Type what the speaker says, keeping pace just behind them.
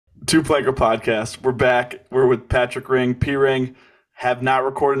Two Planker Podcast. We're back. We're with Patrick Ring, P Ring. Have not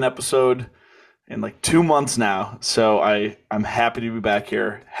recorded an episode in like 2 months now, so I'm happy to be back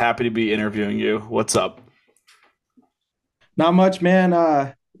here. Happy to be interviewing you. What's up? Not much,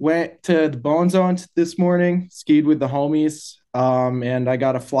 man. Went to the Bone Zone this morning, skied with the homies, and I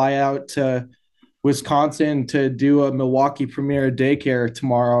got to fly out to Wisconsin to do a Milwaukee premiere Daycare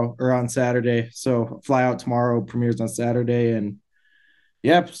tomorrow or on Saturday. So fly out tomorrow, premieres on Saturday, and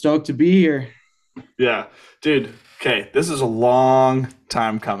yep, stoked to be here. Yeah, dude. Okay, this is a long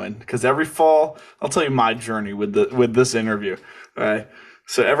time coming because every fall, I'll tell you my journey with this interview. All right.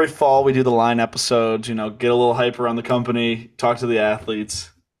 So every fall we do the line episodes, get a little hype around the company, talk to the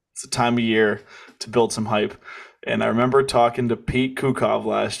athletes. It's a time of year to build some hype. And I remember talking to Pete Kukov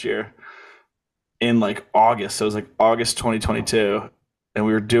last year in like August. So it was like August 2022. And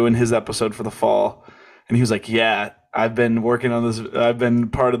we were doing his episode for the fall. And he was like, yeah, I've been working on this. I've been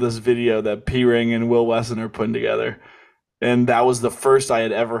part of this video that P Ring and Will Wesson are putting together. And that was the first I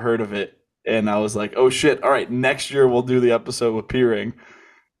had ever heard of it. And I was like, oh shit, all right, next year we'll do the episode with P Ring.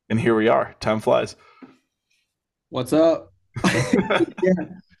 And here we are. Time flies. What's up? Yeah.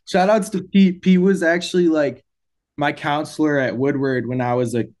 Shout outs to Pete. Pete was actually like my counselor at Woodward when I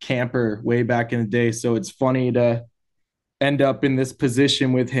was a camper way back in the day. So it's funny to end up in this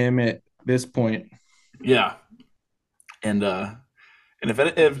position with him at this point. Yeah. And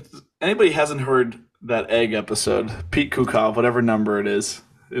if anybody hasn't heard that egg episode, Pete Kukov, whatever number it is,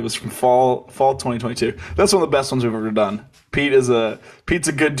 it was from fall 2022. That's one of the best ones we've ever done. Pete's a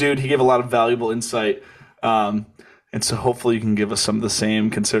good dude. He gave a lot of valuable insight, and so hopefully you can give us some of the same.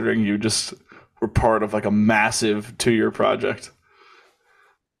 Considering you just were part of like a massive 2 year project.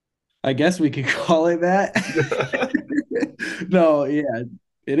 I guess we could call it that. No, yeah,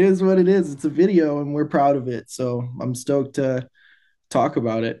 it is what it is. It's a video and we're proud of it. So I'm stoked to talk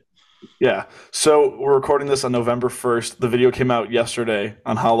about it. Yeah. So we're recording this on November 1st. The video came out yesterday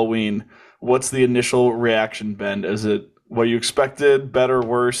on Halloween. What's the initial reaction been? Is it what you expected, better,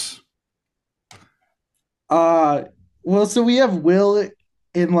 worse? Uh well, so we have Will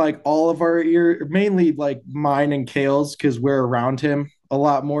in like all of our ear, mainly like mine and Kale's because we're around him a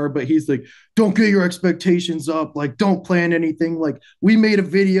lot more, but he's like, don't get your expectations up, like don't plan anything. Like we made a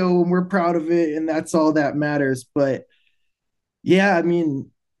video and we're proud of it, and that's all that matters. But yeah, I mean,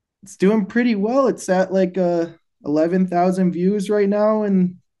 it's doing pretty well. It's at like 11,000 views right now,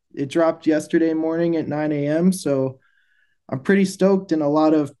 and it dropped yesterday morning at 9 a.m. So I'm pretty stoked and a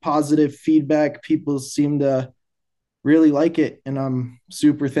lot of positive feedback. People seem to really like it, and I'm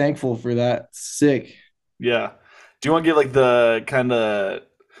super thankful for that. Sick. Yeah. Do you want to give like the kind of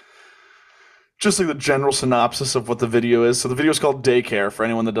just like the general synopsis of what the video is? So the video is called Daycare for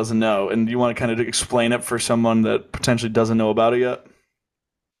anyone that doesn't know, and you want to kind of explain it for someone that potentially doesn't know about it yet?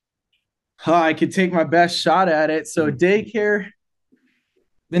 I could take my best shot at it. So Daycare,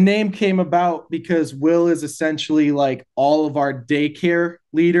 the name came about because Will is essentially like all of our daycare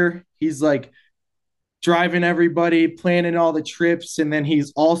leader. He's like driving everybody, planning all the trips, and then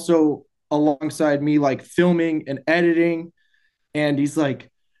he's also alongside me, like filming and editing. And he's like,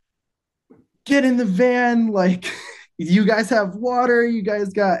 get in the van, like you guys have water, you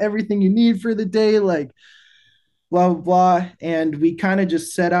guys got everything you need for the day, like blah blah blah. And we kind of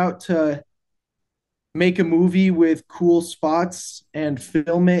just set out to make a movie with cool spots and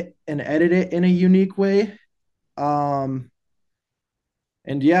film it and edit it in a unique way. Um,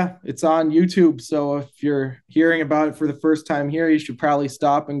 and yeah, it's on YouTube. So if you're hearing about it for the first time here, you should probably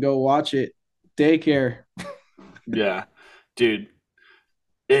stop and go watch it. Daycare. Yeah. Dude,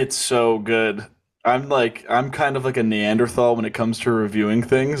 it's so good. I'm kind of like a Neanderthal when it comes to reviewing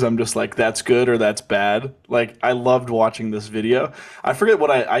things. I'm just like that's good or that's bad. Like I loved watching this video. I forget what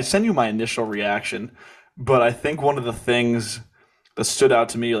I sent you my initial reaction, but I think one of the things that stood out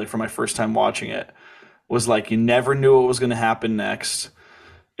to me like for my first time watching it was like you never knew what was going to happen next.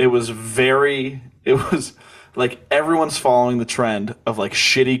 It was like everyone's following the trend of like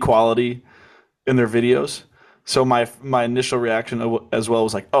shitty quality in their videos. So my initial reaction as well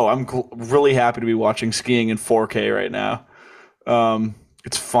was like, oh, really happy to be watching skiing in 4K right now.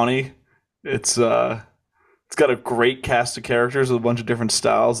 It's funny. It's got a great cast of characters with a bunch of different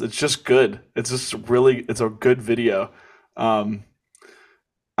styles. It's just good. It's a good video. Um,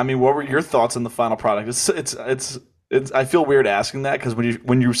 I mean, what were your thoughts on the final product? It's I feel weird asking that because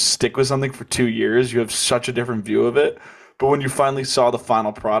when you stick with something for 2 years, you have such a different view of it. But when you finally saw the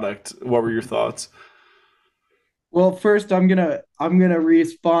final product, what were your thoughts? Well, first I'm gonna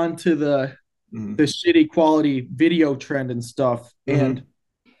respond to the Mm-hmm. the shitty quality video trend and stuff. Mm-hmm. And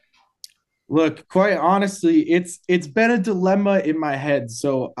Look, quite honestly, it's been a dilemma in my head.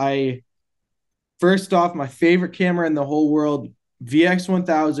 So I first off, my favorite camera in the whole world,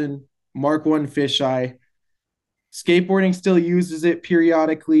 VX1000 Mark One fisheye. Skateboarding still uses it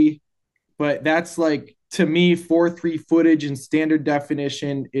periodically, but that's like to me, 4:3 footage in standard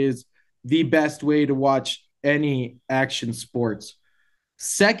definition is the best way to watch any action sports.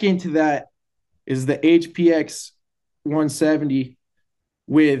 Second to that is the HPX 170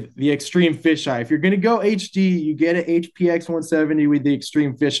 with the extreme fisheye. If you're going to go HD, you get an HPX 170 with the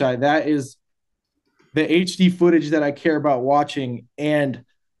extreme fisheye. That is the HD footage that I care about watching. And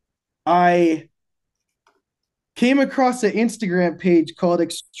I came across an Instagram page called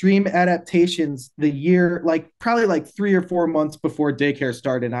Extreme Adaptations the year, like probably like 3 or 4 months before Daycare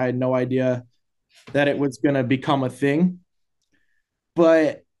started. I had no idea that it was going to become a thing.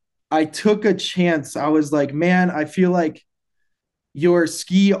 But I took a chance. I was like, man, I feel like your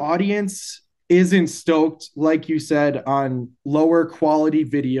ski audience isn't stoked, like you said, on lower quality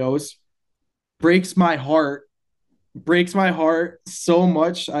videos. Breaks my heart. Breaks my heart so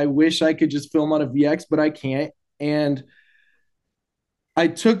much. I wish I could just film on a VX, but I can't. And I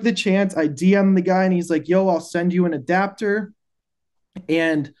took the chance. I DM'd the guy and he's like, yo, I'll send you an adapter.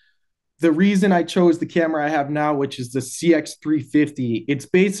 And the reason I chose the camera I have now, which is the CX350, it's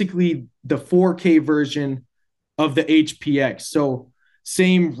basically the 4K version of the HPX. So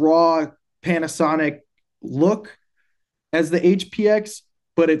same raw Panasonic look as the HPX,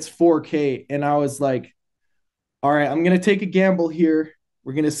 but it's 4K. And I was like, all right, I'm going to take a gamble here.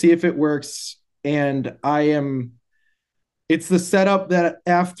 We're going to see if it works. And it's the setup that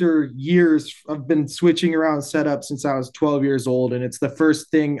after years, I've been switching around setup since I was 12 years old. And it's the first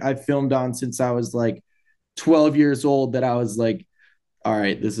thing I filmed on since I was like 12 years old that I was like, all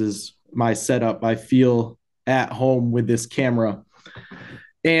right, this is my setup. I feel at home with this camera.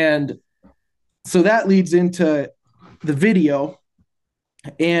 And so that leads into the video.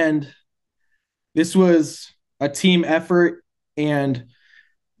 And this was a team effort. And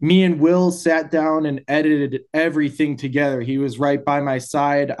me and Will sat down and edited everything together. He was right by my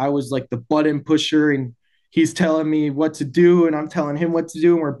side. I was like the button pusher, and he's telling me what to do, and I'm telling him what to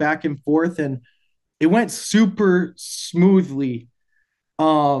do. And we're back and forth. And it went super smoothly.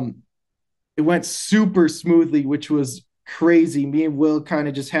 Um, it went super smoothly, which was crazy. Me and Will kind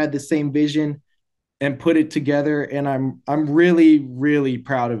of just had the same vision and put it together, and I'm really really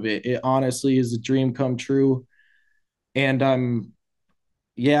proud of it. It honestly is a dream come true, and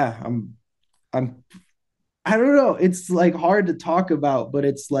yeah, I'm I don't know. It's like hard to talk about, but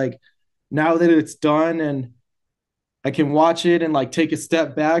it's like now that it's done and I can watch it and like take a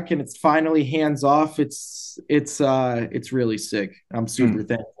step back and it's finally hands off. It's really sick. I'm super Mm,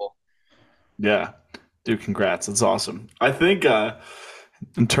 thankful. yeah. Dude, congrats. That's awesome. I think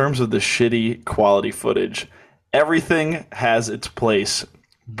in terms of the shitty quality footage, everything has its place,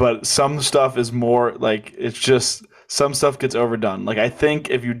 but some stuff is more like it's just some stuff gets overdone. Like I think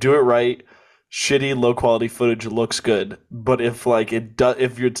if you do it right, shitty low quality footage looks good, but if like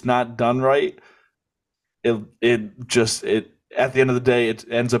if it's not done right, it at the end of the day it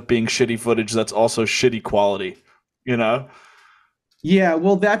ends up being shitty footage that's also shitty quality, you know? Yeah,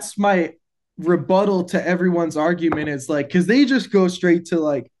 well, that's my rebuttal to everyone's argument is like, because they just go straight to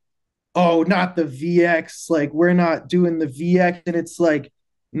like, oh, not the VX. Like, we're not doing the VX. And it's like,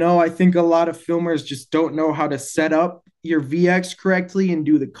 no, I think a lot of filmers just don't know how to set up your VX correctly and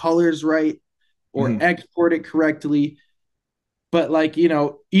do the colors right or Mhm. export it correctly. But like,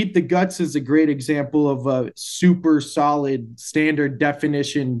 Eat the Guts is a great example of a super solid standard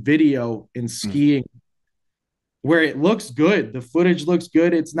definition video in Mhm. skiing where it looks good. The footage looks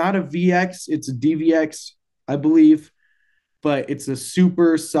good. It's not a VX, it's a DVX, I believe, but it's a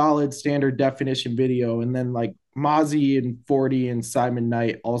super solid standard definition video. And then like Mozzie and 40 and Simon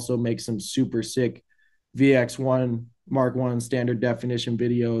Knight also make some super sick VX1 Mark One standard definition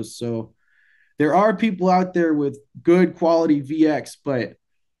videos. So there are people out there with good quality VX, but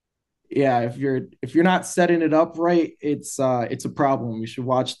yeah, if you're not setting it up right, it's a problem. You should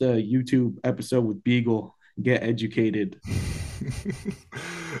watch the YouTube episode with Beagle, get educated.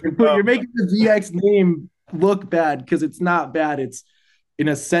 You're Um, making the VX name look bad because it's not bad. It's an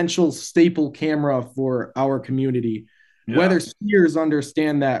essential staple camera for our community. yeah. Whether skiers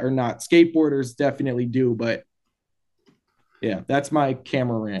understand that or not, skateboarders definitely do. But yeah, that's my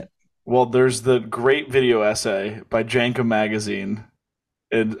camera rant. Well, there's the great video essay by Jankum Magazine,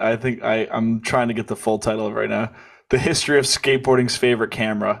 and I think I'm trying to get the full title of it right now. The history of skateboarding's favorite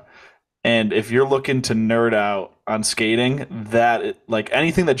camera. And if you're looking to nerd out on skating, like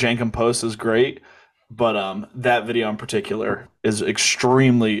anything that Jankum posts is great, but that video in particular is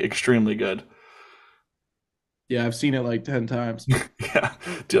extremely, extremely good. Yeah, I've seen it like 10 times. Yeah,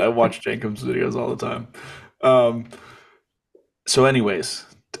 dude, I watch Jacob's videos all the time. Um, so, anyways,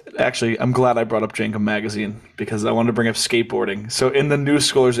 actually, I'm glad I brought up Jankum Magazine because I wanted to bring up skateboarding. So, in the New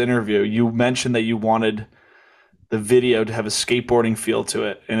Scholars interview, you mentioned that you wanted the video to have a skateboarding feel to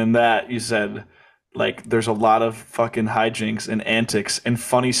it, and in that, you said like there's a lot of fucking hijinks and antics and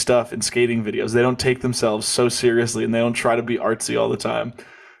funny stuff in skating videos. They don't take themselves so seriously, and they don't try to be artsy all the time.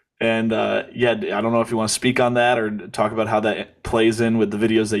 And yeah, I don't know if you want to speak on that or talk about how that plays in with the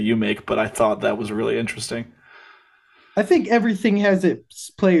videos that you make, but I thought that was really interesting. I think everything has its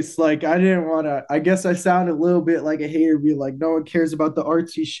place. Like, I didn't want to, I guess I sound a little bit like a hater, be like, no one cares about the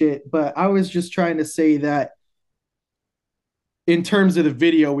artsy shit. But I was just trying to say that in terms of the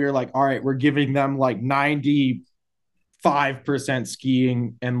video, we were like, all right, we're giving them like 95%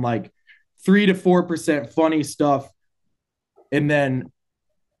 skiing and like 3 to 4% funny stuff. And then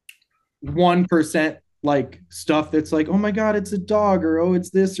 1% like stuff that's like, oh my God, it's a dog, or oh, it's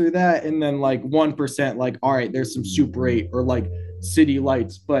this or that. And then like 1%, like, all right, there's some Super 8 or like city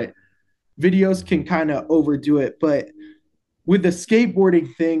lights. But videos can kind of overdo it. But with the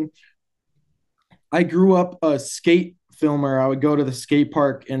skateboarding thing, I grew up a skate filmer. I would go to the skate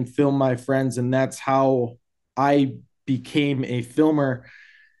park and film my friends, and that's how I became a filmer.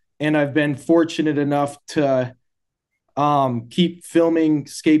 And I've been fortunate enough to keep filming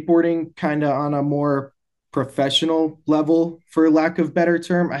skateboarding kind of on a more professional level, for lack of better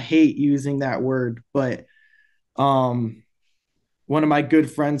term. I hate using that word, but um, one of my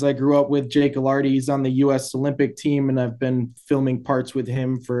good friends I grew up with, Jake Alardi, he's on the U.S. Olympic team, and I've been filming parts with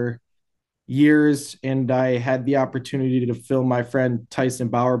him for years. And I had the opportunity to film my friend Tyson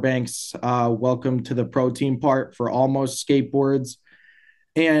Bowerbanks. Welcome to the pro team part for Almost Skateboards.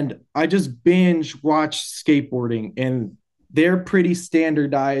 And I just binge watch skateboarding, and they're pretty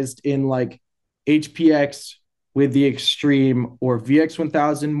standardized in like HPX with the Extreme or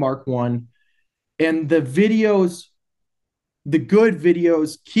VX1000 Mark One. And the videos, the good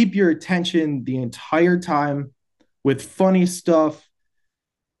videos, keep your attention the entire time with funny stuff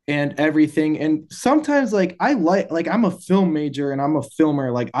and everything. And sometimes like I'm a film major and I'm a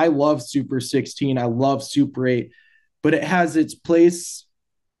filmer. Like, I love Super 16, I love Super 8, but it has its place,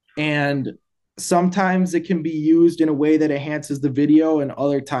 and sometimes it can be used in a way that enhances the video, and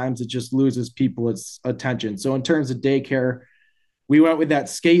other times it just loses people's attention. So in terms of Daycare, we went with that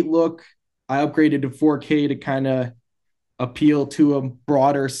skate look. I upgraded to 4K to kind of appeal to a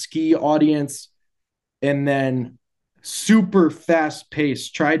broader ski audience, and then super fast pace,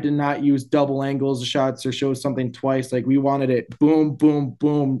 tried to not use double angles shots or show something twice. Like, we wanted it boom boom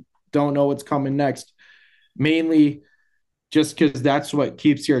boom, don't know what's coming next, mainly just because that's what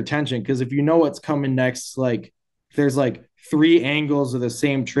keeps your attention. Because if you know what's coming next, like if there's like 3 angles of the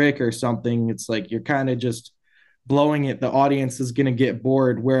same trick or something, it's like you're kind of just blowing it. The audience is going to get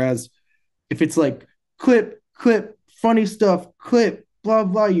bored. Whereas if it's like clip, clip, funny stuff, clip, blah,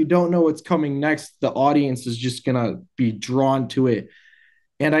 blah, you don't know what's coming next, the audience is just going to be drawn to it.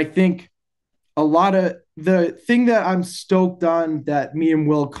 And I think a lot of the thing that I'm stoked on that me and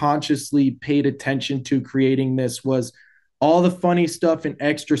Will consciously paid attention to creating this was all the funny stuff and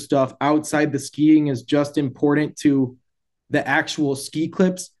extra stuff outside the skiing is just important to the actual ski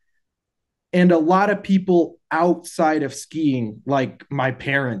clips. And a lot of people outside of skiing, like my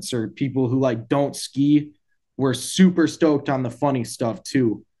parents or people who like don't ski, were super stoked on the funny stuff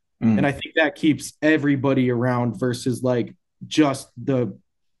too. And I Mm, think that keeps everybody around versus like just the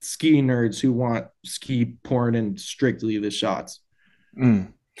ski nerds who want ski porn and strictly the shots.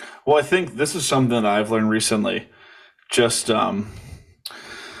 mm. Well, I think this is something that I've learned recently. Just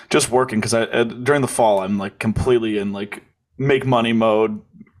just working because during the fall I'm like completely in like make money mode,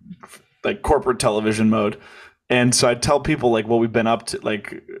 like corporate television mode. And so I tell people like what we've been up to,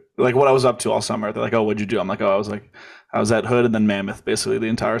 like what I was up to all summer. They're like, "Oh, what'd you do?" I'm like, "Oh, I was at Hood and then Mammoth basically the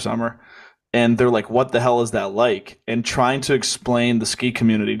entire summer." And they're like, "What the hell is that like?" And trying to explain the ski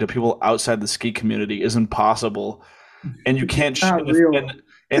community to people outside the ski community isn't possible. And you can't Not real.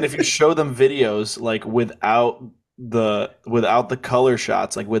 and if you show them videos like without the color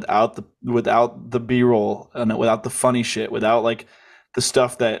shots, like without the B-roll and without the funny shit, without like the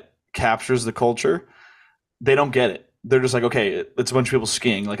stuff that captures the culture, they don't get it. They're just like, okay, it's a bunch of people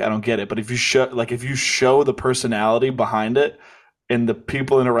skiing. Like, I don't get it. But if you show the personality behind it and the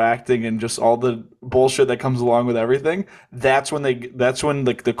people interacting and just all the bullshit that comes along with everything, that's when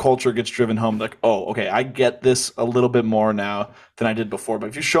like the culture gets driven home. Like, oh, okay, I get this a little bit more now than I did before. But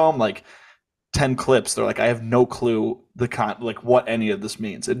if you show them like 10 clips, they're like, I have no clue like what any of this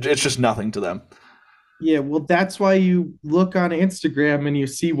means. It's just nothing to them. Yeah, well, that's why you look on Instagram and you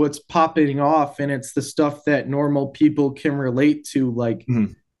see what's popping off, and it's the stuff that normal people can relate to. Like,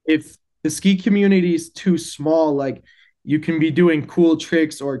 Mhm. if the ski community is too small, like, you can be doing cool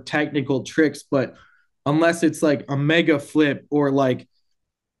tricks or technical tricks, but unless it's like a mega flip or like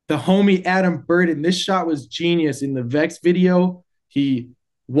the homie Adam Burden, this shot was genius in the Vex video. He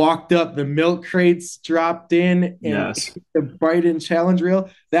walked up, the milk crates dropped in, and Yes. the Brighton challenge rail.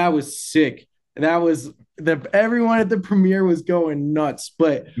 That was sick. That was the everyone at the premiere was going nuts.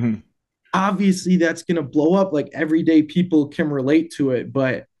 But Mhm. obviously, that's gonna blow up. Like everyday people can relate to it.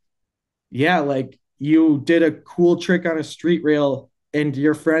 But yeah, like you did a cool trick on a street rail, and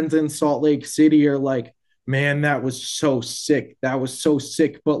your friends in Salt Lake City are like, man, that was so sick. That was so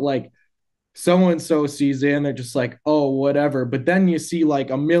sick. But like so and so sees it and they're just like, oh, whatever. But then you see like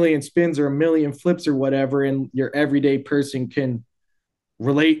a million spins or a million flips or whatever, and your everyday person can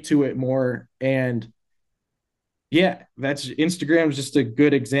relate to it more. And yeah, that's Instagram is just a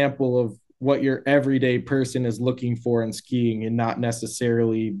good example of what your everyday person is looking for in skiing and not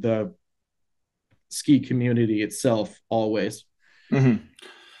necessarily the ski community itself always. Mhm.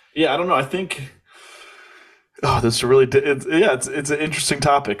 Yeah, I don't know. I think. Oh, this is really yeah, it's an interesting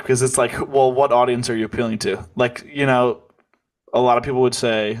topic because it's like, well, what audience are you appealing to? Like, a lot of people would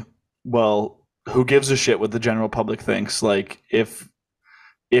say, well, who gives a shit what the general public thinks? Like, if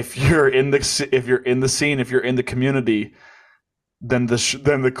you're in the scene, if you're in the community, then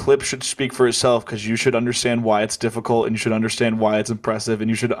the clip should speak for itself because you should understand why it's difficult and you should understand why it's impressive and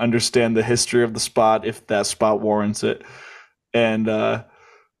you should understand the history of the spot if that spot warrants it. And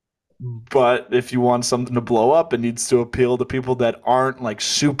but if you want something to blow up, it needs to appeal to people that aren't like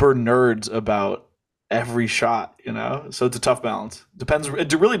super nerds about every shot, you know? So it's a tough balance. Depends.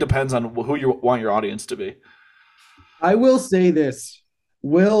 It really depends on who you want your audience to be. I will say this.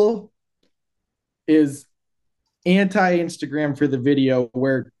 Will is anti Instagram for the video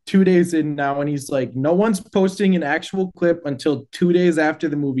where 2 days in now and he's like, no one's posting an actual clip until 2 days after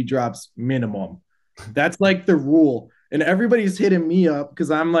the movie drops, minimum. That's like the rule. And everybody's hitting me up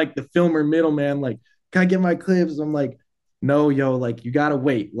because I'm like the filmer middleman, like, can I get my clips? I'm like, no, yo, like you gotta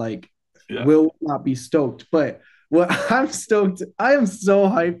wait. Like, Yeah. will not be stoked. But what I'm stoked, I am so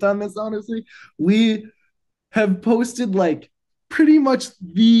hyped on this, honestly. We have posted like pretty much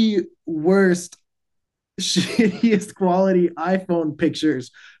the worst shittiest quality iPhone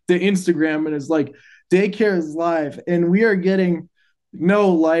pictures to Instagram, and it's like Daycare is live, and we are getting no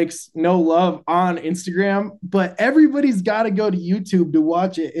likes, no love on Instagram, but everybody's got to go to YouTube to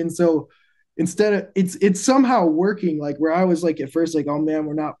watch it. And so instead of it's somehow working, like where I was like at first like, oh man,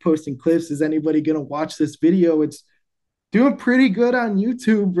 we're not posting clips, is anybody gonna watch this video? It's doing pretty good on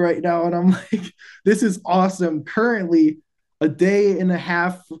YouTube right now, and I'm like, this is awesome. Currently a day and a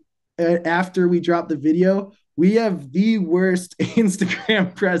half after we dropped the video, we have the worst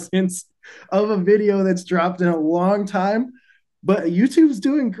Instagram presence of a video that's dropped in a long time, but YouTube's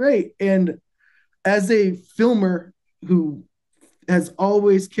doing great. And as a filmer who has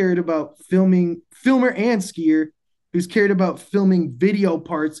always cared about filming, filmer and skier, who's cared about filming video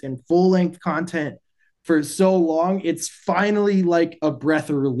parts and full length content for so long, it's finally like a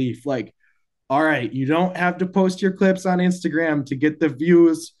breath of relief. Like, all right, you don't have to post your clips on Instagram to get the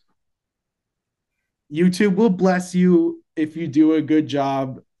views. YouTube will bless you if you do a good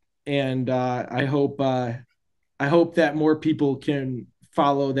job, and I hope that more people can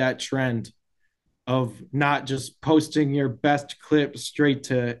follow that trend of not just posting your best clip straight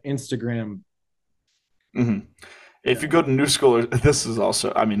to Instagram. Hmm. If Yeah. you go to New Schoolers, this is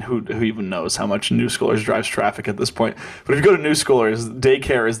also, I mean, who even knows how much New Schoolers drives traffic at this point? But if you go to New Schoolers,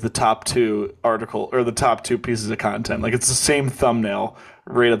 Daycare is the top two article or the top two pieces of content. Like it's the same thumbnail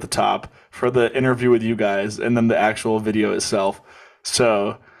right at the top for the interview with you guys, and then the actual video itself.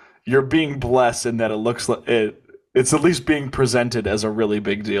 So you're being blessed in that it looks like it. It's at least being presented as a really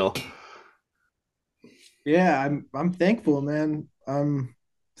big deal. Yeah, I'm thankful, man.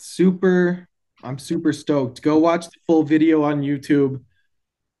 Super I'm super stoked. Go watch the full video on YouTube.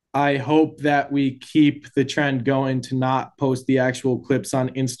 I hope that we keep the trend going to not post the actual clips on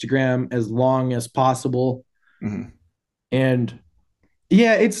Instagram as long as possible. Hmm. And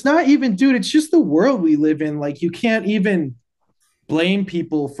yeah, it's not even, dude, it's just the world we live in. Like, you can't even blame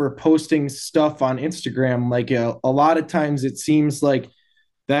people for posting stuff on Instagram. Like, a lot of times it seems like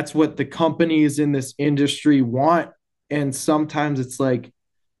that's what the companies in this industry want. And sometimes it's like,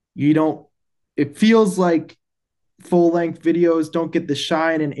 you don't, it feels like full length videos don't get the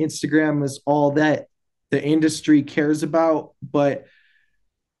shine, and Instagram is all that the industry cares about. But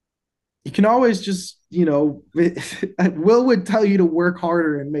you can always just, Will would tell you to work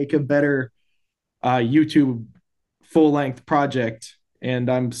harder and make a better YouTube full length project, and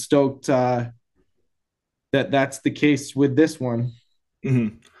I'm stoked that that's the case with this one. Hmm.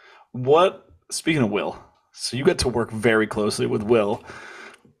 What, speaking of Will, so you get to work very closely with Will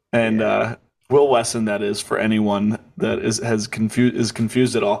and Yeah. Will Wesson, that is, for anyone that is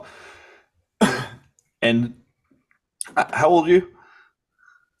confused at all. And how old are you?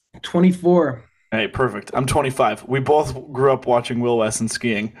 24. Hey, perfect. I'm 25. We both grew up watching Will Wesson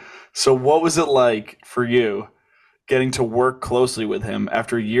skiing. So what was it like for you getting to work closely with him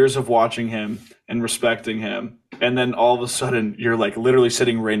after years of watching him and respecting him? And then all of a sudden you're like literally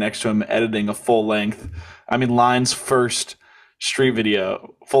sitting right next to him editing a full length. I mean, Line's first street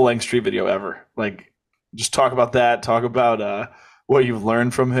video, full length street video ever. Like just talk about that, talk about what you've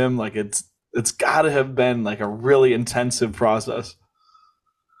learned from him. Like it's got to have been like a really intensive process.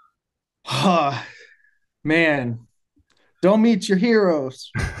 Man, don't meet your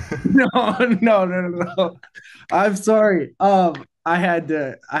heroes. No, no. I'm sorry. I had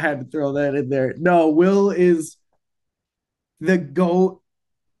to throw that in there. No, Will is the GOAT.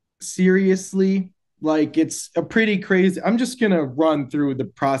 Seriously, like it's a pretty crazy. I'm just gonna run through the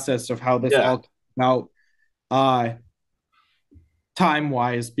process of how this Yeah. all came out, uh, time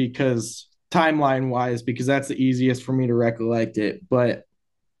wise, because timeline wise, because that's the easiest for me to recollect it. But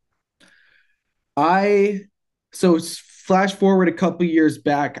I so flash forward a couple years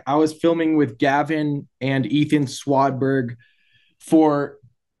back, I was filming with Gavin and Ethan Swadberg for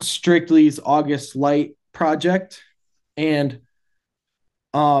Strictly's August Light project. And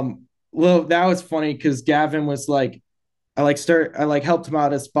well, that was funny because Gavin was like, I like helped him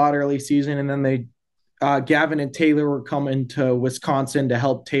out as spot early season, and then they Gavin and Taylor were coming to Wisconsin to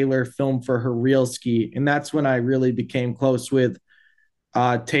help Taylor film for her real ski. And that's when I really became close with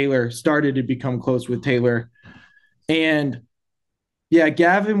Taylor, started to become close with Taylor. And yeah,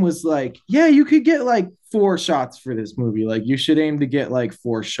 Gavin was like, yeah, you could get like 4 shots for this movie. Like, you should aim to get like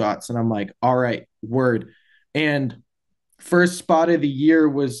 4 shots. And I'm like, all right, word. And first spot of the year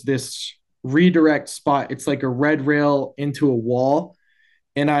was this redirect spot. It's like a red rail into a wall.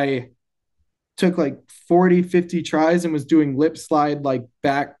 And I took like 40, 50 tries and was doing lip slide, like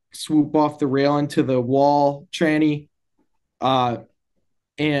back swoop off the rail into the wall tranny, uh,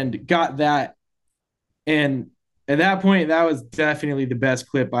 and got that. And at that point, that was definitely the best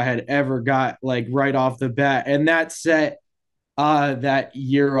clip I had ever got, like right off the bat. And that set that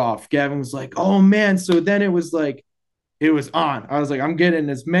year off. Gavin was like, oh man. So then it was like, it was on. I was like, I'm getting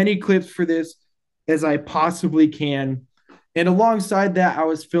as many clips for this as I possibly can. And alongside that, I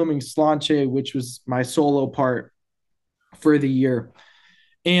was filming Slanche, which was my solo part for the year.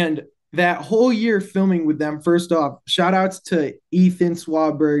 And that whole year filming with them, first off, shout outs to Ethan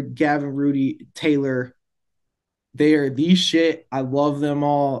Swaberg, Gavin Rudy, Taylor. They are the shit. I love them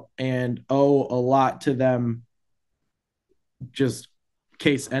all and owe a lot to them. Just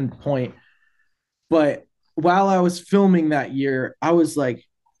case end point. But while I was filming that year, I was like,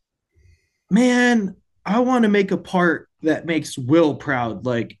 man, I want to make a part that makes Will proud.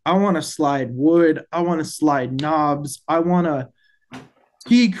 Like, I want to slide wood, I want to slide knobs, I want to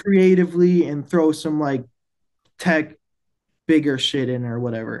ski creatively and throw some like tech bigger shit in or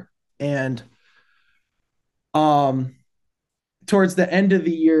whatever. And um towards the end of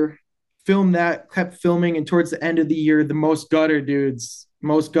the year, filmed that, kept filming, and towards the end of the year, the most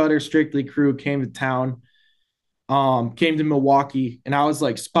gutter strictly crew came to town, came to Milwaukee, and I was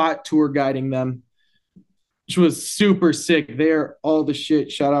like spot tour guiding them, which was super sick. They're all the shit.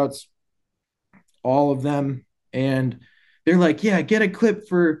 Shout outs, all of them. And they're like, yeah, get a clip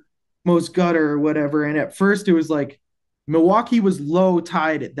for most gutter or whatever. And at first it was like Milwaukee was low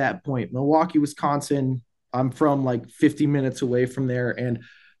tide at that point. Milwaukee, Wisconsin. I'm from like 50 minutes away from there. And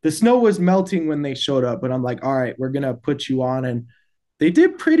the snow was melting when they showed up. But I'm like, all right, we're gonna put you on. And they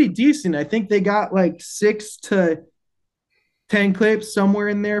did pretty decent. I think they got like 6 to 10 clips somewhere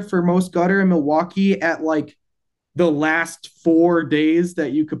in there for most gutter in Milwaukee at like the last 4 days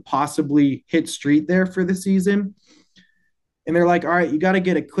that you could possibly hit street there for the season. And they're like, all right, you got to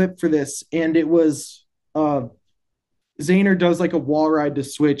get a clip for this. And it was Zayner does like a wall ride to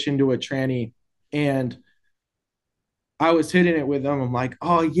switch into a tranny. And I was hitting it with them. I'm like,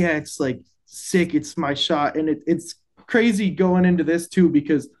 oh yeah, it's like sick. It's my shot. And it's crazy going into this too,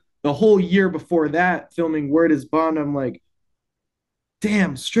 because the whole year before that, filming Word is Bond, I'm like,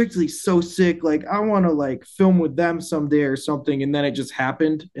 damn, Strictly so sick. Like, I want to like film with them someday or something. And then it just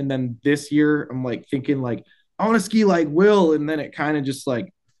happened. And then this year, I'm like thinking like, I want to ski like Will. And then it kind of just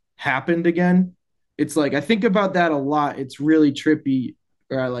like happened again. It's like, I think about that a lot. It's really trippy.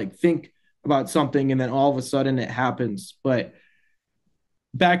 Or I like think about something and then all of a sudden it happens. But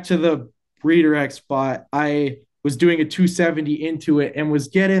back to the redirect spot. I was doing a 270 into it and was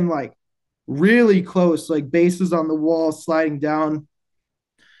getting like really close, like bases on the wall, sliding down.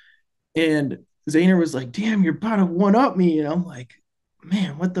 And Zayner was like, damn, you're about to one up me. And I'm like,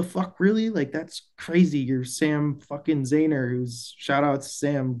 man, what the fuck, really? Like, that's crazy. You're Sam fucking Zayner, who's shout out to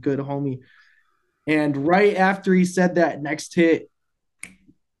Sam, good homie. And right after he said that, next hit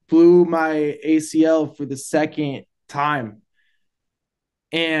blew my ACL for the second time.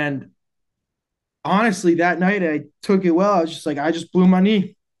 And honestly, that night I took it well. I was just like, I just blew my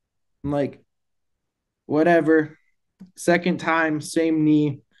knee. I'm like, whatever. Second time, same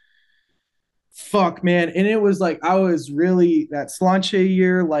knee. Fuck, man. And it was like, I was really that Slanche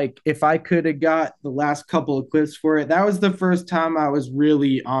year. Like, if I could have got the last couple of clips for it, that was the first time I was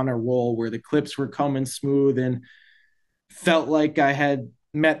really on a roll where the clips were coming smooth and felt like I had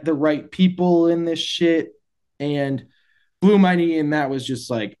met the right people in this shit and blew my knee. And that was just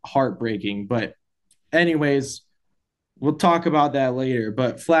like heartbreaking. But, anyways, we'll talk about that later.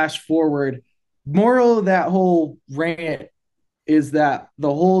 But flash forward, moral of that whole rant is that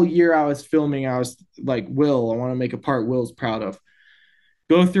the whole year I was filming, I was like, Will, I want to make a part Will's proud of.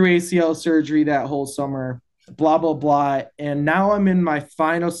 Go through ACL surgery that whole summer, blah, blah, blah. And now I'm in my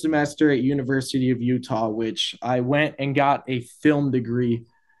final semester at University of Utah, which I went and got a film degree.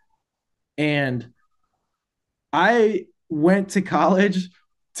 And I went to college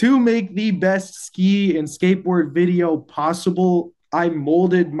to make the best ski and skateboard video possible. I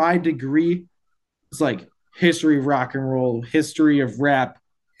molded my degree. It's like history of rock and roll, history of rap,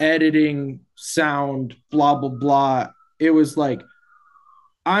 editing, sound, blah, blah, blah. It was like,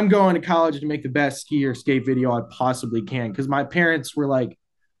 I'm going to college to make the best ski or skate video I possibly can. Because my parents were like,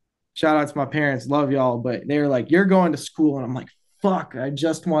 shout out to my parents, love y'all. But they were like, you're going to school. And I'm like, fuck, I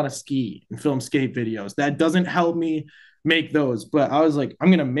just want to ski and film skate videos. That doesn't help me make those. But I was like, I'm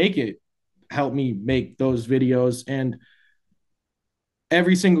going to make it help me make those videos. And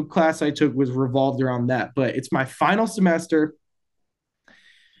every single class I took was revolved around that. But it's my final semester.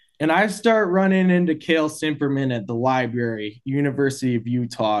 And I start running into Cale Simperman at the library, University of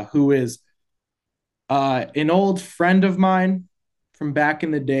Utah, who is an old friend of mine from back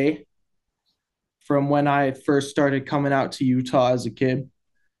in the day, from when I first started coming out to Utah as a kid.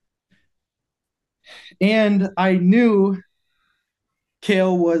 And I knew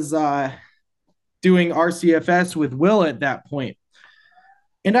Cale was doing RCFS with Will at that point.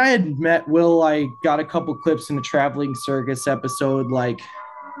 And I had met Will. I got a couple clips in a traveling circus episode like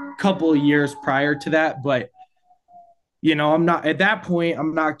a couple of years prior to that. But, you know, I'm not at that point,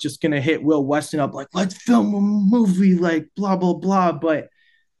 I'm not just going to hit Will Wesson up like, let's film a movie, like blah, blah, blah. But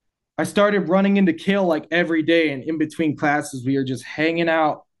I started running into Cale like every day. And in between classes, we were just hanging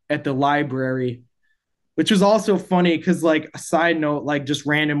out at the library, which was also funny because, like, a side note, like, just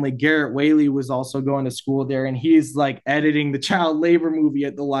randomly, Garrett Whaley was also going to school there, and he's like editing the child labor movie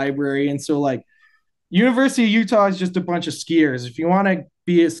at the library. And so, like, University of Utah is just a bunch of skiers. If you want to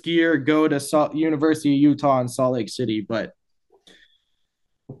be a skier, go to University of Utah in Salt Lake City. But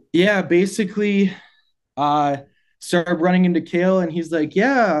yeah, basically, started running into Cale, and he's like,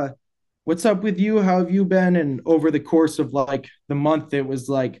 yeah, what's up with you? How have you been? And over the course of like the month, it was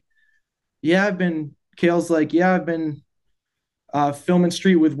like, yeah, Cale's like, yeah, I've been filming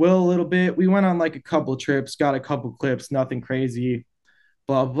street with Will a little bit. We went on like a couple trips, got a couple clips, nothing crazy,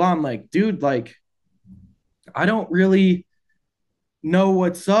 blah, blah. I'm like, dude, like, I don't really know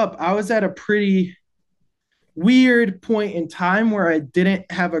what's up. I was at a pretty weird point in time where I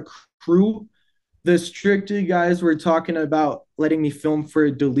didn't have a crew. The Strictly guys were talking about letting me film for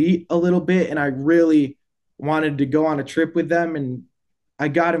Delete a little bit, and I really wanted to go on a trip with them. And I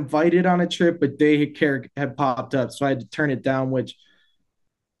got invited on a trip, but Daycare had popped up, so I had to turn it down, which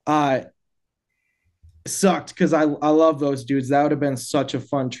sucked because I love those dudes. That would have been such a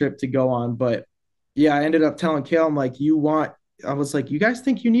fun trip to go on. But yeah, I ended up telling Cale, I'm like, I was like, you guys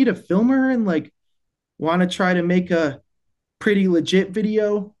think you need a filmer and like want to try to make a pretty legit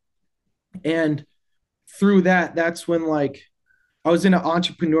video? And through that, that's when like I was in an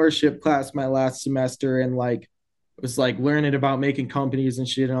entrepreneurship class my last semester and like was like learning about making companies and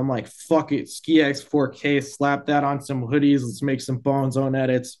shit. And I'm like, fuck it, Skix4k, slap that on some hoodies. Let's make some Bone Zone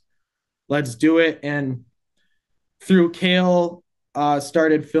edits. Let's do it. And through Cale,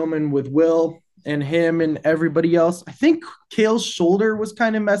 started filming with Will and him and everybody else. I think Cale's shoulder was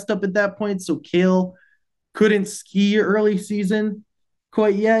kind of messed up at that point. So Cale couldn't ski early season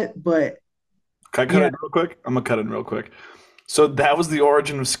quite yet. But can I cut in real quick? I'm gonna cut in real quick. So that was the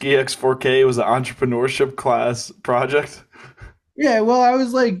origin of Skix4k. It was an entrepreneurship class project. Yeah, well, I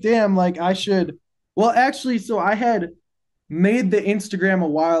was like, damn, like I should. Well, actually, so I had made the Instagram a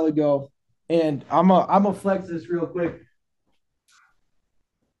while ago, And I'm a flex this real quick.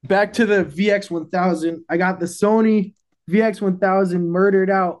 Back to the VX1000. I got the Sony VX1000 murdered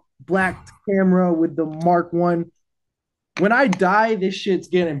out black camera with the Mark One. When I die, this shit's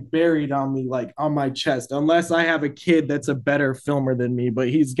getting buried on me, like on my chest, unless I have a kid that's a better filmer than me. But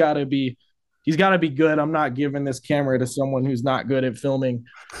he's got to be good. I'm not giving this camera to someone who's not good at filming.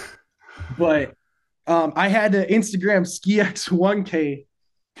 But I had to Instagram Skix4k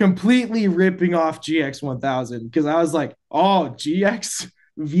completely ripping off GX1000 because I was like, oh, GX,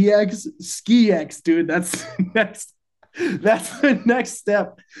 VX, Skix, dude, that's the next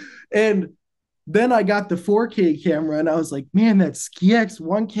step. And then I got the 4K camera and I was like, man, that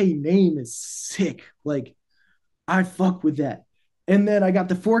Skix1K name is sick. Like, I fuck with that. And then I got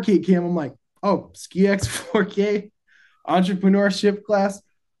the 4K cam. I'm like, oh, Skix4k entrepreneurship class.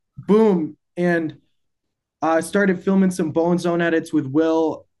 Boom. And I started filming some Bone Zone edits with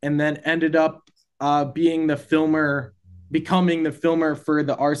Will, and then ended up becoming the filmer for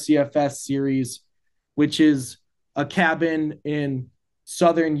the RCFS series, which is a cabin in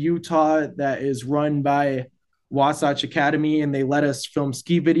southern Utah that is run by Wasatch Academy, and they let us film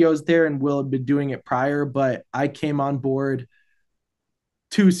ski videos there. And Will had been doing it prior, but I came on board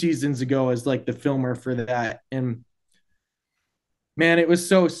 2 seasons ago as like the filmer for that. And man, it was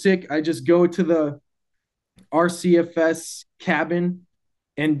so sick. I just go to the RCFS cabin,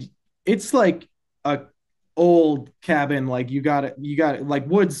 and it's like a old cabin. Like you got it like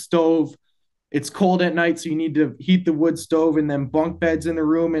wood stove. It's cold at night, so you need to heat the wood stove, and then bunk beds in the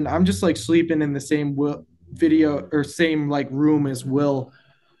room. And I'm just like sleeping in the same video or same like room as Will.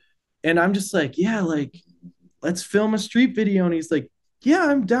 And I'm just like, yeah, like let's film a street video. And he's like, yeah,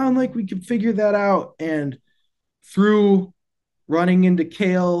 I'm down. Like we can figure that out. And through running into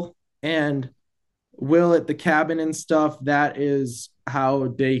Kale and Will at the cabin and stuff, that is how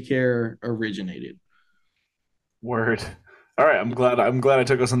Daycare originated. Word. All right, I'm glad I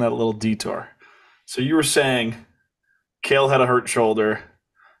took us on that little detour. So you were saying Kale had a hurt shoulder.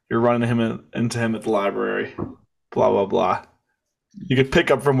 You're running into him at the library. Blah blah blah. You could pick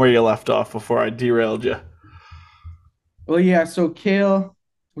up from where you left off before I derailed you. Well, yeah, so Kale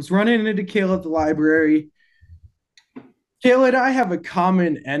was running into Kale at the library. Kale and I have a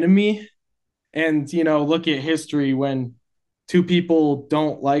common enemy. And, look at history when two people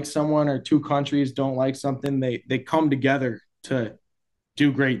don't like someone or two countries don't like something, they come together to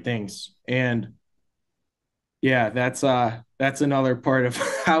do great things. And yeah, that's another part of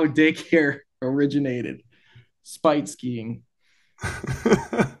how Daycare originated. Spite skiing.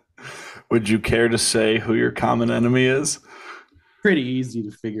 Would you care to say who your common enemy is? Pretty easy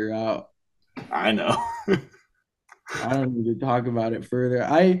to figure out. I know. I don't need to talk about it further.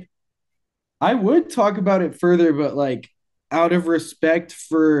 I would talk about it further, but like out of respect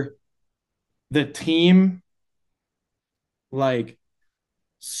for the team, like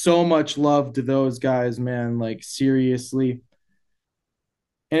so much love to those guys, man. Like seriously.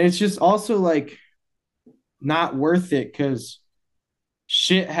 And it's just also like not worth it because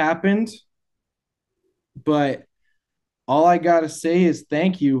shit happened. But all I gotta say is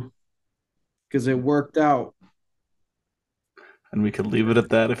thank you because it worked out. And we could leave it at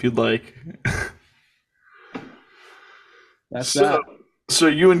that if you'd like. That's So, that. so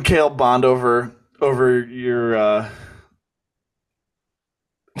you and Kale bond over your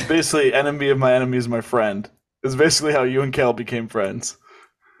basically enemy of my enemy is my friend. Is basically how you and Kale became friends.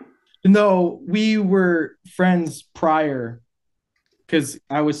 No, we were friends prior because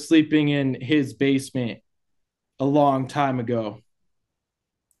I was sleeping in his basement a long time ago.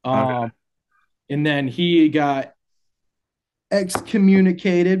 Okay. And then he got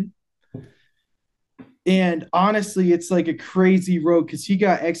excommunicated. And honestly, it's like a crazy road because he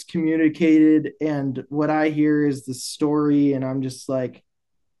got excommunicated. And what I hear is the story, and I'm just like,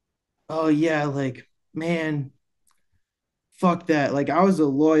 oh, yeah, like, man, fuck that. Like, I was a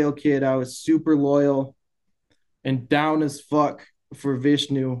loyal kid. I was super loyal and down as fuck for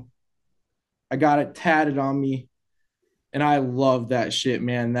Vishnu. I got it tatted on me, and I love that shit,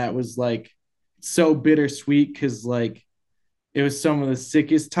 man. That was like so bittersweet because, like, it was some of the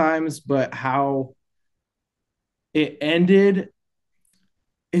sickest times, but how it ended,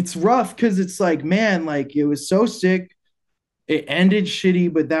 it's rough because it's like, man, like it was so sick. It ended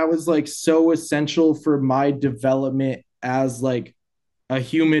shitty, but that was like so essential for my development as like a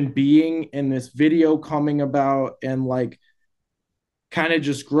human being and this video coming about and like kind of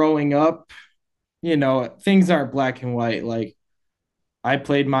just growing up. Things aren't black and white. Like I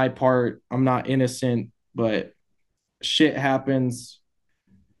played my part. I'm not innocent, but shit happens.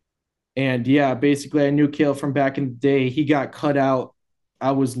 And yeah, basically, I knew Kale from back in the day. He got cut out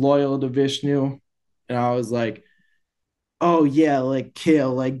I was loyal to Vishnu, and I was like, oh yeah, like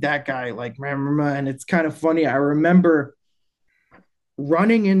Kale, like that guy, like remember, and it's kind of funny. I remember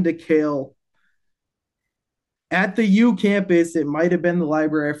running into Kale at the U campus. It might have been the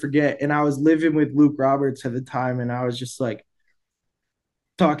library, I forget. And I was living with Luke Roberts at the time, and I was just like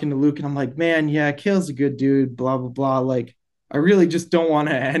talking to Luke, and I'm like, man, yeah, Kale's a good dude, blah blah blah. Like, I really just don't want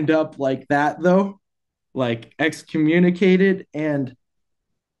to end up like that though, like excommunicated. And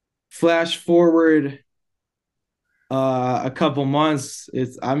flash forward a couple months,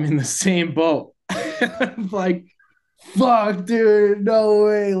 it's I'm in the same boat. Like, fuck, dude, no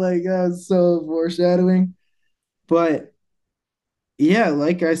way. Like, that was so foreshadowing. But yeah,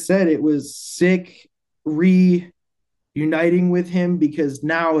 like I said, it was sick reuniting with him, because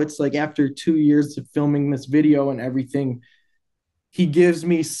now it's like after 2 years of filming this video and everything, he gives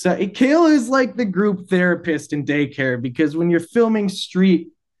me Kale is like the group therapist in Daycare, because when you're filming street,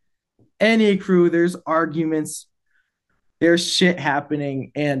 any crew, there's arguments, there's shit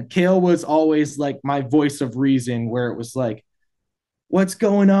happening. And Kale was always like my voice of reason, where it was like, what's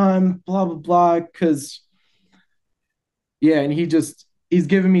going on, blah, blah, blah. Cause yeah, and he's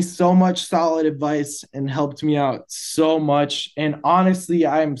given me so much solid advice and helped me out so much. And honestly,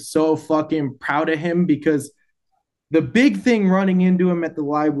 I'm so fucking proud of him, because the big thing running into him at the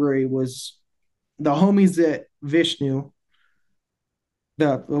library was the homies at Vishnu.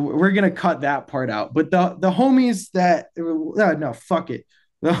 We're gonna cut that part out, but the homies that no, fuck it.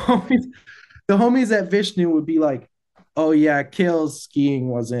 The homies at Vishnu would be like, oh yeah, Kale's skiing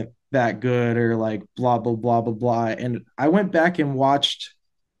wasn't that good, or like blah blah blah blah blah. And I went back and watched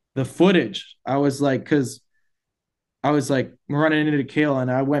the footage. I was like, because I was like running into Kale, and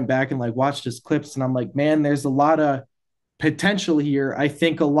I went back and like watched his clips, and I'm like, man, there's a lot of potential here. I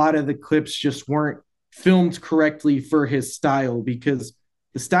think a lot of the clips just weren't filmed correctly for his style, because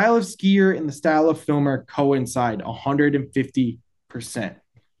the style of skier and the style of filmer coincide 150%.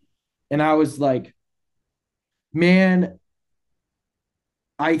 And I was like, man,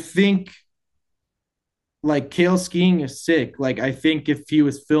 I think like Kale skiing is sick. Like, I think if he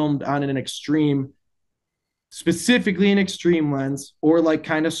was filmed on an extreme, specifically an extreme lens, or like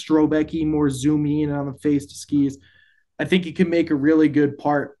kind of strobe-y, more zoomy in on the face to skis, I think he can make a really good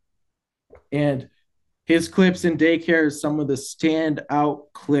part. And his clips in Daycare is some of the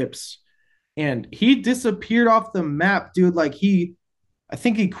standout clips. And he disappeared off the map, dude. Like, I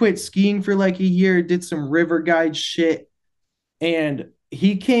think he quit skiing for like a year, did some river guide shit, and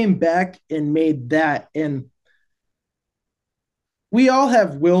he came back and made that. And we all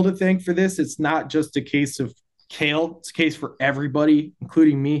have Will to thank for this. It's not just a case of Kale, it's a case for everybody,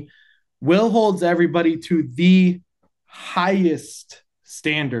 including me. Will holds everybody to the highest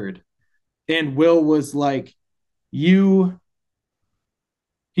standard. And Will was like, you,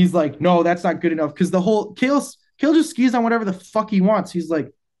 he's like, no, that's not good enough. Cause the whole Kale just skis on whatever the fuck he wants. He's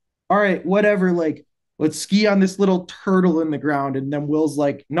like, all right, whatever, like, let's ski on this little turtle in the ground. And then Will's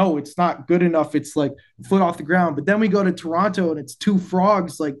like, no, it's not good enough. It's like a foot off the ground. But then we go to Toronto and it's two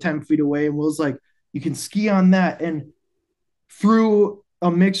frogs like 10 feet away. And Will's like, you can ski on that. And through a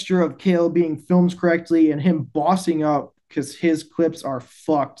mixture of Kale being filmed correctly and him bossing up, because his clips are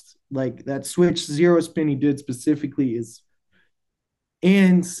fucked. Like, that switch zero spin he did specifically is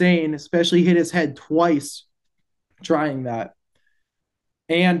insane, especially hit his head twice trying that.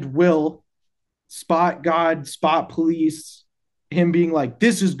 And Will, spot God, spot police, him being like,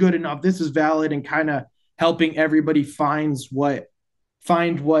 this is good enough, this is valid, and kind of helping everybody find what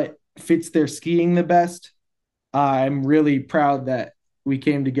fits their skiing the best. I'm really proud that we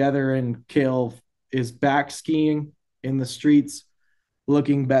came together and Kale is back skiing in the streets,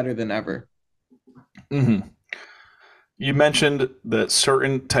 looking better than ever. Mm-hmm. You mentioned that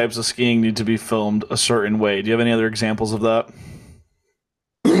certain types of skiing need to be filmed a certain way. Do you have any other examples of that?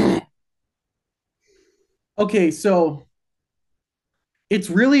 Okay, so it's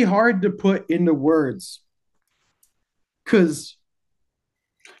really hard to put into words, because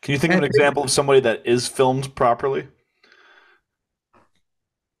Can you think of an example of somebody that is filmed properly?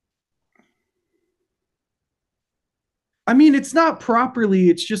 I mean, it's not properly,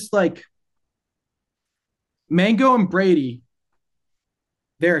 it's just like Mango and Brady,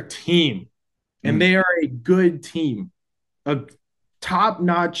 they're a team, and they are a good team, a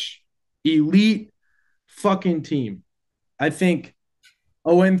top-notch elite fucking team. I think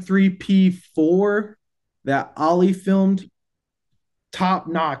ON3P4 that Ollie filmed,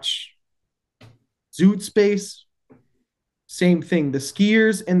 top-notch. Zoot Space, same thing. The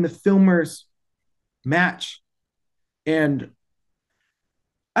skiers and the filmers match. And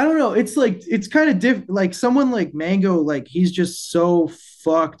I don't know. It's like it's kind of different. Like someone like Mango, like he's just so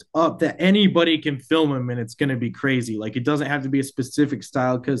fucked up that anybody can film him and it's gonna be crazy. Like it doesn't have to be a specific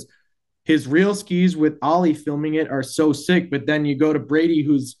style because his real skis with Ollie filming it are so sick. But then you go to Brady,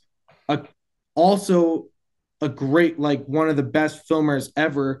 who's a, also a great, like one of the best filmers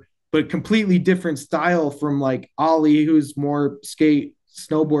ever, but completely different style from like Ollie, who's more skate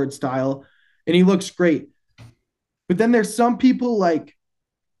snowboard style, and he looks great. But then there's some people like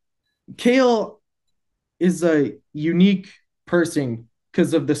Kale is a unique person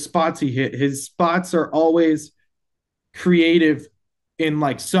because of the spots he hit. His spots are always creative in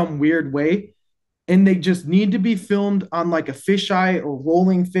like some weird way. And they just need to be filmed on like a fisheye or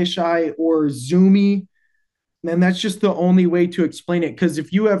rolling fisheye or zoomy. And that's just the only way to explain it. Because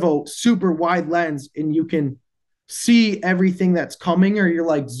if you have a super wide lens and you can see everything that's coming or you're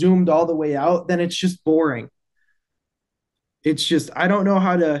like zoomed all the way out, then it's just boring. It's just, I don't know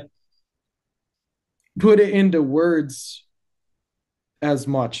how to put it into words as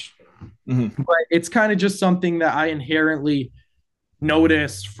much. Mm-hmm. But it's kind of just something that I inherently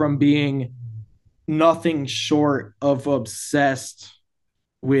noticed from being nothing short of obsessed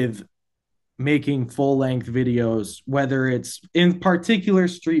with making full length videos, whether it's in particular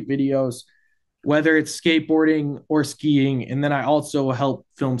street videos, whether it's skateboarding or skiing. And then I also help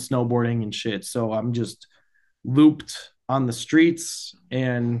film snowboarding and shit. So I'm just looped on the streets,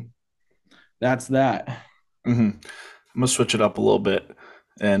 and that's that. Mm-hmm. I'm gonna switch it up a little bit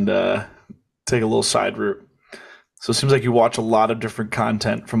and take a little side route. So it seems like you watch a lot of different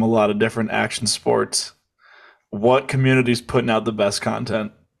content from a lot of different action sports. What community's putting out the best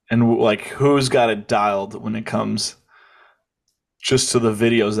content, and like who's got it dialed when it comes just to the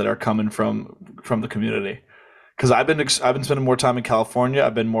videos that are coming from the community? Because I've been spending more time in California.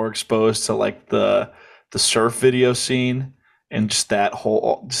 I've been more exposed to like the surf video scene and just that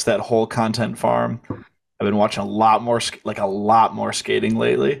whole content farm. I've been watching a lot more skating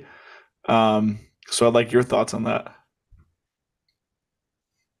lately. So I'd like your thoughts on that.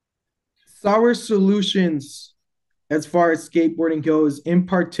 Sour Solutions, as far as skateboarding goes, in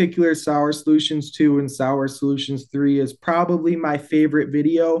particular, Sour Solutions 2 and Sour Solutions 3 is probably my favorite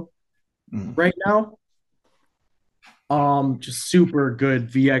video Mm. right now. Just super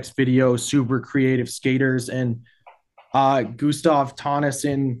good VX video, super creative skaters, and Gustav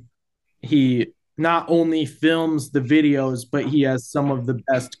Tonneson, he not only films the videos, but he has some of the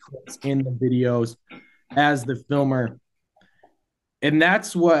best clips in the videos as the filmer. And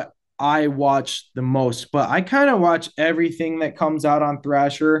that's what I watch the most. But I kind of watch everything that comes out on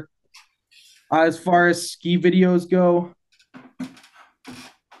Thrasher. As far as ski videos go,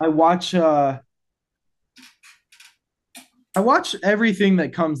 I watch I watch everything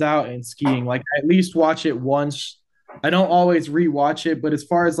that comes out in skiing. Like I at least watch it once. I don't always rewatch it, but as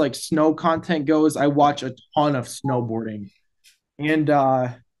far as like snow content goes, I watch a ton of snowboarding. And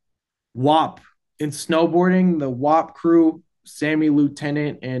WAP in snowboarding, the WAP crew, Sammy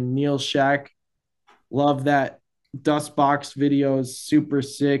Lieutenant and Neil Shack, love that. Dust Box videos, super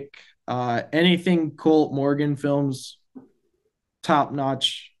sick. Anything Colt Morgan films, top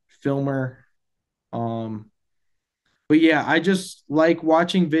notch filmer. Um, but yeah, I just like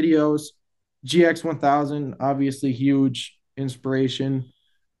watching videos. GX1000, obviously huge inspiration.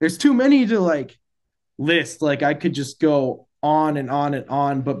 There's too many to like list. Like I could just go on and on and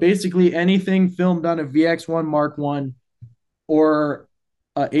on, but basically anything filmed on a VX1 Mark One or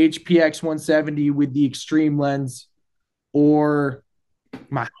a HPX 170 with the extreme lens, or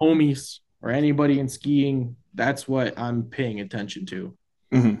my homies or anybody in skiing, that's what I'm paying attention to.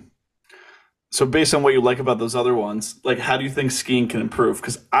 Mm-hmm. So based on what you like about those other ones, like how do you think skiing can improve?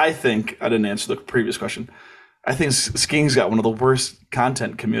 Because I think I didn't answer the previous question. I think skiing's got one of the worst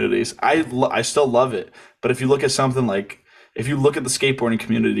content communities. I still love it, but if you look at something like if you look at the skateboarding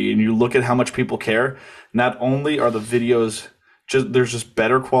community and you look at how much people care, not only are the videos just there's just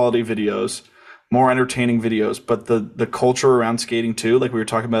better quality videos, more entertaining videos, but the culture around skating too, like we were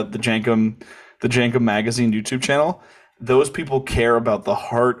talking about the Jankum Magazine YouTube channel, those people care about the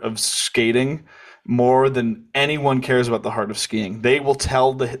heart of skating more than anyone cares about the heart of skiing. They will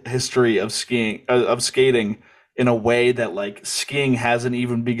tell the history of skating in a way that like skiing hasn't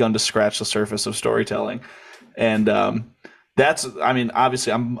even begun to scratch the surface of storytelling. And that's I mean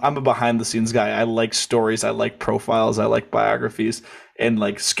obviously I'm a behind the scenes guy. I like stories, I like profiles, I like biographies, and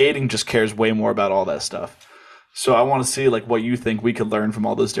like skating just cares way more about all that stuff. So I want to see like what you think we could learn from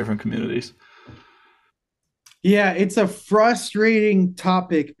all those different communities. Yeah, it's a frustrating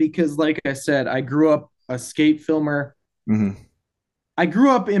topic because, like I said, I grew up a skate filmer. Hmm. I grew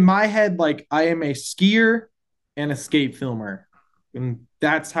up in my head like I am a skier and a skate filmer. And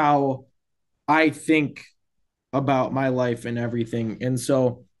that's how I think about my life and everything. And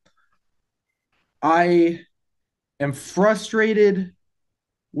so I am frustrated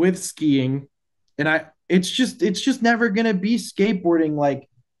with skiing, and it's just never gonna be skateboarding. Like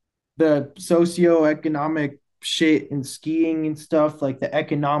the socioeconomic shit in skiing and stuff, like the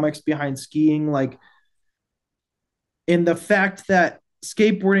economics behind skiing, like in the fact that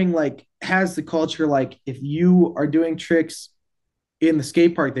skateboarding like has the culture, like if you are doing tricks in the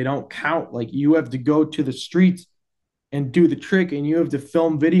skate park, they don't count. Like you have to go to the streets and do the trick, and you have to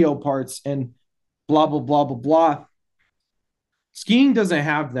film video parts and blah blah blah blah blah. Skiing doesn't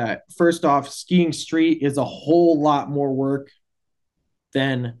have that. First off, skiing street is a whole lot more work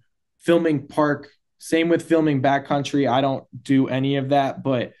than filming park. Same with filming backcountry. I don't do any of that,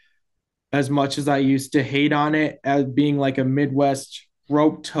 but as much as I used to hate on it as being like a Midwest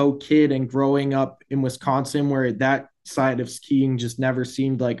rope toe kid and growing up in Wisconsin, where that side of skiing just never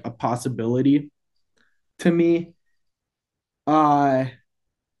seemed like a possibility to me. Uh,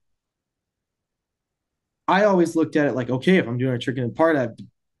 I always looked at it like, okay, if I'm doing a trick in the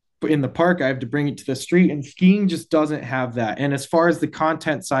park, I have to bring it to the street, and skiing just doesn't have that. And as far as the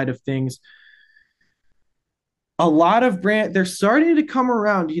content side of things, a lot of they're starting to come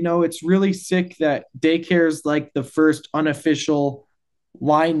around. It's really sick that Daycare is like the first unofficial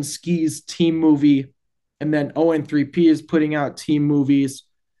line skis team movie, and then ON3P is putting out team movies,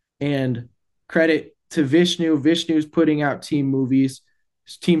 and credit to Vishnu's putting out team movies,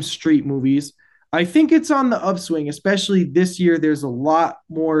 team street movies. I think it's on the upswing, especially this year. There's a lot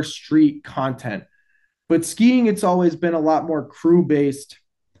more street content, but skiing, it's always been a lot more crew based.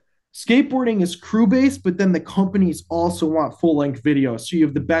 Skateboarding is crew based, but then the companies also want full length videos. So you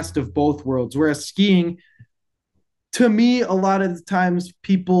have the best of both worlds. Whereas skiing, to me, a lot of the times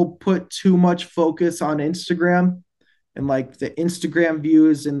people put too much focus on Instagram and like the Instagram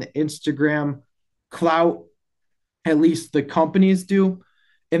views and the Instagram clout, at least the companies do.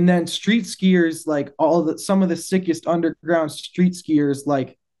 And then street skiers, like some of the sickest underground street skiers,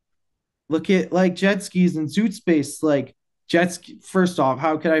 like look at like jet skis and Zoot Space, like first off,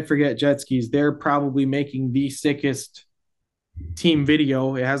 how could I forget jet skis? They're probably making the sickest team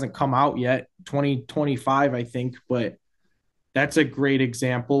video. It hasn't come out yet, 2025, I think, but that's a great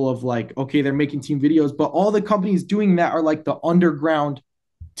example of like, okay, they're making team videos, but all the companies doing that are like the underground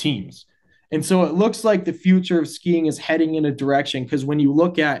teams. And so it looks like the future of skiing is heading in a direction, because when you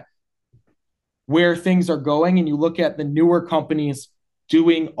look at where things are going and you look at the newer companies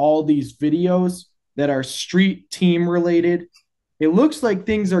doing all these videos that are street team related, it looks like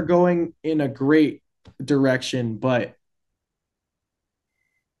things are going in a great direction. But,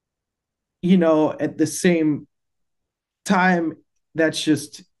 at the same time, that's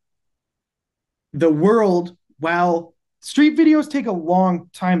just the world. While street videos take a long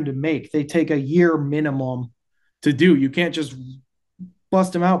time to make, they take a year minimum to do. You can't just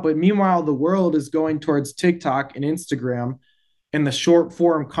bust them out. But meanwhile, the world is going towards TikTok and Instagram and the short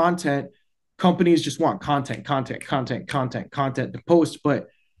form content. Companies just want content to post. But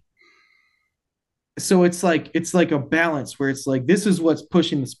so it's like a balance where it's like this is what's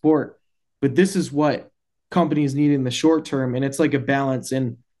pushing the sport, but this is what companies need in the short term. And it's like a balance.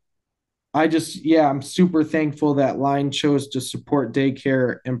 And I'm super thankful that Line chose to support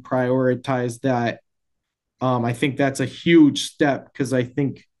Daycare and prioritize that. I think that's a huge step, because I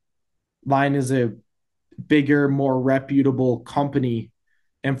think Line is a bigger, more reputable company,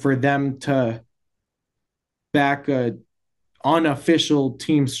 and for them to back a unofficial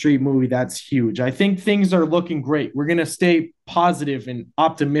Team Street movie, that's huge. I think things are looking great. We're gonna stay positive and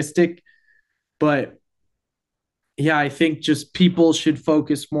optimistic, but yeah, I think just people should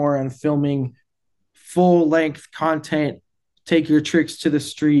focus more on filming full length content. Take your tricks to the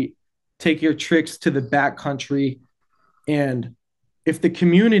street, take your tricks to the backcountry, and if the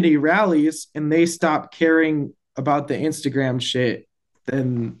community rallies and they stop caring about the Instagram shit,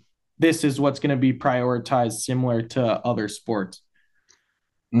 then this is what's going to be prioritized, similar to other sports.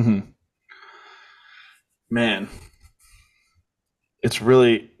 Mm-hmm. Man, it's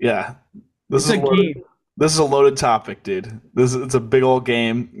really yeah. This It's is a game. this is a loaded topic, dude. It's a big old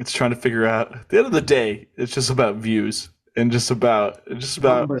game. It's trying to figure out. At the end of the day, it's just about views and just about.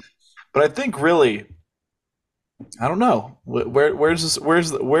 Number. But I think really, I don't know. Where's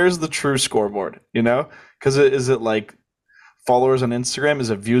the true scoreboard? Because is it like followers on Instagram? Is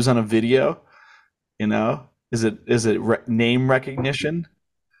it views on a video? Is it name recognition?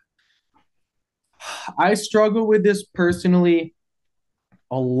 I struggle with this personally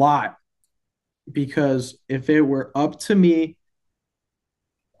a lot, because if it were up to me,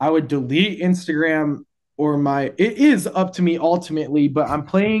 I would delete Instagram or it is up to me ultimately, but I'm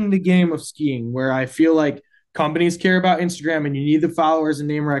playing the game of skiing where I feel like companies care about Instagram and you need the followers and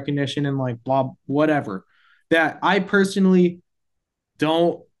name recognition and like blah whatever that I personally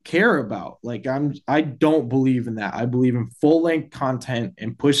don't care about. Like I don't believe in that. I believe in full length content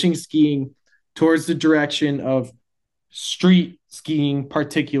and pushing skiing towards the direction of street skiing,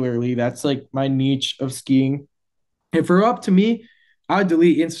 particularly. That's like my niche of skiing. If it were up to me, I'd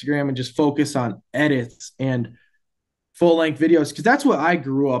delete Instagram and just focus on edits and full length videos because that's what I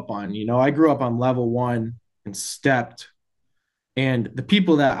grew up on. You know, I grew up on level one and stepped. And the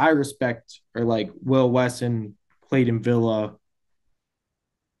people that I respect are like Will Wesson, Clayton Villa.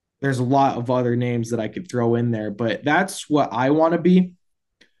 There's a lot of other names that I could throw in there, but that's what I want to be.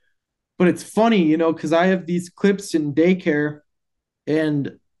 But it's funny, you know, because I have these clips in Daycare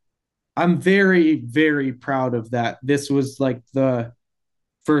and I'm very, very proud of that. This was like the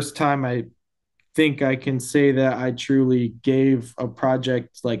first time I think I can say that I truly gave a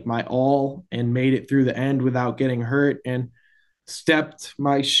project like my all and made it through the end without getting hurt and stepped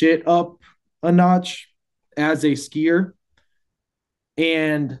my shit up a notch as a skier.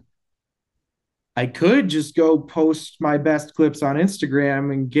 And I could just go post my best clips on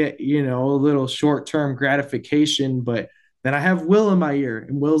Instagram and get, you know, a little short term gratification. But then I have Will in my ear,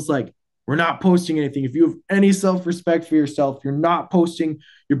 and Will's like, we're not posting anything. If you have any self respect for yourself, you're not posting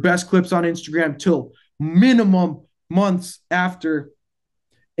your best clips on Instagram till minimum months after.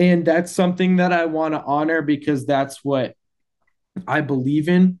 And that's something that I want to honor because that's what I believe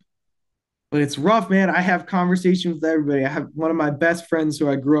in. But it's rough, man. I have conversations with everybody. I have one of my best friends who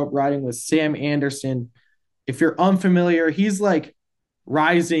I grew up riding with, Sam Anderson. If you're unfamiliar, he's like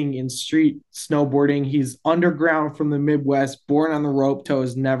rising in street snowboarding. He's underground from the Midwest, born on the rope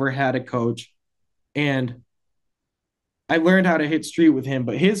toes, never had a coach. And I learned how to hit street with him.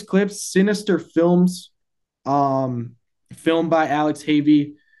 But his clips, Sinister Films, filmed by Alex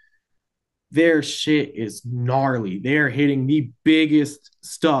Havey, their shit is gnarly. They're hitting the biggest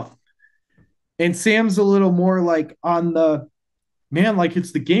stuff. And Sam's a little more like on the man, like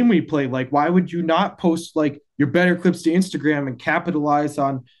it's the game we play. Like, why would you not post like your better clips to Instagram and capitalize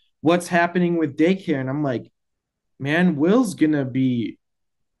on what's happening with Daycare? And I'm like, man, Will's gonna be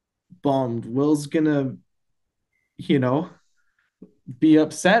bummed. Will's gonna, you know, be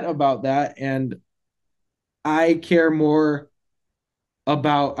upset about that. And I care more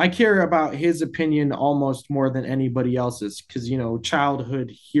I care about his opinion almost more than anybody else's because, you know,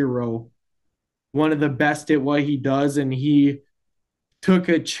 childhood hero, one of the best at what he does. And he took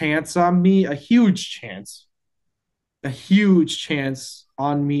a chance on me, a huge chance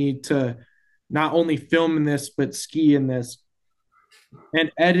on me to not only film in this, but ski in this and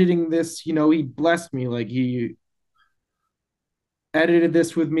editing this. You know, he blessed me. Like he edited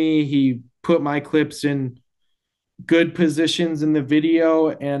this with me. He put my clips in good positions in the video.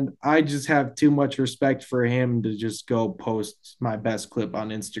 And I just have too much respect for him to just go post my best clip on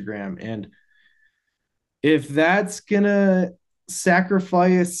Instagram. And if that's gonna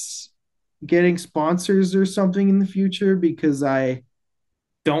sacrifice getting sponsors or something in the future because I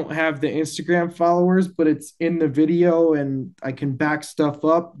don't have the Instagram followers, but it's in the video and I can back stuff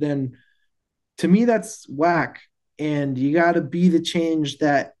up, then to me that's whack. And you got to be the change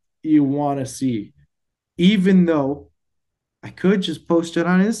that you want to see. Even though I could just post it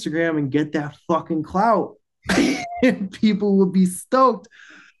on Instagram and get that fucking clout and people will be stoked.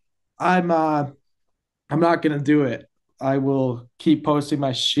 I'm not going to do it. I will keep posting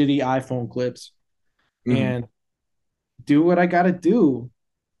my shitty iPhone clips and do what I got to do.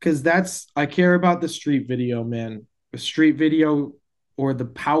 Cause I care about the street video, man. The street video or the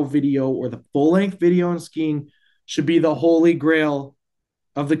POW video or the full length video in skiing should be the holy grail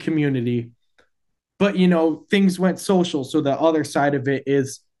of the community. But, you know, things went social. So the other side of it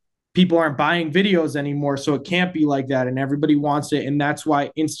is people aren't buying videos anymore. So it can't be like that. And everybody wants it. And that's why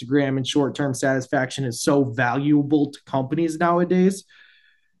Instagram and short-term satisfaction is so valuable to companies nowadays.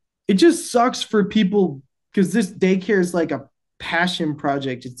 It just sucks for people because this Daycare is like a passion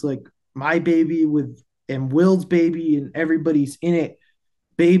project. It's like my baby and Will's baby and everybody's in it,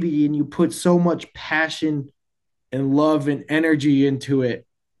 baby. And you put so much passion and love and energy into it.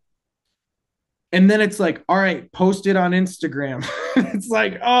 And then it's like, all right, post it on Instagram. It's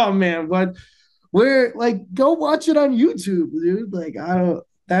like, oh man, what? Where? Like, go watch it on YouTube, dude. Like, I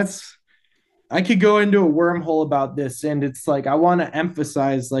could go into a wormhole about this, and it's like I want to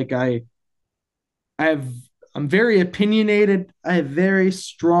emphasize, like, I'm very opinionated. I have very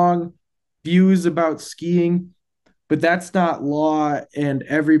strong views about skiing, but that's not law, and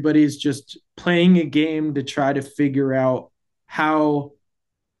everybody's just playing a game to try to figure out how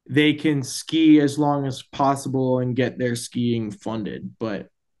they can ski as long as possible and get their skiing funded. But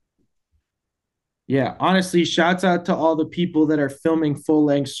yeah, honestly, shouts out to all the people that are filming full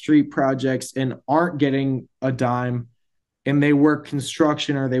length street projects and aren't getting a dime, and they work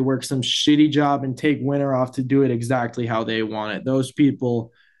construction or they work some shitty job and take winter off to do it exactly how they want it. Those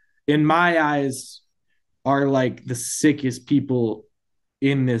people, in my eyes, are like the sickest people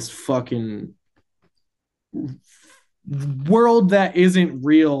in this fucking world that isn't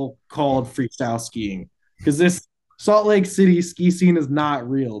real called freestyle skiing. Because this Salt Lake City ski scene is not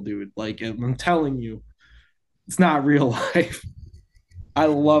real, dude. Like, I'm telling you, it's not real life. I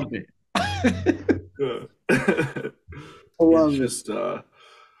love it. I It's love it. just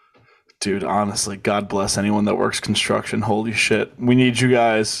dude, honestly, God bless anyone that works construction. Holy shit. We need you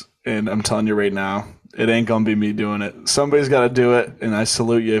guys, and I'm telling you right now, it ain't gonna be me doing it. Somebody's gotta do it, and I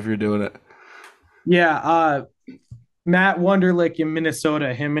salute you if you're doing it. Yeah, Matt Wunderlich in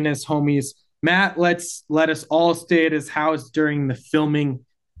Minnesota, him and his homies. Matt let us all stay at his house during the filming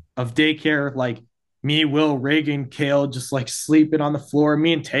of Daycare. Like me, Will, Reagan, Kale, just like sleeping on the floor.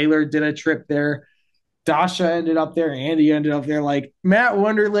 Me and Taylor did a trip there. Dasha ended up there. Andy ended up there. Like Matt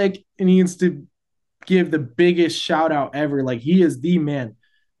Wunderlich needs to give the biggest shout out ever. Like he is the man.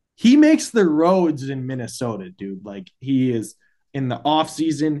 He makes the roads in Minnesota, dude. Like he is in the off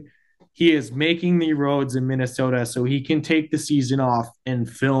season. He is making the roads in Minnesota so he can take the season off and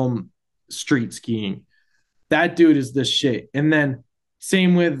film street skiing. That dude is the shit. And then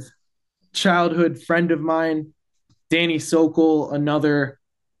same with childhood friend of mine, Danny Sokol, another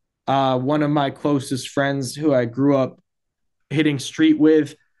one of my closest friends who I grew up hitting street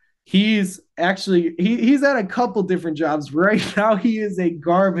with. He's actually he's at a couple different jobs. Right now, he is a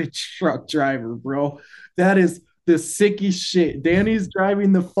garbage truck driver, bro. That is the sickest shit. Danny's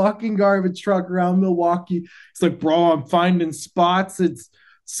driving the fucking garbage truck around Milwaukee. It's like, bro, I'm finding spots. It's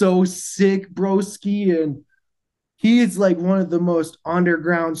so sick, broski. And he is like one of the most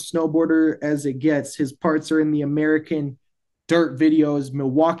underground snowboarder as it gets. His parts are in the American Dirt videos,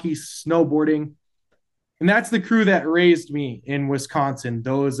 Milwaukee Snowboarding. And that's the crew that raised me in Wisconsin.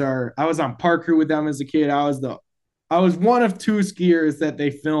 Those are I was on park crew with them as a kid. I was one of two skiers that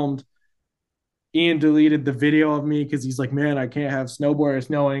they filmed. Ian deleted the video of me because he's like, man, I can't have snowboarders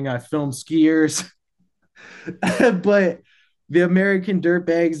knowing I film skiers. But the American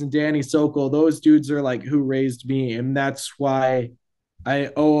Dirtbags and Danny Sokol, those dudes are like who raised me. And that's why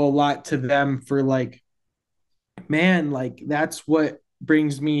I owe a lot to them for like, man, like that's what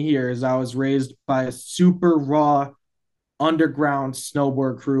brings me here is I was raised by a super raw underground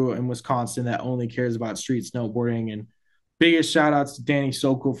snowboard crew in Wisconsin that only cares about street snowboarding. And biggest shout outs to Danny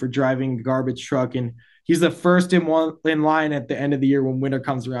Sokol for driving a garbage truck. And he's the first in line at the end of the year when winter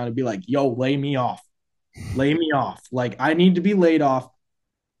comes around to be like, yo, lay me off. Lay me off. Like I need to be laid off.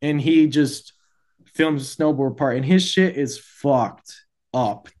 And he just films a snowboard part. And his shit is fucked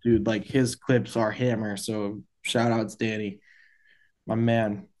up, dude. Like his clips are hammer. So shout outs, Danny. My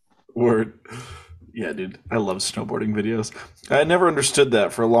man. Word. Yeah, dude. I love snowboarding videos. I never understood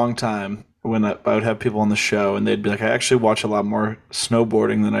that for a long time when I would have people on the show and they'd be like, I actually watch a lot more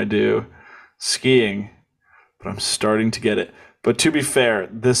snowboarding than I do skiing, but I'm starting to get it. But to be fair,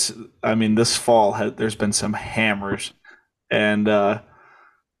 this fall there's been some hammers, and I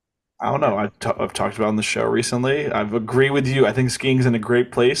don't know. I've talked about on the show recently. I've agree with you. I think skiing's in a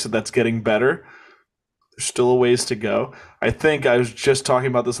great place. That's getting better. There's still a ways to go. I think I was just talking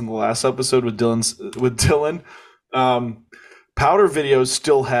about this in the last episode with Dylan. Powder videos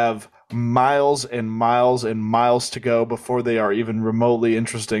still have miles and miles and miles to go before they are even remotely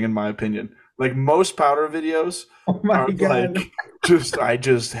interesting, in my opinion. Like most powder videos Oh my are God. like I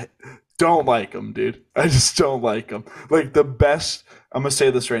just don't like them, dude. I just don't like them. Like the best. I'm gonna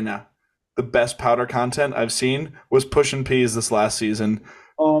say this right now. The best powder content I've seen was Push and Peas this last season.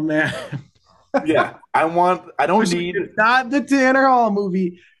 Oh man. Yeah, I don't need. It's not the Tanner Hall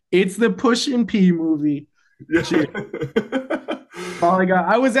movie. It's the Push and P movie. Shit. Oh my God.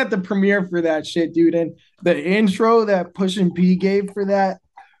 I was at the premiere for that shit, dude. And the intro that Push and P gave for that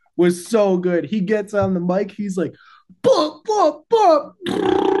was so good. He gets on the mic, he's like, buh, buh, buh,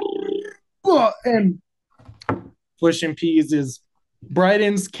 buh, and Push and Peas is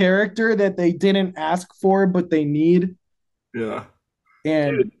Brighton's character that they didn't ask for, but they need. Yeah,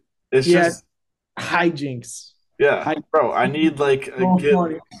 And dude, it's yeah, just hijinks. yeah, bro. I need like So get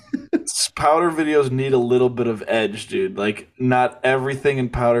funny. powder videos need a little bit of edge, dude. Like not everything in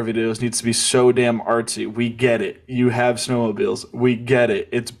powder videos needs to be so damn artsy. We get it. You have snowmobiles. We get it.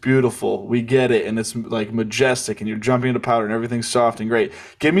 It's beautiful. We get it, and it's like majestic, and you're jumping into powder, and everything's soft and great.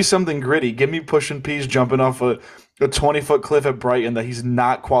 Give me something gritty. Give me Push and Peas jumping off a 20-foot cliff at Brighton that he's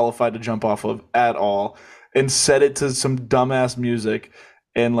not qualified to jump off of at all, and set it to some dumbass music,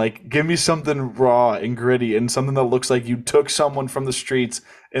 and like give me something raw and gritty and something that looks like you took someone from the streets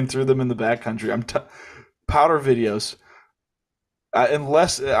and threw them in the backcountry. Powder videos.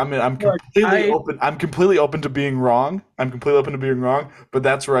 Unless I mean, Look, I I'm completely open to being wrong. I'm completely open to being wrong, but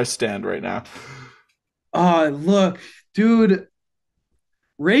that's where I stand right now. look, dude,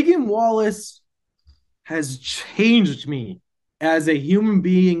 Reagan Wallace has changed me as a human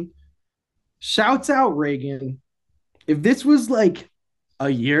being. Shouts out Reagan. If this was like a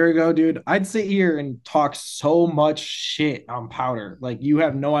year ago, dude, I'd sit here and talk so much shit on powder. Like you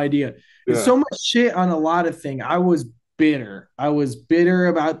have no idea. It's Yeah, so much shit on a lot of things. I was bitter. I was bitter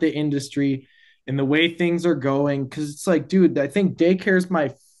about the industry and the way things are going. Cause it's like, dude, I think Daycare is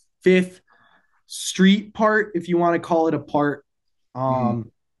my fifth street part, if you want to call it a part. mhm.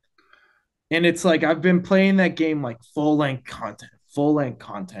 Um, and it's like I've been playing that game like full length content, full length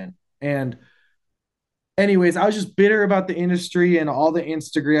content. And anyways, I was just bitter about the industry and all the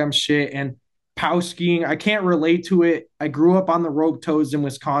Instagram shit and pow skiing. I can't relate to it. I grew up on the rope toes in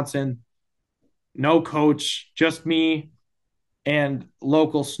Wisconsin. No coach, just me and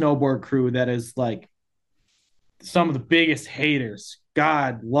local snowboard crew that is like some of the biggest haters.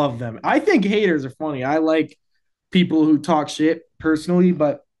 God love them. I think haters are funny. I like people who talk shit personally,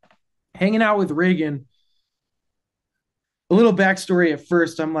 but hanging out with Reagan, a little backstory at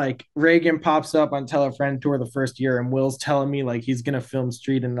first, I'm like, Reagan pops up on Tell a Friend Tour the first year, and Will's telling me like he's gonna film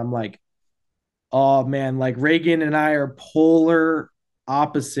Street, and I'm like, oh man, like Reagan and I are polar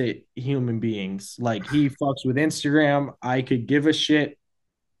opposite human beings. Like he fucks with Instagram. I could give a shit.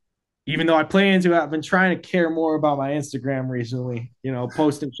 Even though I play into it, I've been trying to care more about my Instagram recently,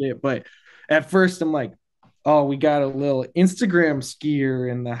 posting shit. But at first, I'm like, oh, we got a little Instagram skier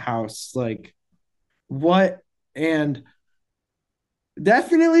in the house. Like, what? And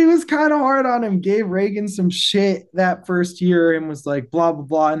definitely was kind of hard on him. Gave Reagan some shit that first year and was like, blah, blah,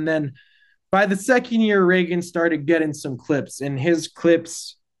 blah. And then by the second year, Reagan started getting some clips, and his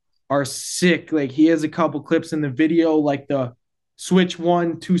clips are sick. Like, he has a couple clips in the video, like the Switch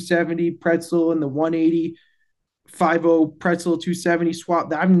 1 270 pretzel and the 180 50 pretzel 270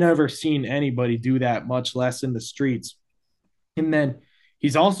 swap. I've never seen anybody do that, much less in the streets. And then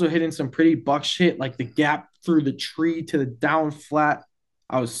he's also hitting some pretty buck shit, like the gap through the tree to the down flat.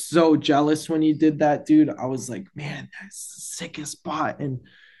 I was so jealous when he did that, dude. I was like, man, that's the sickest spot. And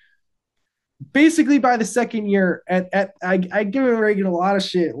basically by the second year, I give Reagan a lot of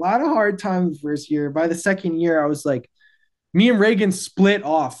shit, a lot of hard times the first year. By the second year, I was like, me and Reagan split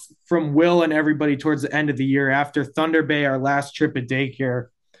off from Will and everybody towards the end of the year after Thunder Bay, our last trip at Daycare.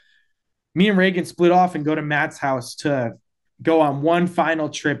 Me and Reagan split off and go to Matt's house to go on one final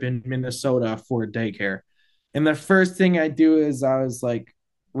trip in Minnesota for Daycare. And the first thing I do is I was like,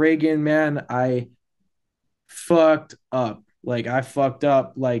 Reagan, man, I fucked up. Like, I fucked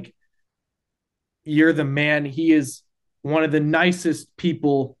up. Like, you're the man. He is one of the nicest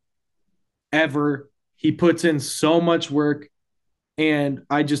people ever. He puts in so much work. And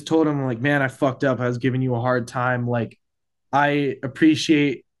I just told him, like, man, I fucked up. I was giving you a hard time. Like, I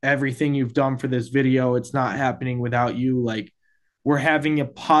appreciate everything you've done for this video. It's not happening without you. Like, we're having a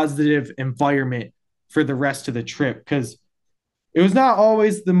positive environment for the rest of the trip because it was not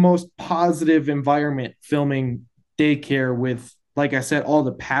always the most positive environment filming Daycare with, like I said, all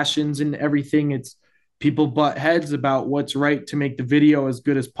the passions and everything. It's people butt heads about what's right to make the video as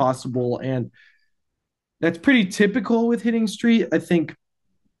good as possible. And that's pretty typical with hitting street. I think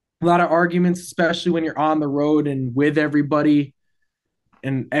a lot of arguments, especially when you're on the road and with everybody,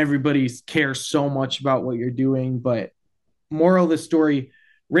 and everybody cares so much about what you're doing. But moral of the story,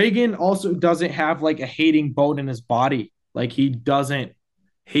 Reagan also doesn't have like a hating bone in his body. Like he doesn't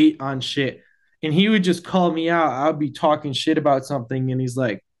hate on shit. And he would just call me out. I'd be talking shit about something. And he's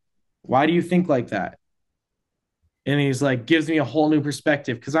like, why do you think like that? And he's like, gives me a whole new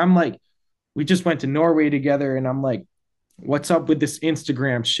perspective. Cause I'm like, we just went to Norway together. And I'm like, what's up with this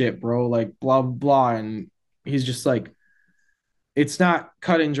Instagram shit, bro? Like, blah, blah, blah. And he's just like, it's not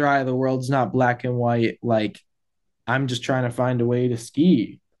cut and dry. The world's not black and white. Like, I'm just trying to find a way to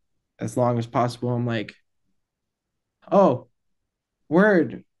ski as long as possible. I'm like, oh,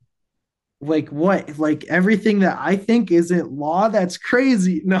 word. Like what? Like everything that I think isn't law? That's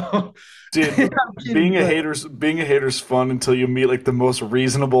crazy. No, Dude, I'm kidding. But being a hater's fun until you meet like the most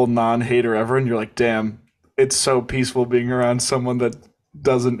reasonable non-hater ever, and you're like, damn, it's so peaceful being around someone that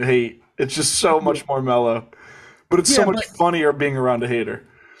doesn't hate. It's just so much more mellow. But it's so yeah, much but funnier being around a hater.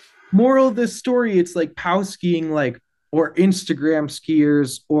 moral of this story, it's like pow skiing, like or Instagram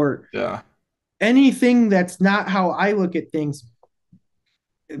skiers, or Yeah. anything that's not how I look at things.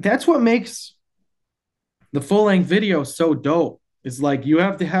 That's what makes the full length video so dope. It's like you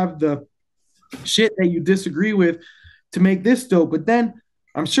have to have the shit that you disagree with to make this dope. But then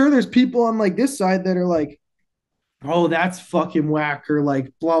I'm sure there's people on like this side that are like, oh, that's fucking whack, or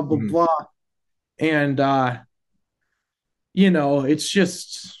like blah blah Mhm. blah. And it's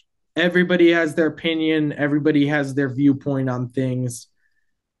just everybody has their opinion, everybody has their viewpoint on things.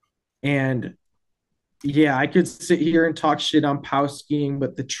 And yeah, I could sit here and talk shit on pow skiing,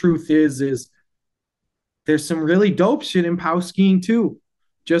 but the truth is there's some really dope shit in pow skiing too.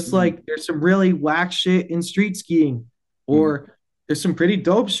 Just Mhm. like there's some really whack shit in street skiing, Mhm. or there's some pretty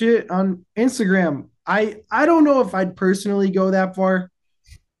dope shit on Instagram. I don't know if I'd personally go that far,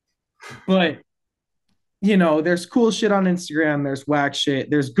 but there's cool shit on Instagram, there's whack shit,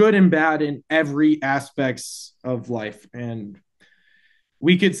 there's good and bad in every aspects of life. And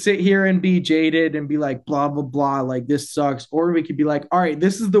we could sit here and be jaded and be like blah blah blah, like this sucks, or we could be like, all right,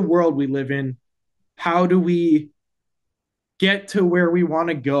 this is the world we live in. How do we get to where we want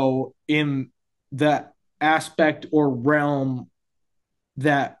to go in that aspect or realm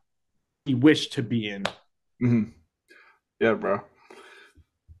that we wish to be in? Mhm. Yeah, bro.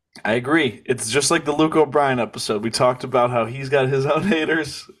 I agree. It's just like the Luke O'Brien episode. We talked about how he's got his own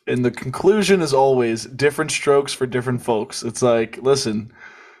haters, and the conclusion is always different strokes for different folks. It's like, listen,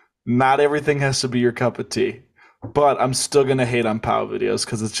 not everything has to be your cup of tea, but I'm still gonna hate on POW videos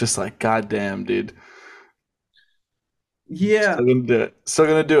because it's just like, goddamn, dude, Yeah, still gonna do it. Still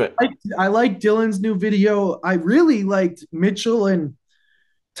gonna do it. I like Dylan's new video. I really liked Mitchell and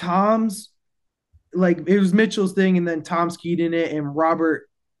Tom's, like it was Mitchell's thing, and then Tom skied in it, and Robert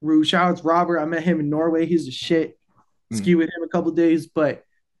Rue. Shout out to Robert. I met him in Norway. He's a shit. Mm. Ski with him a couple days, but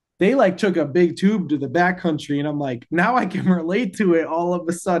they like took a big tube to the backcountry, and I'm like, now I can relate to it all of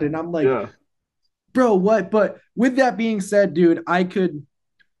a sudden. I'm like, Yeah. bro, what? But with that being said, dude,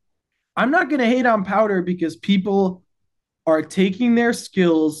 I'm not gonna hate on powder because people are taking their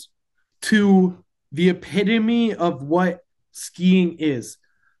skills to the epitome of what skiing is.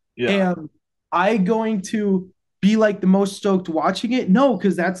 Yeah. And I going to be like the most stoked watching it? No,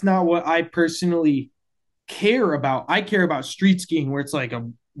 because that's not what I personally care about. I care about street skiing, where it's like a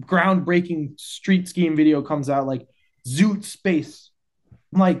groundbreaking street skiing video comes out, like Zoot Space.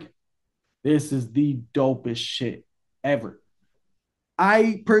 I'm like, this is the dopest shit ever.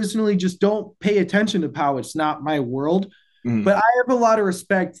 I personally just don't pay attention to POW. It's not my world, Mm. but I have a lot of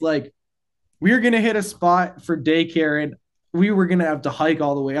respect. Like, we were going to hit a spot for Daycare, and we were going to have to hike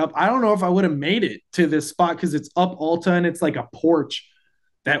all the way up. I don't know if I would have made it to this spot because it's up Alta and it's like a porch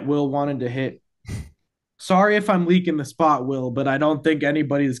that Will wanted to hit. Sorry if I'm leaking the spot, Will, but I don't think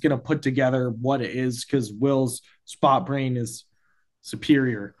anybody's going to put together what it is because Will's spot brain is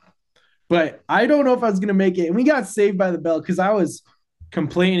superior. But I don't know if I was going to make it. And we got saved by the bell because I was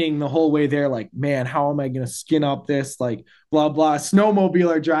complaining the whole way there, like, man, how am I going to skin up this? Like, blah, blah.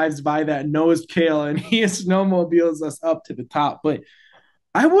 Snowmobiler drives by that nose Kale and he snowmobiles us up to the top. But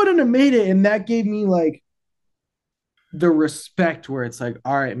I wouldn't have made it. And that gave me like the respect where it's like,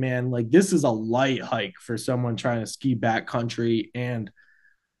 all right, man, like this is a light hike for someone trying to ski backcountry, and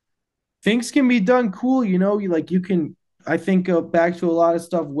things can be done cool. You can, I think back to a lot of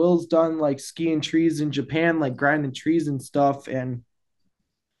stuff Will's done, like skiing trees in Japan, like grinding trees and stuff. And,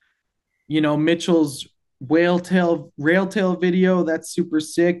 Mitchell's rail tail video, that's super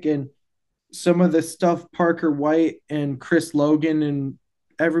sick. And some of the stuff Parker White and Chris Logan and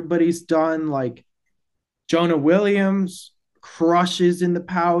everybody's done, like Jonah Williams crushes in the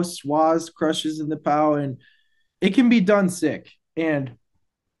POW, Swaz crushes in the POW, and it can be done sick. And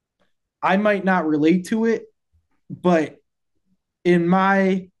I might not relate to it, but in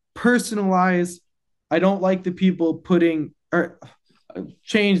my personal eyes, I don't like the people putting, or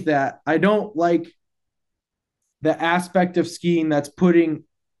change that. I don't like the aspect of skiing that's putting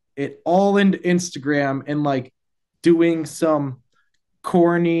it all into Instagram and like doing some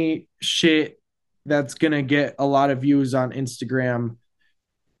corny shit that's gonna get a lot of views on Instagram.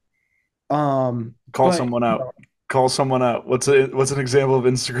 Call But someone out. Call someone out. What's an example of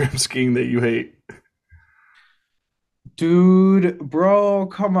Instagram skiing that you hate? dude, bro,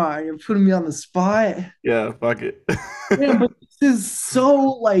 come on, you're putting me on the spot. Yeah, fuck it. Man, but this is so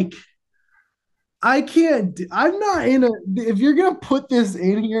like I can't. I'm not in a. If you're gonna put this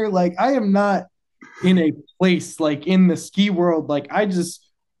in here, like I am not in a place like in the ski world. Like Oh, I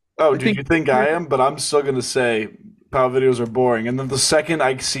do think you think I am? But I'm still gonna say POW videos are boring. And then the second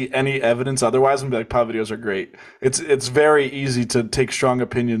I see any evidence otherwise, I'm gonna be like, POW videos are great. It's very easy to take strong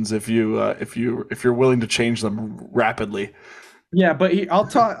opinions if you're willing to change them rapidly. Yeah, but I'll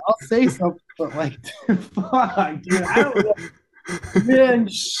talk. I'll say something, but like, fuck, dude, I don't know, man.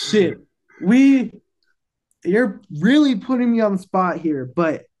 Shit, we you're really putting me on the spot here,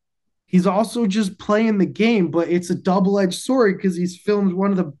 but he's also just playing the game. But it's a double-edged sword because he's filmed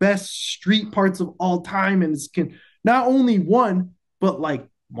one of the best street parts of all time, and it's can not only one but like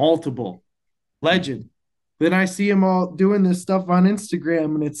multiple legend. Then I see him all doing this stuff on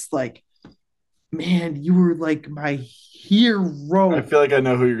Instagram, and it's like, man, you were like my I hero. feel like I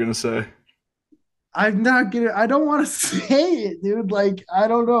know who you're gonna say. I'm not gonna. I don't want to say it, dude. Like, I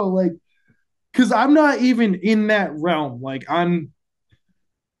don't know, like, because I'm not even in that realm. Like, I'm.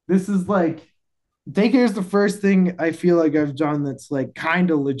 This is like, daycare is the first thing I feel like I've done that's like kind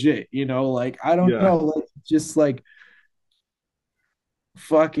of legit. You know, like I don't Yeah, know, like just like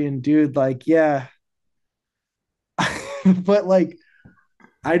fucking dude. Like, yeah, but like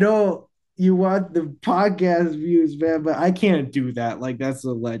I don't. You want the podcast views, man, but I can't do that. Like, that's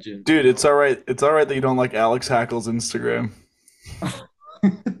a legend, dude, you it's know. all right. It's all right that you don't like Alex Hackle's Instagram.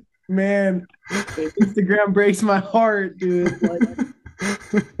 Man, the Instagram breaks my heart, dude. Like,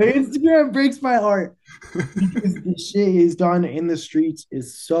 the Instagram breaks my heart because the shit he's done in the streets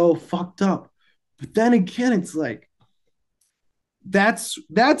is so fucked up. But then again, it's like that's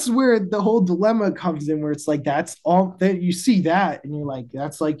where the whole dilemma comes in, where it's like that's all that you see that, and you're like,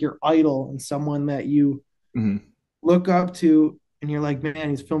 that's like your idol and someone that you Mhm. look up to, and you're like, man,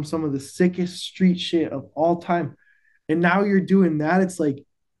 he's filmed some of the sickest street shit of all time. And now you're doing that. It's like,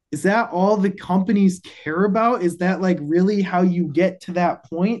 is that all the companies care about? Is that like really how you get to that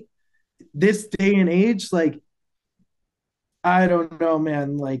point this day and age? Like, I don't know,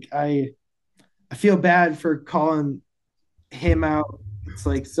 man. Like, I feel bad for calling him out. It's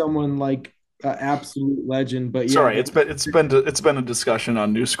like someone like an absolute legend. But It's all yeah, right. It's been a discussion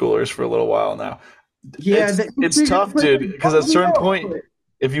on new schoolers for a little while now. yeah, It's tough, dude, because at a certain point,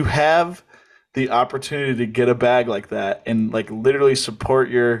 if you have the opportunity to get a bag like that and like literally support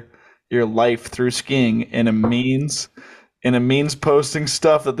your life through skiing in a means posting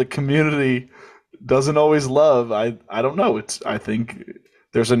stuff that the community doesn't always love, I don't know. I think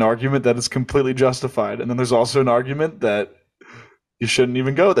there's an argument that is completely justified, and then there's also an argument that you shouldn't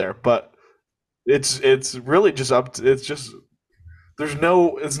even go there. But it's really just up to, it's just there's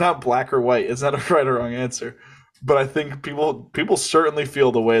no it's not black or white. It's not a right or wrong answer. But I think people certainly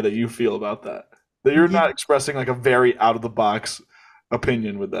feel the way that you feel about that. That you're yeah, not expressing like a very out of the box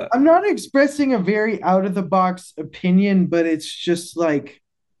opinion with that. I'm not expressing a very out of the box opinion, but it's just like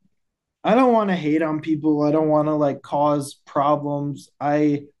I don't want to hate on people. I don't want to like cause problems.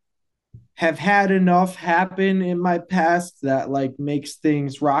 I have had enough happen in my past that like makes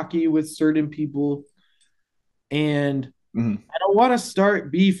things rocky with certain people. And Mhm. I don't want to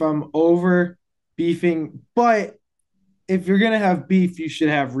start beef. I'm over beefing. But if you're going to have beef, you should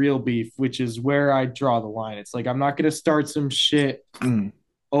have real beef, which is where I draw the line. It's like I'm not going to start some shit Mhm.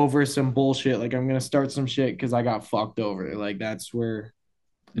 over some bullshit. Like I'm going to start some shit because I got fucked over. Like that's where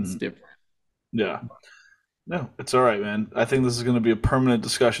it's Mhm. different. Yeah. No, it's all right, man. I think this is going to be a permanent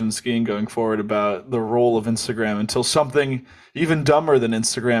discussion in skiing going forward about the role of Instagram until something even dumber than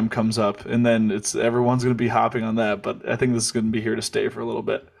Instagram comes up, and then it's everyone's going to be hopping on that. But I think this is going to be here to stay for a little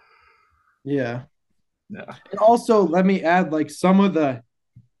bit. Yeah. Yeah. And also, let me add like some of the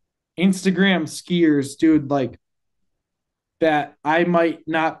Instagram skiers, dude, like that I might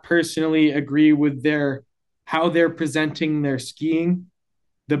not personally agree with their how they're presenting their skiing,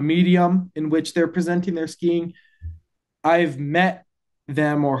 the medium in which they're presenting their skiing. I've met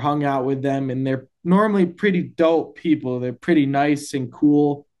them or hung out with them, and they're normally pretty dope people. They're pretty nice and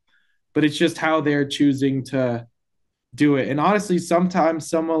cool, but it's just how they're choosing to do it. And honestly, sometimes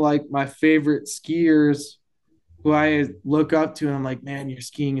some of like my favorite skiers who I look up to, and I'm like, man, your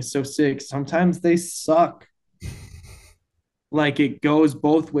skiing is so sick. Sometimes they suck. Like it goes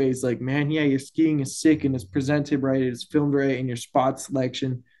both ways. Like, man, yeah, your skiing is sick and it's presented right, it's filmed right, and your spot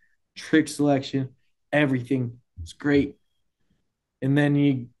selection, trick selection, everything is great. And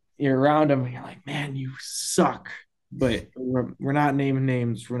then you're around them and you're like, man, you suck. But we're not naming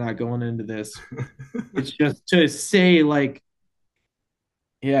names. We're not going into this. It's just to say, like,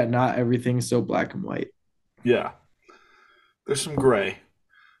 yeah, not everything's so black and white. Yeah. There's some gray.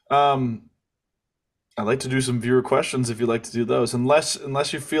 Um, I'd like to do some viewer questions if you'd like to do those, unless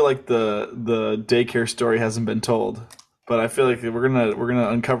you feel like the daycare story hasn't been told. But I feel like we're gonna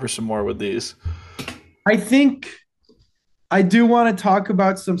uncover some more with these. I think I do want to talk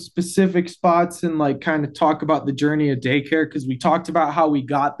about some specific spots and like kind of talk about the journey of daycare because we talked about how we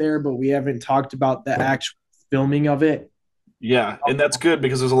got there, but we haven't talked about the actual filming of it. Yeah, and that's good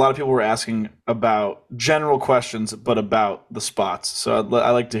because there's a lot of people who are asking about general questions, but about the spots. So I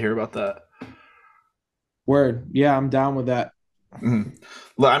like to hear about that. Word. Yeah, I'm down with that. Mhm.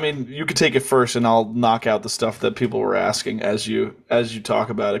 I mean, you could take it first, and I'll knock out the stuff that people were asking as you talk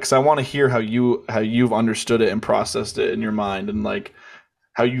about it, because I want to hear how you've understood it and processed it in your mind, and like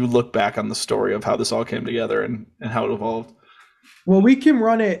how you look back on the story of how this all came together and how it evolved. Well, we can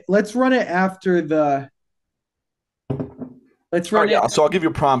run it. Let's run it after the. Let's All run right, it. yeah. So I'll give you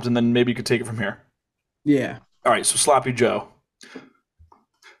a prompt, and then maybe you could take it from here. Yeah. All right. So Sloppy Joe,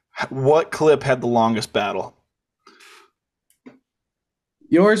 what clip had the longest battle?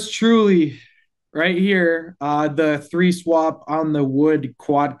 Yours truly, right here. The three swap on the wood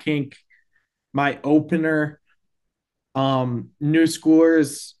quad kink, my opener. New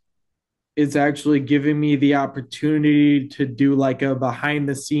Scores is actually giving me the opportunity to do like a behind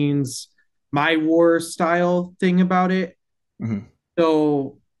the scenes my war style thing about it. Hmm.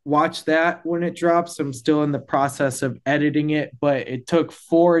 So watch that when it drops. I'm still in the process of editing it, but it took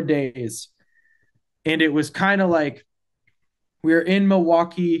 4 days. And it was kind of like we were in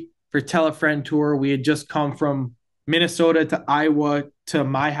Milwaukee for Telefriend tour. We had just come from Minnesota to Iowa to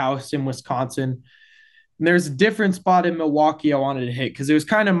my house in Wisconsin. And there's a different spot in Milwaukee I wanted to hit because it was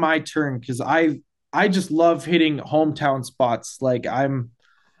kind of my turn because I just love hitting hometown spots. Like I'm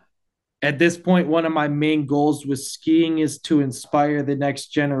at this point, one of my main goals with skiing is to inspire the next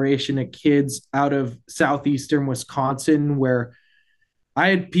generation of kids out of southeastern Wisconsin, where I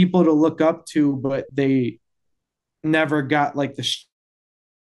had people to look up to, but they never got like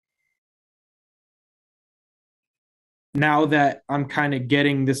now that I'm kind of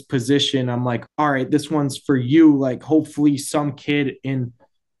getting this position, I'm like, all right, this one's for you. Like, hopefully, some kid in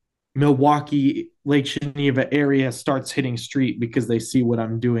Milwaukee, Lake Geneva area starts hitting street because they see what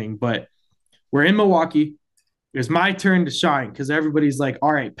I'm doing. But we're in Milwaukee. It's my turn to shine because everybody's like,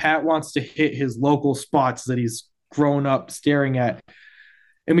 all right, Pat wants to hit his local spots that he's grown up staring at.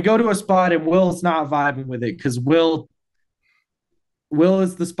 And we go to a spot and Will's not vibing with it because Will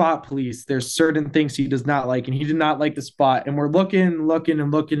is the spot police. There's certain things he does not like, and he did not like the spot. And we're looking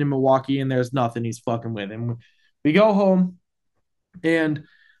in Milwaukee, and there's nothing he's fucking with. And we go home, and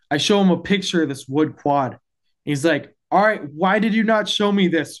I show him a picture of this wood quad. He's like, all right, why did you not show me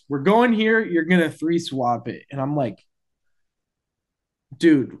this? We're going here. You're going to three swap it. And I'm like,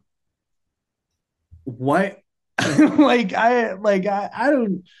 dude, what? I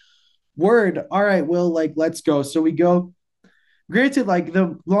don't word. All right, Will, like, let's go. So we go. Granted, like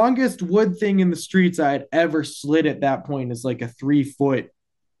the longest wood thing in the streets I had ever slid at that point is like a 3 foot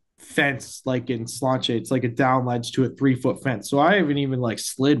fence, like in Slanche. It's like a down ledge to a 3 foot fence. So I haven't even like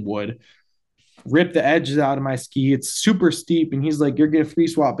slid wood, ripped the edges out of my ski. It's super steep. And he's like, you're gonna free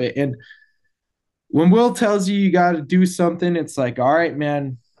swap it. And when Will tells you you gotta do something, it's like, all right,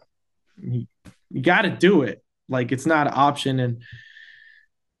 man, you gotta do it. Like it's not an option. And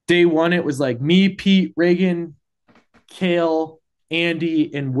day one, it was like me, Pete, Reagan, Kale,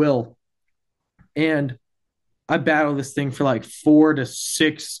 Andy, and Will. And I battled this thing for like 4 to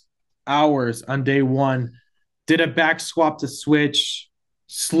 6 hours on day one. Did a back swap to switch,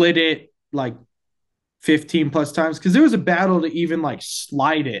 slid it like 15 plus times because there was a battle to even like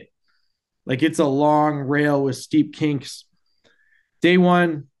slide it. Like it's a long rail with steep kinks. Day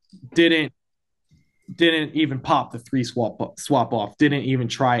one didn't didn't even pop the three swap off. Didn't even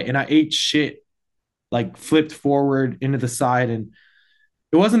try it, and I ate shit. Like flipped forward into the side, and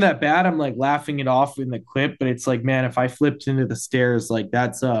it wasn't that bad. I'm like laughing it off in the clip, but it's like, man, if I flipped into the stairs, like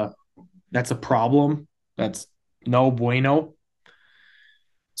that's a problem. That's no bueno.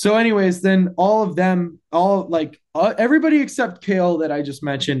 So, anyways, then all of them, all like everybody except Kale that I just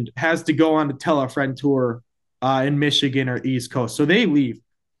mentioned has to go on to tell a friend tour in Michigan or East Coast. So they leave.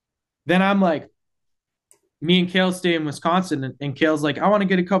 Then I'm like, me and Kale stay in Wisconsin, and Kale's like, I want to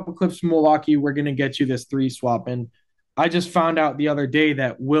get a couple clips from Milwaukee. We're gonna get you this three swap. And I just found out the other day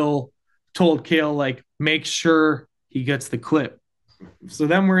that Will told Kale like make sure he gets the clip. So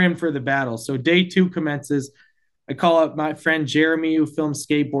then we're in for the battle. So day two commences. I call up my friend Jeremy, who films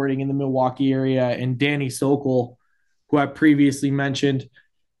skateboarding in the Milwaukee area, and Danny Sokol, who I previously mentioned.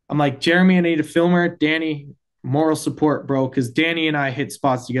 I'm like, Jeremy, I need a filmer. Danny, moral support, bro, because Danny and I hit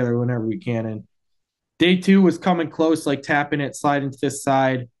spots together whenever we can. And day two was coming close, like tapping it, sliding to this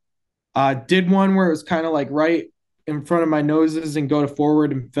side. Did one where it was kind of like right in front of my noses and go to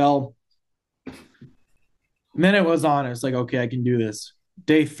forward and fell. And then it was on. I was like, okay, I can do this.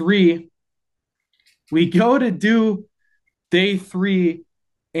 Day three, we go to do day three,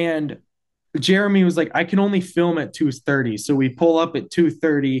 and Jeremy was like, I can only film at 2:30. So we pull up at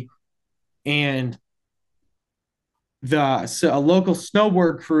 2:30, and a local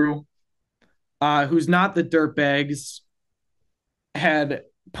snowboard crew, who's not the dirtbags, had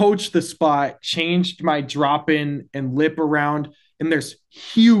poached the spot, changed my drop in and lip around, and there's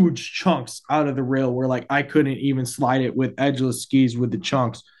huge chunks out of the rail where like I couldn't even slide it with edgeless skis with the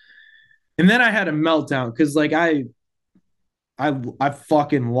chunks. And then I had a meltdown because like I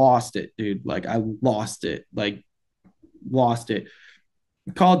fucking lost it, dude. Like I lost it. Like lost it.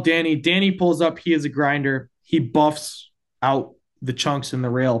 Called Danny. Danny pulls up. He is a grinder. He buffs out the chunks in the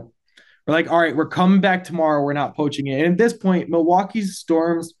rail. We're like, all right, we're coming back tomorrow. We're not poaching it. And at this point, Milwaukee's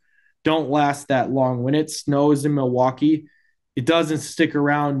storms don't last that long. When it snows in Milwaukee, it doesn't stick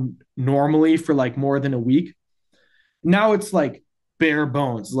around normally for like more than a week. Now it's like bare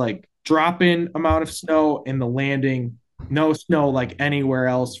bones, like drop in amount of snow and the landing, no snow like anywhere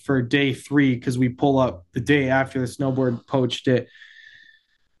else for day 3 because we pull up the day after the snowboard poached it.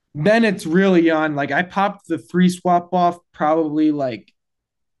 Then it's really on. Like I popped the 3 swap off probably like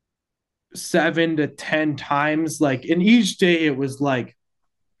 7 to 10 times. Like in each day, it was like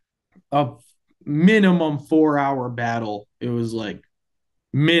a minimum 4-hour battle. It was like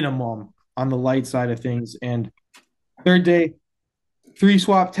minimum on the light side of things. And third day, 3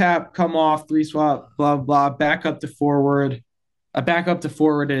 swap tap, come off, 3 swap, blah, blah, back up to forward. I back up to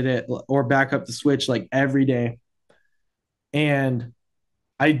forwarded it or back up to switch like every day. And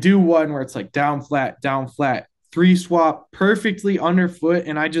I do one where it's like down, flat, 3 swap perfectly underfoot.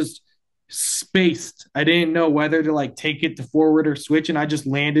 And I just spaced. I didn't know whether to like take it to forward or switch. And I just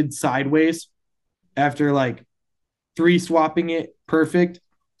landed sideways after like 3 swapping it perfect.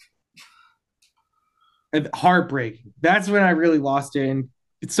 Heartbreaking. That's when I really lost it. And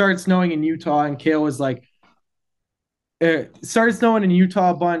it started snowing in Utah, and Kale was like, it started snowing in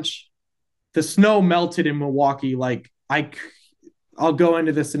Utah a bunch. The snow melted in Milwaukee. Like I'll go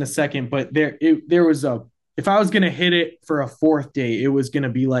into this in a second, but there was a, if I was gonna hit it for a 4th day, it was gonna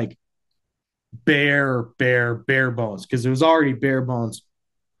be like bare bones because it was already bare bones.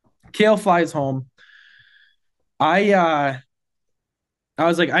 Kale flies home. I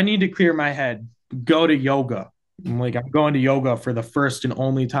was like, I need to clear my head, go to yoga. I'm like, I'm going to yoga for the first and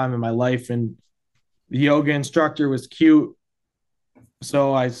only time in my life. And the yoga instructor was cute.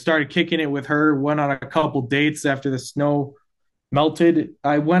 So I started kicking it with her, went on a couple dates after the snow melted.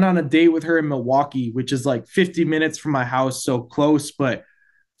 I went on a date with her in Milwaukee, which is like 50 minutes from my house. So close, but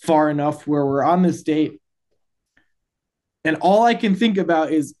far enough where we're on this date. And all I can think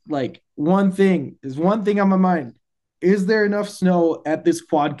about is like one thing on my mind. Is there enough snow at this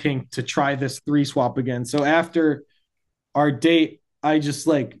quad kink to try this 3 swap again? So after our date, I just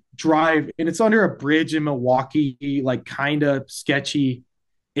like drive, and it's under a bridge in Milwaukee, like kind of sketchy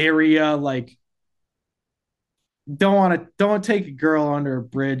area. Like don't take a girl under a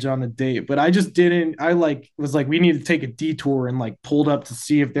bridge on a date, but I just didn't. I like was like, we need to take a detour, and like pulled up to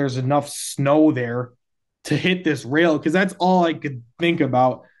see if there's enough snow there to hit this rail, because that's all I could think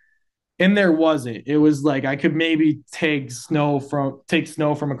about. And there wasn't. It was like I could maybe take snow from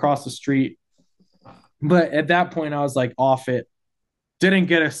across the street. But at that point I was like off it. Didn't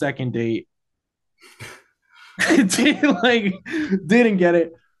get a second date. Didn't get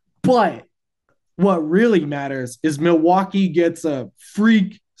it. But what really matters is Milwaukee gets a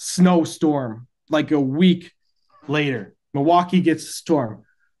freak snowstorm like a week later. Milwaukee gets a storm.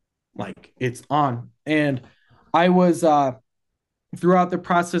 Like it's on. And I was throughout the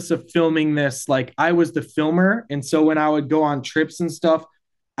process of filming this, like I was the filmer. And so when I would go on trips and stuff,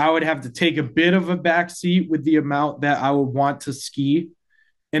 I would have to take a bit of a back seat with the amount that I would want to ski.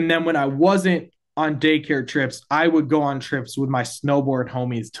 And then when I wasn't on daycare trips, I would go on trips with my snowboard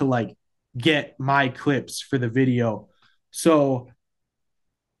homies to like get my clips for the video. So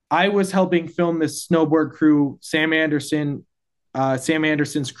I was helping film this snowboard crew, Sam Anderson's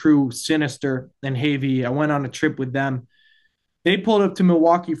crew, Sinister and Havy. I went on a trip with them. They pulled up to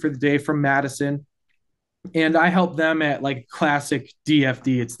Milwaukee for the day from Madison, and I helped them at like classic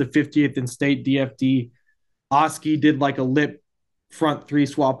DFD. It's the 50th and state DFD. Oski did like a lip front 3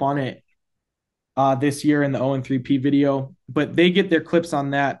 swap on it this year in the 0-3P video, but they get their clips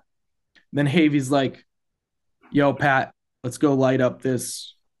on that. Then Havy's like, yo, Pat, let's go light up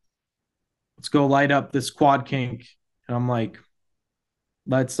this quad kink. And I'm like,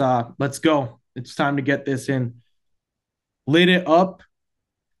 let's go. It's time to get this in. Lit it up,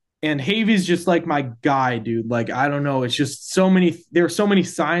 and Havy's just like my guy, dude. Like, I don't know. It's just there were so many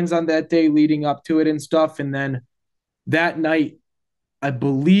signs on that day leading up to it and stuff. And then that night, I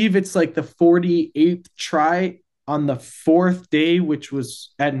believe it's like the 48th try on the 4th day, which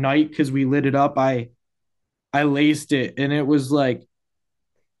was at night because we lit it up. I laced it, and it was like,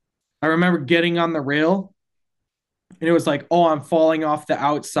 I remember getting on the rail and it was like, oh, I'm falling off the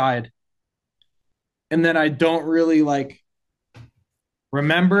outside. And then I don't really like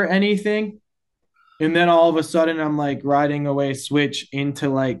remember anything. And then all of a sudden I'm like riding away switch into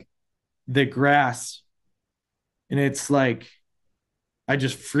like the grass. And it's like I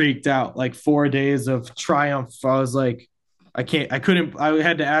just freaked out. Like 4 days of triumph. I was like, I couldn't, I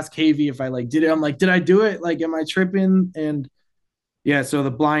had to ask Havy if I like did it. I'm like, did I do it? Like, am I tripping? And yeah, so the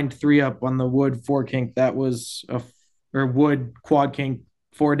blind three up on the wood four kink, that was or wood quad kink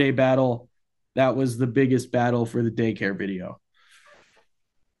 4 day battle. That was the biggest battle for the daycare video.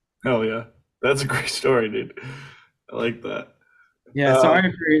 Hell yeah. That's a great story, dude. I like that. Yeah, Um,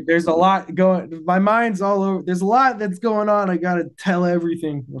 sorry for there's a lot going. My mind's all over. There's a lot that's going on. I gotta tell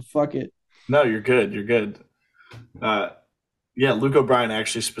everything. Well, fuck it. no, you're good. You're good. Uh, yeah, Luke O'Brien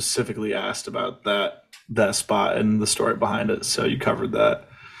actually specifically asked about that spot and the story behind it, so you covered that.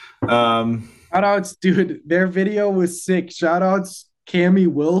 Um, Shout outs, dude. Their video was sick. Shout outs, Cammy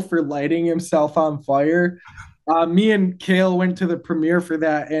Will for lighting himself on fire. Me and Kale went to the premiere for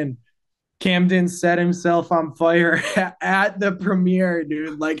that, and Camden set himself on fire at the premiere,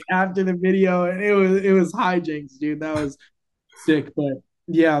 dude. Like after the video, and it was hijinks, dude. That was sick. But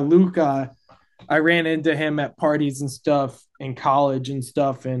yeah, Luke, I ran into him at parties and stuff in college and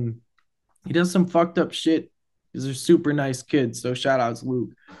stuff, and he does some fucked up shit. He's a super nice kid. So shout outs,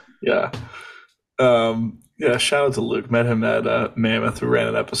 Luke. yeah. Yeah, shout out to Luke. Met him at Mammoth. We ran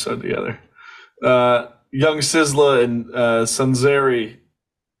an episode together. Young Sizzla and Sanzuri.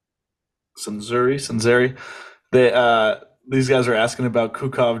 They these guys are asking about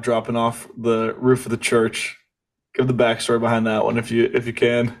Kukov dropping off the roof of the church. Give the backstory behind that one if you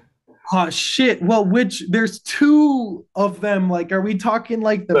can. Oh shit. Well, which there's two of them. Like, are we talking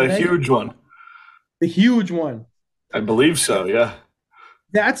like A huge one. the huge one? I believe so, yeah.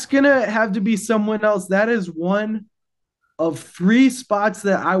 That's gonna have to be someone else. That is one of three spots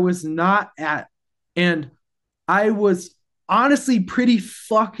that I was not at. And I was honestly pretty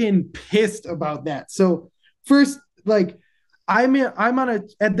fucking pissed about that. So first, like I'm on a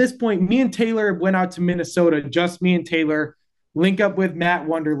at this point, me and Taylor went out to Minnesota, just me and Taylor, link up with Matt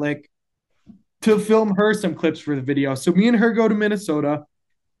Wonderlick to film her some clips for the video. So me and her go to Minnesota,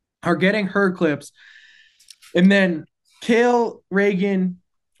 are getting her clips, and then Kale, Reagan,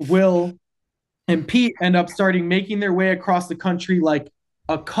 Will, and Pete end up starting making their way across the country like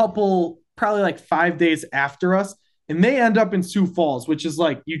a couple, probably like 5 days after us. And they end up in Sioux Falls, which is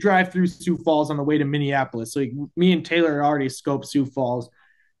like you drive through Sioux Falls on the way to Minneapolis. So like, me and Taylor had already scoped Sioux Falls.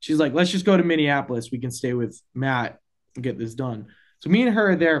 She's like, let's just go to Minneapolis. We can stay with Matt and get this done. So me and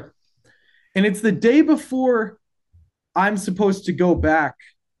her are there. And it's the day before I'm supposed to go back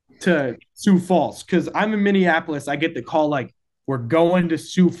to Sioux Falls because I'm in Minneapolis. I get the call like, we're going to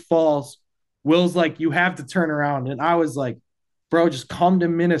Sioux Falls. Will's like, you have to turn around. And I was like, bro, just come to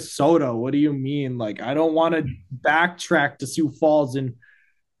Minnesota. What do you mean? Like, I don't want to backtrack to Sioux Falls. And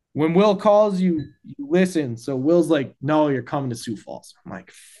when Will calls you, you listen. So Will's like, no, you're coming to Sioux Falls. I'm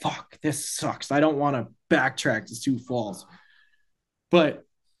like, fuck, this sucks. I don't want to backtrack to Sioux Falls. But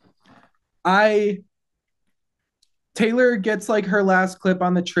I Taylor gets like her last clip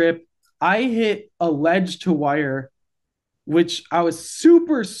on the trip. I hit a ledge to wire, which I was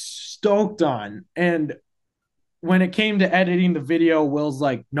super stoked on. And when it came to editing the video, Will's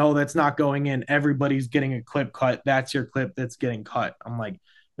like, no, that's not going in. Everybody's getting a clip cut. That's your clip that's getting cut. I'm like,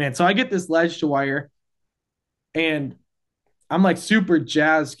 man. So I get this ledge to wire, and I'm like super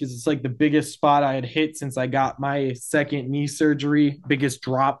jazzed because it's like the biggest spot I had hit since I got my second knee surgery, biggest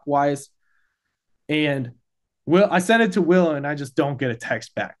drop wise. And I sent it to Will, and I just don't get a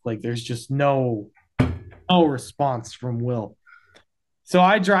text back. Like there's just no response from Will. So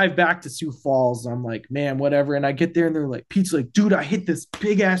I drive back to Sioux Falls. I'm like, man, whatever. And I get there, and they're like, Pete's like, dude, I hit this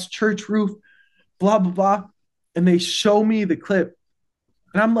big ass church roof, blah, blah, blah. And they show me the clip.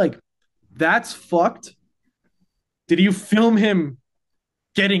 And I'm like, that's fucked. Did you film him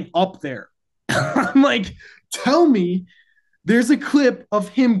getting up there? I'm like, tell me there's a clip of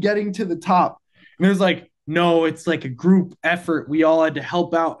him getting to the top. And there's like, no, it's like a group effort. We all had to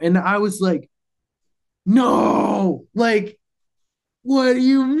help out. And I was like, no, like, what do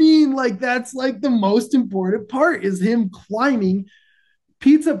you mean? Like, that's like the most important part is him climbing.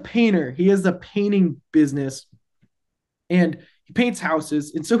 Pete's a painter. He has a painting business and he paints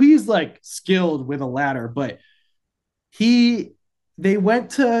houses. And so he's like skilled with a ladder, but they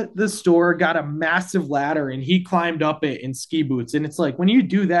went to the store, got a massive ladder, and he climbed up it in ski boots. And it's like, when you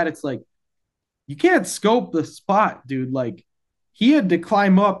do that, it's like, you can't scope the spot, dude. Like, he had to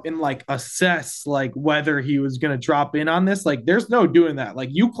climb up and like assess like whether he was going to drop in on this. Like there's no doing that. Like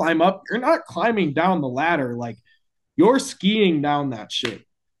you climb up, you're not climbing down the ladder. Like you're skiing down that shit.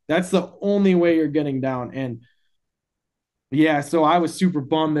 That's the only way you're getting down. And yeah, so I was super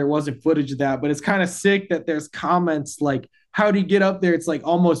bummed there wasn't footage of that, but it's kind of sick that there's comments like, how do you get up there? It's like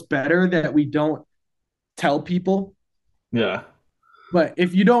almost better that we don't tell people. Yeah. But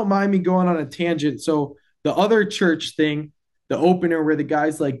if you don't mind me going on a tangent, so the other church thing, the opener where the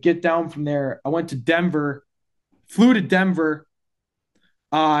guys like get down from there, I went to Denver, flew to Denver.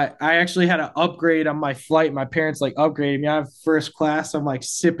 I actually had an upgrade on my flight. My parents like upgraded me. I have first class. I'm like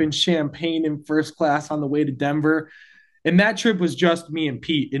sipping champagne in first class on the way to Denver. And that trip was just me and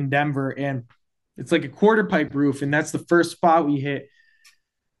Pete in Denver. And it's like a quarter pipe roof. And that's the first spot we hit.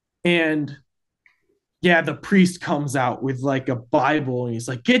 And yeah, the priest comes out with like a Bible and he's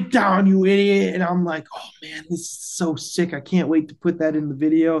like, "Get down, you idiot." And I'm like, "Oh man, this is so sick. I can't wait to put that in the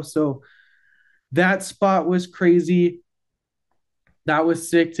video." So that spot was crazy. That was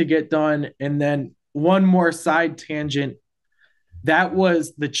sick to get done. And then one more side tangent. That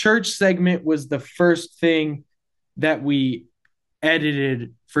was the church segment was the first thing that we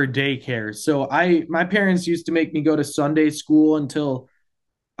edited for daycare. So my parents used to make me go to Sunday school until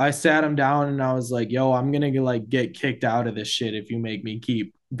I sat them down and I was like, "Yo, I'm gonna like get kicked out of this shit if you make me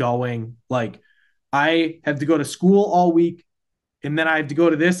keep going. Like, I have to go to school all week and then I have to go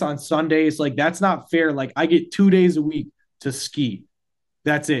to this on Sundays. Like, that's not fair. Like, I get 2 days a week to ski.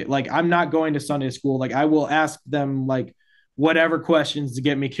 That's it. Like, I'm not going to Sunday school. Like, I will ask them like whatever questions to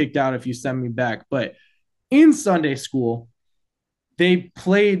get me kicked out if you send me back. But in Sunday school, they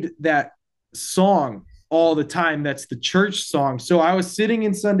played that song all the time. That's the church song. So I was sitting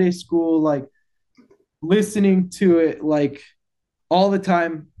in Sunday school, like listening to it like all the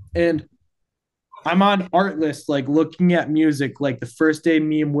time. And I'm on Artlist, like looking at music. Like the first day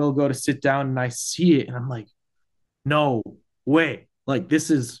me and Will go to sit down and I see it and I'm like, no way. Like this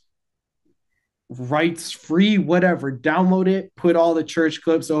is rights free, whatever. Download it, put all the church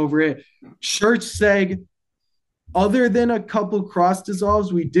clips over it. Church seg, other than a couple cross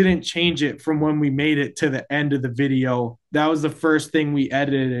dissolves, we didn't change it from when we made it to the end of the video. That was the first thing we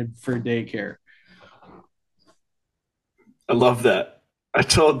edited for daycare. I love that. I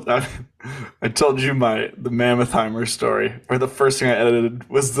told you the Mammothheimer story, where the first thing I edited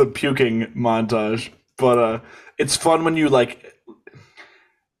was the puking montage. But it's fun when you like.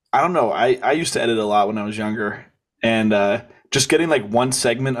 I don't know. I used to edit a lot when I was younger, and just getting like one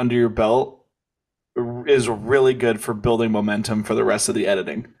segment under your belt is really good for building momentum for the rest of the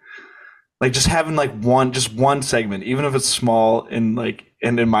editing. Like just having like one segment, even if it's small and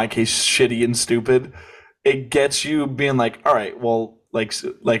and in my case shitty and stupid, it gets you being like, all right, well,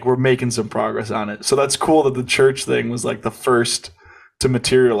 like we're making some progress on it. So that's cool that the church thing was like the first to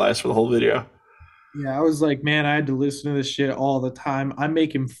materialize for the whole video. Yeah, I was like, man, I had to listen to this shit all the time. I'm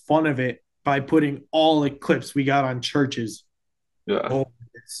making fun of it by putting all the clips we got on churches Yeah. over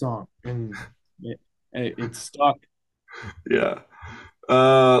this song, and it stuck. Yeah.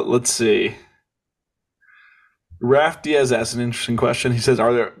 Let's see. Raf Diaz asked an interesting question. He says,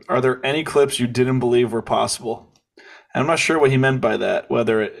 "Are there any clips you didn't believe were possible?" And I'm not sure what he meant by that.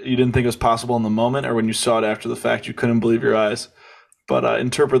 Whether you didn't think it was possible in the moment, or when you saw it after the fact, you couldn't believe your eyes. But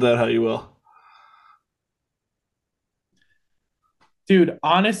interpret that how you will. Dude,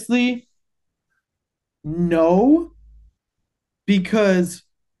 honestly, no, because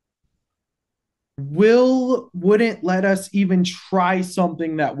Will wouldn't let us even try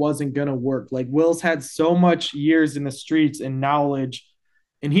something that wasn't going to work. Like, Will's had so much years in the streets and knowledge,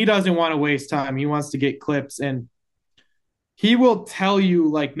 and he doesn't want to waste time. He wants to get clips, and he will tell you,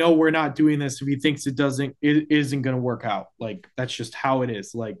 like, no, we're not doing this if he thinks it isn't going to work out. Like, that's just how it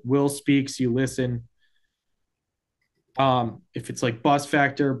is. Like, Will speaks, you listen. If it's like bust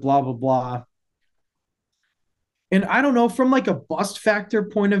factor, blah, blah, blah. And I don't know, from like a bust factor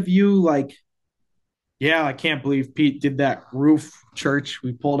point of view, like, yeah, I can't believe Pete did that roof church.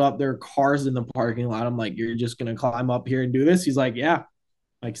 We pulled up their cars in the parking lot. I'm like, you're just gonna climb up here and do this? He's like, yeah,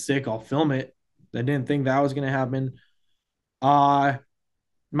 like sick, I'll film it. I didn't think that was gonna happen. Uh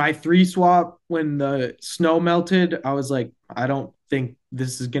my three swap when the snow melted, I was like, I don't think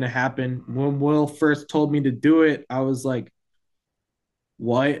this is gonna happen. When Will first told me to do it, I was like,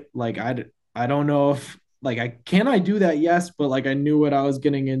 what? Like I don't know if like I do that? Yes, but like I knew what I was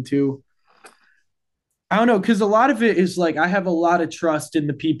getting into. I don't know, because a lot of it is like I have a lot of trust in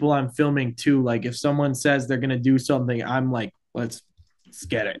the people I'm filming too. Like if someone says they're gonna do something, I'm like, let's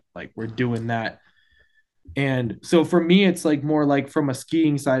get it. Like we're doing that. And so for me, it's like more like from a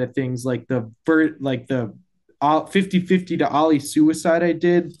skiing side of things, like the 50-50 to Ollie suicide I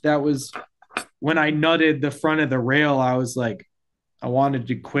did. That was when I nutted the front of the rail. I was like, I wanted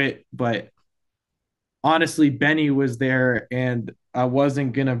to quit, but honestly, Benny was there and I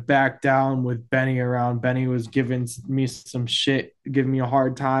wasn't gonna back down with Benny around. Benny was giving me some shit, giving me a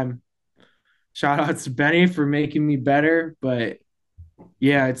hard time. Shout out to Benny for making me better. But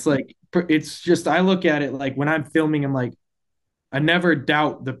yeah, it's like it's just I look at it like when I'm filming, I'm like, I never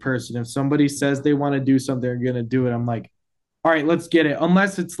doubt the person. If somebody says they want to do something, they're gonna do it. I'm like, all right, let's get it.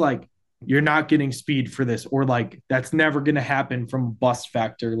 Unless it's like you're not getting speed for this, or like that's never gonna happen from bus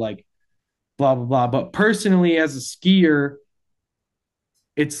factor, like blah blah blah. But personally, as a skier,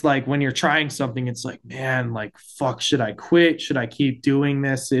 it's like when you're trying something, it's like, man, like fuck, should I quit? Should I keep doing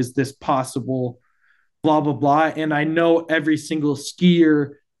this? Is this possible? Blah blah blah. And I know every single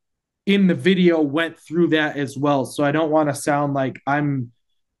skier in the video went through that as well. So I don't want to sound like I'm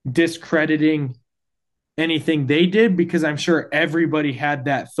discrediting anything they did because I'm sure everybody had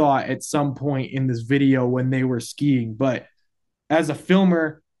that thought at some point in this video when they were skiing. But as a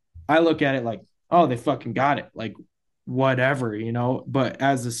filmer, I look at it like, oh, they fucking got it. Like, whatever, you know. But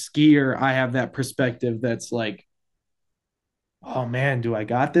as a skier, I have that perspective that's like, oh man, do I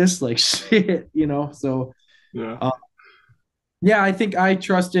got this? Like, shit, you know. So, Yeah. uh, yeah, I think I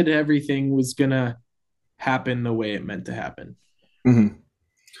trusted everything was gonna happen the way it meant to happen. Mm-hmm.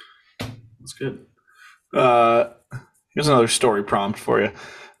 That's good. Uh, Here's another story prompt for you.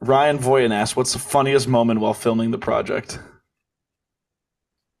 Ryan Voyen asks, "What's the funniest moment while filming the project?"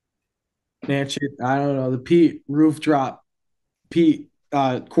 Man, shit, I don't know. The Pete roof drop, Pete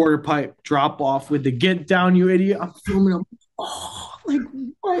quarter pipe drop off with the get down, you idiot. I'm filming them. Oh, like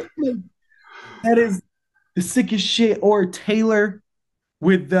what? Like that is the sickest shit. Or Taylor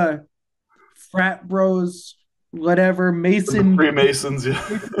with the frat bros, whatever, The Mason. Freemasons, yeah.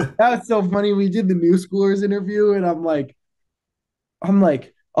 That was so funny. We did the New Schoolers interview, and I'm like,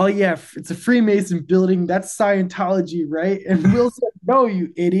 oh yeah, it's a Freemason building. That's Scientology, right? And Will said, no,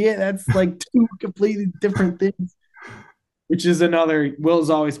 you idiot. That's like two completely different things. Which is another. Will's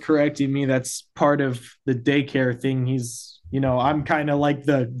always correcting me. That's part of the daycare thing. I'm kind of like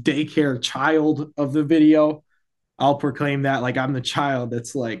the daycare child of the video. I'll proclaim that like I'm the child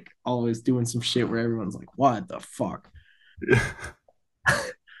that's like always doing some shit where everyone's like, what the fuck?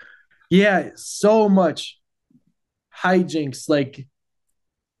 Yeah, so much hijinks. Like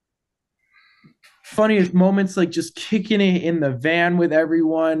funniest moments, like just kicking it in the van with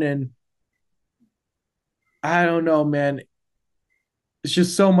everyone. And I don't know, man. It's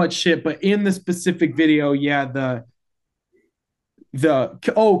just so much shit. But in the specific video, yeah,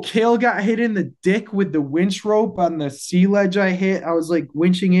 Kale got hit in the dick with the winch rope on the sea ledge I hit. I was like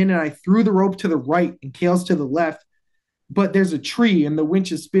winching in and I threw the rope to the right and Kale's to the left. But there's a tree and the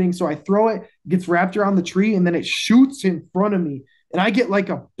winch is spinning. So I throw it, gets wrapped around the tree, and then it shoots in front of me. And I get like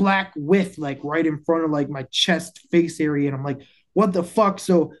a black whiff, like right in front of like my chest face area. And I'm like, what the fuck?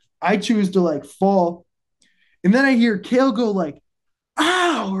 So I choose to like fall. And then I hear Kale go like,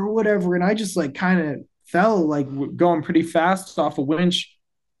 ow, or whatever. And I just like kind of fell like going pretty fast off a winch.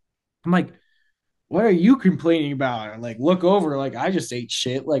 I'm like, what are you complaining about? And like look over, like I just ate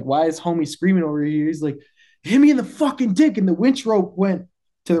shit. Like, why is homie screaming over here? He's like, hit me in the fucking dick. And the winch rope went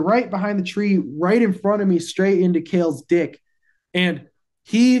to the right behind the tree, right in front of me, straight into Kale's dick. And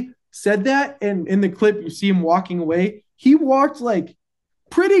he said that, and in the clip, you see him walking away. He walked like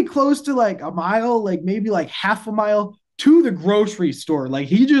pretty close to like a mile, like maybe like half a mile to the grocery store. Like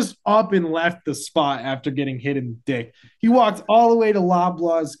he just up and left the spot after getting hit in the dick. He walked all the way to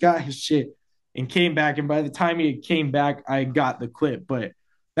Loblaws, got his shit, and came back. And by the time he came back, I got the clip. But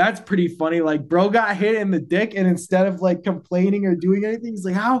that's pretty funny. Like, bro got hit in the dick, and instead of like complaining or doing anything, he's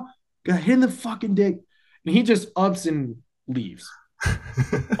like, how? Got hit in the fucking dick. And he just ups and leaves.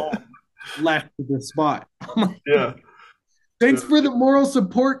 Oh, left the spot. I'm like, Yeah. thanks for the moral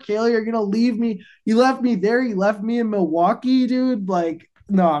support, Kale. You're gonna leave me. You left me there. You left me in Milwaukee, dude. Like,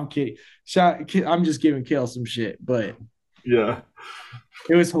 no, I'm kidding. I'm just giving Kale some shit, but Yeah.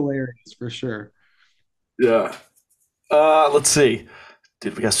 it was hilarious for sure. Yeah. Let's see.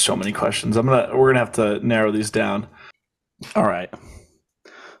 Dude, we got so many questions. We're gonna have to narrow these down. All right.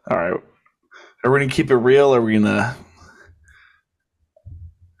 All right. Are we gonna keep it real? Or are we gonna?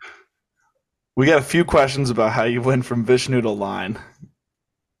 We got a few questions about how you went from Vishnu to line.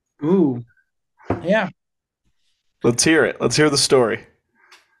 Ooh, yeah, Let's hear it. Let's hear the story.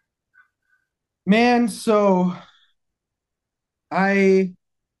 man. So I,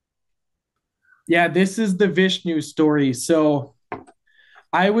 yeah, this is the Vishnu story. So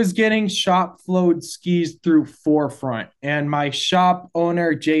I was getting shop flowed skis through Forefront, and my shop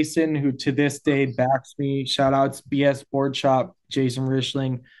owner, Jason, who to this day backs me, shout outs BS Board Shop, Jason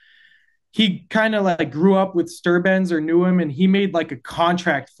Rishling. he kind of like grew up with Sturbens or knew him, and he made like a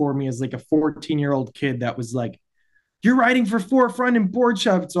contract for me as like a 14-year-old kid that was like, you're writing for Forefront and Board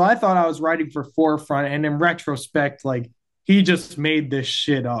Shop. So I thought I was writing for Forefront. And in retrospect, like he just made this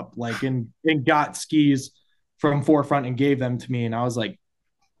shit up, like and got skis from Forefront and gave them to me. And I was like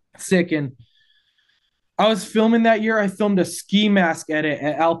sick. And I was filming that year. I filmed a ski mask edit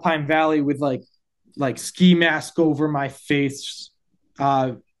at Alpine Valley with like ski mask over my face,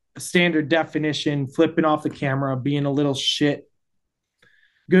 standard definition, flipping off the camera, being a little shit.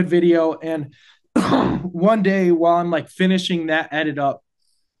 Good video. And one day while I'm like finishing that edit up,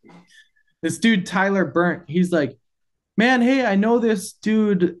 this dude Tyler Burnt, he's like, man, hey, I know this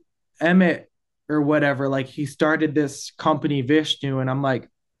dude Emmett or whatever. Like he started this company Vishnu, and I'm like,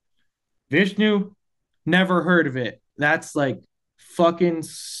 Vishnu, never heard of it. That's like fucking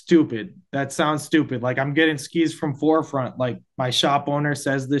stupid. That sounds stupid. Like I'm getting skis from Forefront. Like my shop owner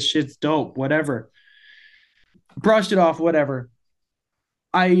says this shit's dope. Whatever. Brushed it off. Whatever.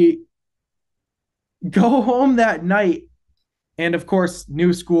 I go home that night, and of course, new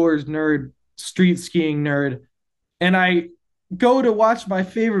schoolers nerd, street skiing nerd, and I go to watch my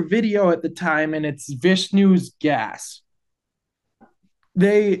favorite video at the time, and it's Vishnu's Gas.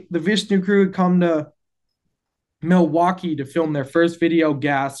 The Vishnu crew had come to Milwaukee to film their first video,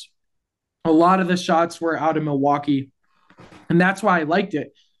 Gas. A lot of the shots were out of Milwaukee, and that's why I liked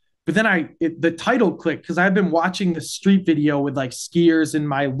it. But then the title clicked because I've been watching the street video with like skiers in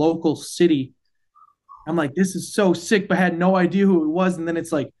my local city. I'm like, this is so sick, but had no idea who it was. And then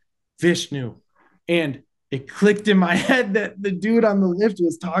it's like Vishnu. And it clicked in my head that the dude on the lift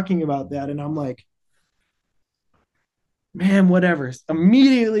was talking about that. And I'm like, man, whatever.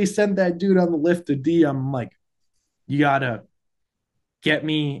 Immediately sent that dude on the lift a DM. I'm like, you gotta get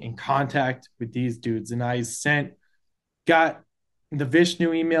me in contact with these dudes. And I got the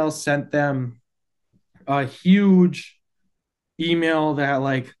Vishnu email, sent them a huge email that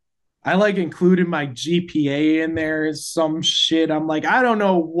like I like included my GPA in there, some shit. I'm like, I don't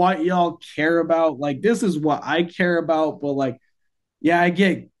know what y'all care about. Like, this is what I care about, but like, yeah, I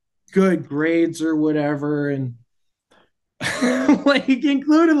get good grades or whatever. And like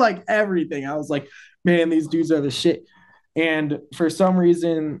included like everything. I was like, man, these dudes are the shit. And for some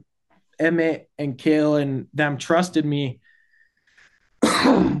reason, Emmett and Kale and them trusted me.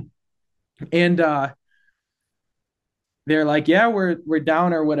 And they're like, yeah, we're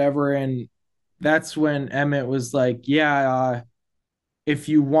down or whatever. And that's when Emmett was like, yeah, if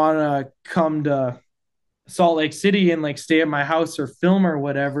you want to come to Salt Lake City and like stay at my house or film or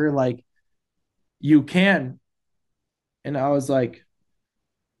whatever, like you can. And I was like,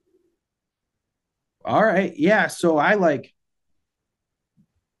 all right, yeah. So I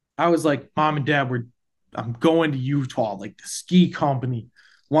was like, mom and dad, I'm going to Utah. Like the ski company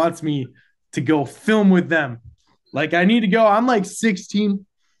wants me to go film with them. Like I need to go. I'm like 16.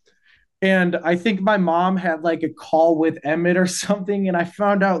 And I think my mom had like a call with Emmett or something. And I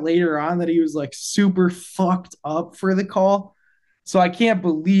found out later on that he was like super fucked up for the call. So I can't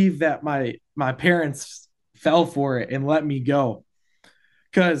believe that my parents fell for it and let me go.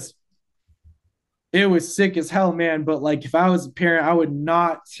 Cause it was sick as hell, man. But like if I was a parent, I would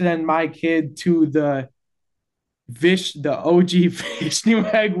not send my kid to the OG Vishnu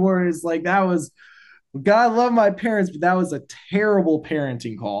Egg Wars. Like that was, God love my parents, but that was a terrible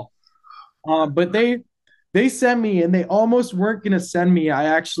parenting call. But they sent me, and they almost weren't gonna send me. I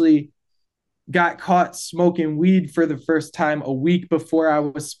actually got caught smoking weed for the first time a week before I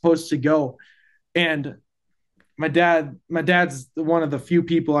was supposed to go. And my dad's one of the few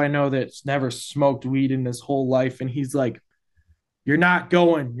people I know that's never smoked weed in his whole life. And he's like, you're not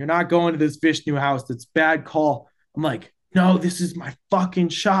going. You're not going to this Vishnu house. That's bad call. I'm like, no, this is my fucking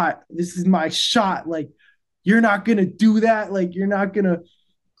shot. This is my shot. Like, you're not gonna do that. Like, you're not gonna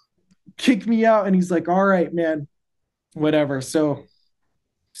kick me out. And he's like, all right, man, whatever. So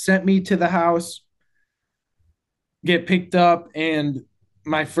sent me to the house, get picked up. And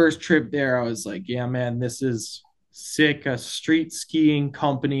my first trip there, I was like, yeah, man, this is sick. A street skiing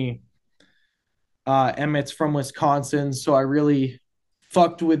company. Emmett's from Wisconsin. So I really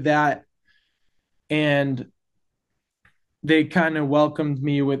fucked with that. And they kind of welcomed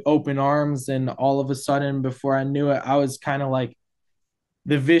me with open arms. And all of a sudden, before I knew it, I was kind of like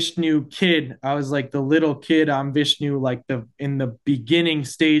the Vishnu kid. I was like the little kid on Vishnu, like in the beginning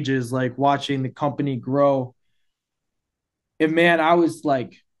stages, like watching the company grow. And man, I was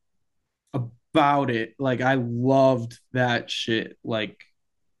like about it. Like I loved that shit. Like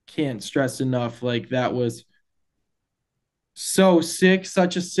can't stress enough. Like that was so sick,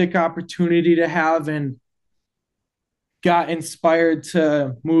 such a sick opportunity to have. And got inspired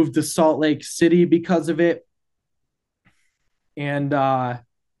to move to Salt Lake City because of it. And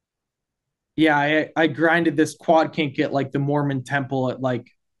yeah, I grinded this quad kink at like the Mormon temple at like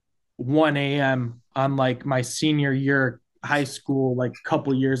 1 a.m. on like my senior year high school, like a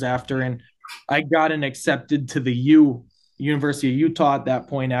couple years after. And I got an accepted to the University of Utah at that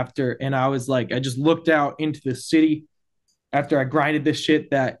point after. And I was like, I just looked out into the city after I grinded this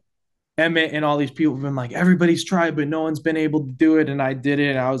shit that Emmett and all these people have been like, everybody's tried, but no one's been able to do it. And I did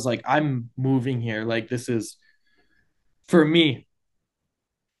it. And I was like, I'm moving here. Like, this is for me.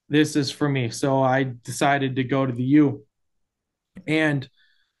 This is for me. So I decided to go to the U. And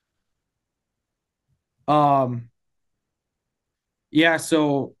um yeah,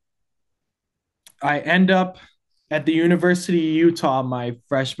 so I end up at the University of Utah my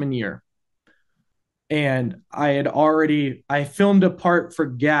freshman year. And I filmed a part for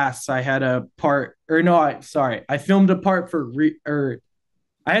Gas. I had a part, or no, I filmed a part for,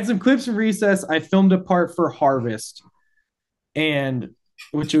 I had some clips from Recess. I filmed a part for Harvest, and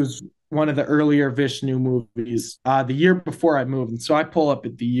which was one of the earlier Vishnu movies, the year before I moved. And so I pull up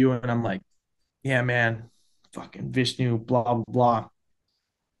at the U and I'm like, yeah, man, fucking Vishnu, blah, blah, blah.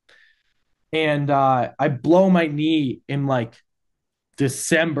 And I blow my knee in like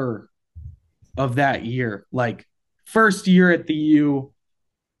December of that year. Like, first year at the U,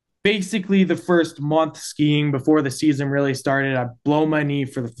 basically the first month skiing before the season really started, I blow my knee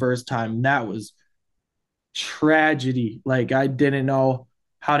for the first time. That was tragedy. Like, I didn't know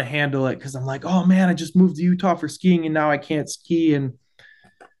how to handle it because I'm like, oh man, I just moved to Utah for skiing and now I can't ski. And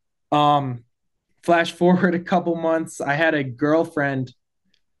flash forward a couple months, I had a girlfriend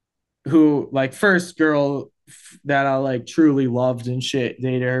who, like, first girl that I like truly loved and shit,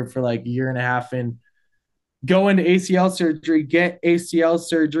 dated her for like a year and a half, and go into ACL surgery, get ACL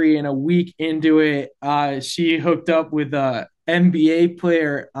surgery, and a week into it, she hooked up with a NBA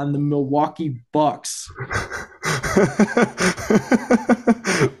player on the Milwaukee Bucks.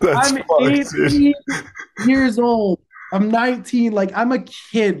 That's I'm funny, 18 years old. I'm 19. Like, I'm a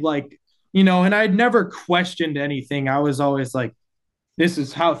kid, like, you know, and I'd never questioned anything. I was always like, this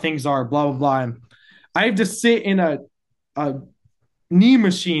is how things are, blah, blah, blah. And I have to sit in a knee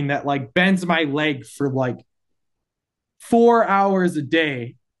machine that like bends my leg for like 4 hours a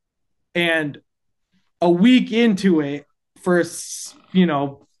day. And a week into it, for, you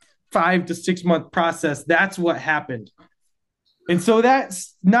know, 5 to 6 month process, that's what happened. And so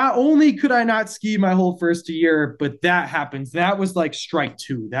that's, not only could I not ski my whole first year, but that happens. That was like strike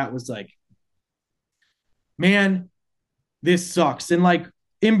two. That was like, man, this sucks. And like,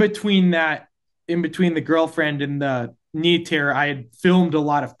 in between that, in between the girlfriend and the knee tear, I had filmed a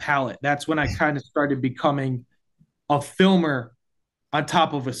lot of palette. That's when I kind of started becoming a filmer on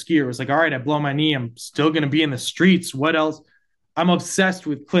top of a skier. It was like, all right, I blow my knee, I'm still going to be in the streets. What else? I'm obsessed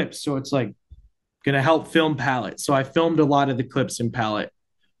with clips. So it's like going to help film palette. So I filmed a lot of the clips in palette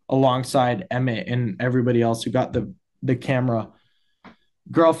alongside Emmett and everybody else who got the camera.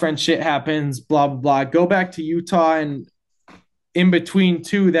 Girlfriend shit happens, blah, blah, blah. Go back to Utah. And in between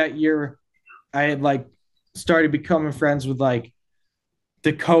two that year, I had like started becoming friends with like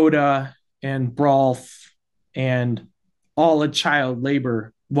Dakota and Brolf and all of child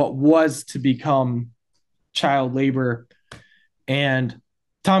labor, what was to become child labor. And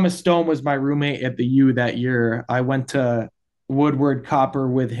Thomas Stone was my roommate at the U that year. I went to Woodward Copper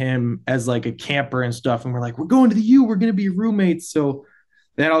with him as like a camper and stuff. And we're like, we're going to the U, we're going to be roommates. So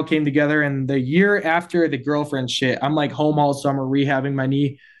that all came together. And the year after the girlfriend shit, I'm like home all summer rehabbing my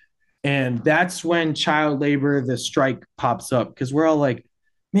knee. And that's when child labor, the strike pops up, because we're all like,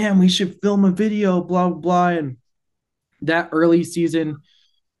 man, we should film a video, blah, blah, blah. And that early season,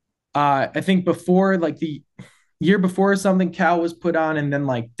 I think before, like the year before, something Cal was put on, and then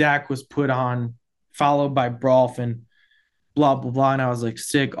like Dak was put on, followed by Brolf and blah, blah, blah. And I was like,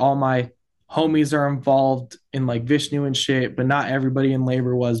 sick. All my homies are involved in like Vishnu and shit, but not everybody in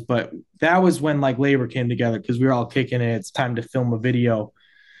labor was. But that was when like labor came together, because we were all kicking it. It's time to film a video.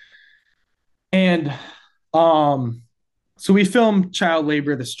 And so we filmed child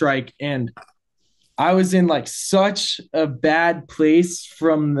labor, the strike, and I was in like such a bad place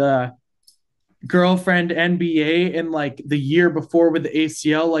from the girlfriend NBA and like the year before with the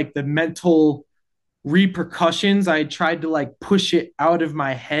ACL, like the mental repercussions. I tried to like push it out of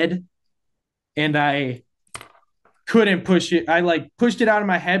my head and I couldn't push it. I like pushed it out of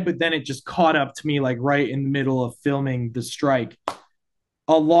my head, but then it just caught up to me like right in the middle of filming the strike,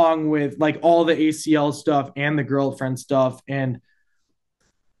 along with like all the ACL stuff and the girlfriend stuff. And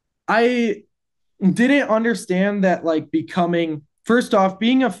I didn't understand that like becoming, first off,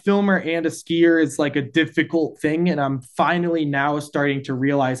 being a filmer and a skier is like a difficult thing. And I'm finally now starting to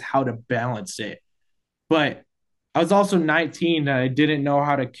realize how to balance it. But I was also 19 and I didn't know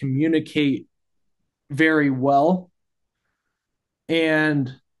how to communicate very well.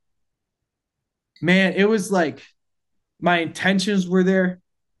 And man, it was like my intentions were there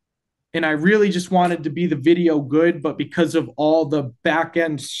and I really just wanted to be the video good, but because of all the back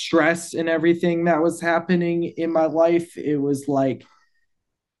end stress and everything that was happening in my life, it was like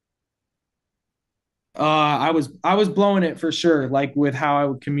I was blowing it for sure, like with how I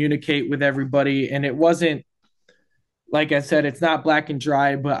would communicate with everybody. And it wasn't, like I said, it's not black and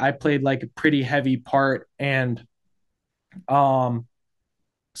dry, but I played like a pretty heavy part. And um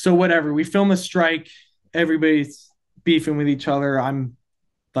so whatever, we film a strike, everybody's beefing with each other. I'm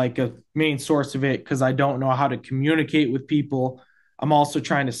like a main source of it because I don't know how to communicate with people. I'm also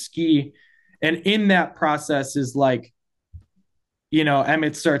trying to ski. And in that process is like,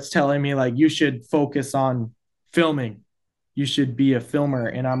 Emmett starts telling me like you should focus on filming. You should be a filmer.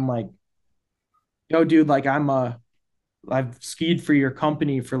 And I'm like, yo, dude, like I've skied for your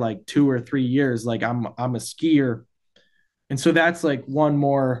company for like 2 or 3 years. Like I'm a skier. And so that's like one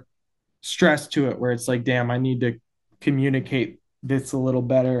more stress to it where it's like, damn, I need to communicate this a little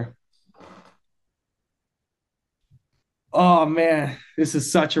better. Oh man, this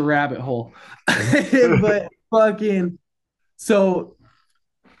is such a rabbit hole. But fucking so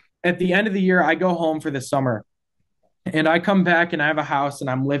at the end of the year, I go home for the summer and I come back and I have a house and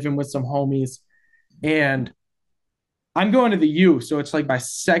I'm living with some homies and I'm going to the U. So it's like my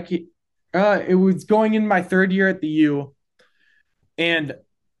second, it was going in my third year at the U. And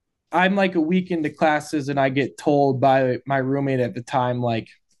I'm like a week into classes and I get told by my roommate at the time, like,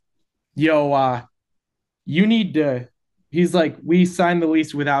 yo, you need to, he's like, we signed the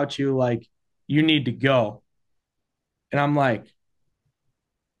lease without you. Like, you need to go. And I'm like,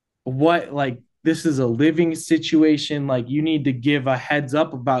 what? Like, this is a living situation. Like, you need to give a heads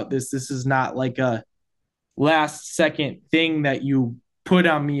up about this. This is not like a last second thing that you put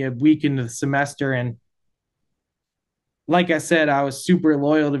on me a week into the semester. And like I said, I was super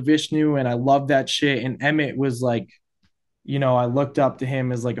loyal to Vishnu and I loved that shit. And Emmett was like, I looked up to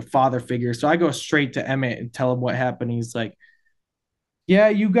him as like a father figure. So I go straight to Emmett and tell him what happened. He's like, yeah,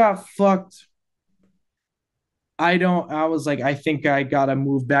 you got fucked. I was like, I think I gotta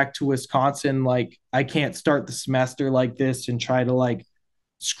move back to Wisconsin. Like, I can't start the semester like this and try to like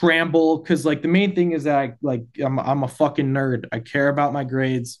scramble. Cause like the main thing is that I'm a fucking nerd. I care about my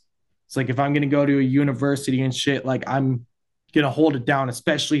grades. It's like if I'm gonna go to a university and shit, like I'm gonna hold it down,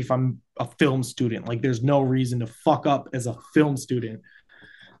 especially if I'm a film student. Like there's no reason to fuck up as a film student.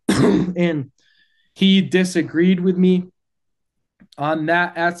 And he disagreed with me on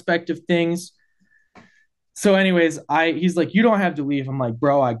that aspect of things. So, anyways, he's like, you don't have to leave. I'm like,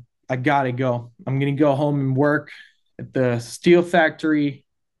 bro, I gotta go. I'm gonna go home and work at the steel factory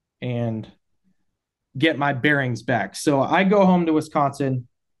and get my bearings back. So I go home to Wisconsin,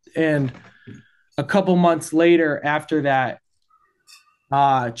 and a couple months later, after that,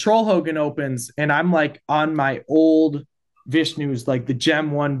 Troll Hogan opens, and I'm like on my old Vishnus, like the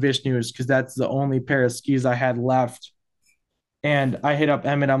Gem 1 Vishnus, because that's the only pair of skis I had left. And I hit up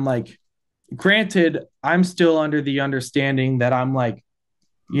Emmett. I'm like, granted, I'm still under the understanding that I'm like,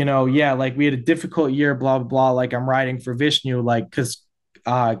 yeah, like we had a difficult year, blah, blah, blah. Like I'm riding for Vishnu, like, because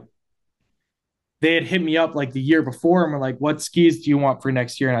they had hit me up like the year before and were like, what skis do you want for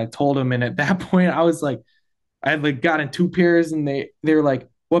next year? And I told them. And at that point, I was like, I had like gotten two pairs and they were like,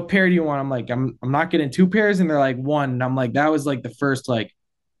 what pair do you want? I'm like, I'm not getting two pairs. And they're like, one. And I'm like, that was like the first, like,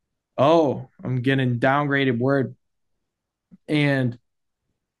 oh, I'm getting downgraded word. And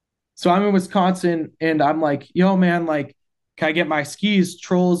so I'm in Wisconsin and I'm like, yo, man, like, can I get my skis?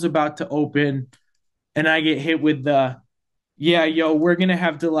 Troll's about to open. And I get hit with yeah, yo, we're going to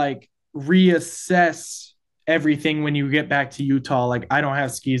have to like reassess everything when you get back to Utah. Like, I don't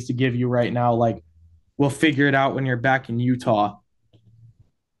have skis to give you right now. Like, we'll figure it out when you're back in Utah.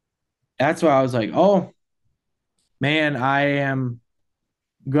 That's why I was like, oh, man, I am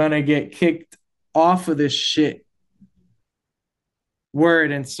going to get kicked off of this shit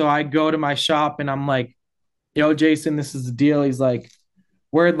word. And so I go to my shop and I'm like, yo, Jason, this is the deal. He's like,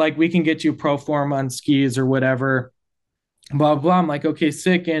 word, like we can get you pro forma on skis or whatever, blah, blah. I'm like, okay,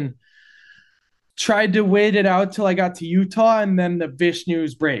 sick. And tried to wait it out till I got to Utah and then the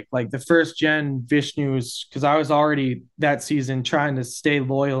Vishnus break, like the first gen Vishnus, because I was already that season trying to stay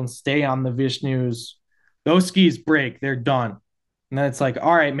loyal and stay on the Vishnus. Those skis break, they're done. And then it's like,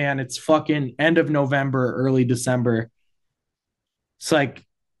 all right, man, it's fucking end of November, early December. It's like,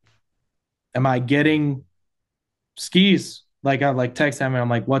 am I getting skis? like, I like text him and I'm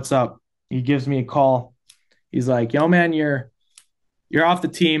like, what's up? He gives me a call. He's like, yo, man, you're off the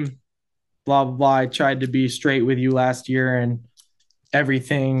team. Blah, blah, blah. I tried to be straight with you last year and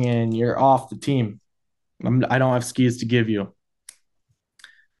everything, and you're off the team. I don't have skis to give you.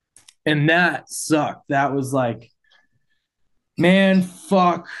 And that sucked. That was like, man,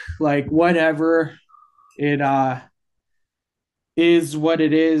 fuck, like whatever. It is what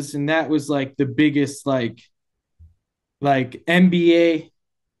it is. And that was like the biggest like NBA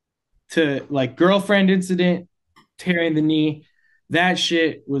to like girlfriend incident, tearing the knee. That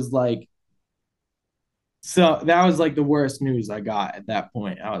shit was like, so that was like the worst news I got at that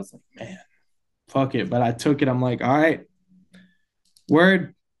point. I was like, man, fuck it. But I took it. I'm like, all right,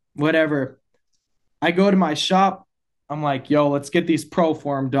 word, whatever. I go to my shop. I'm like, yo, let's get these pro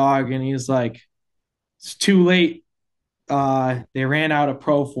form, dog. And he's like, it's too late. They ran out of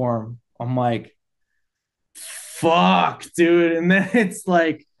pro form. I'm like, fuck, dude. And then it's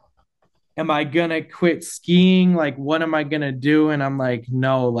like, am I gonna quit skiing? Like, what am I gonna do? And I'm like,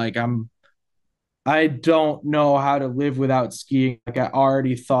 no, like I don't know how to live without skiing. Like I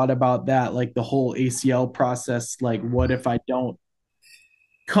already thought about that, like the whole ACL process. Like, what if I don't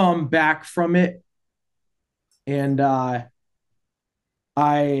come back from it? And I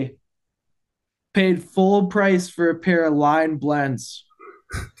paid full price for a pair of line blends.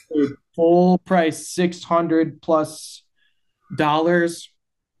 Paid full price, $600+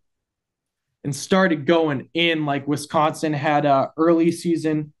 and started going in. Like Wisconsin had a early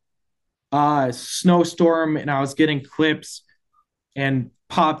season snowstorm and I was getting clips and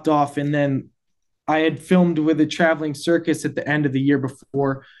popped off. And then I had filmed with a traveling circus at the end of the year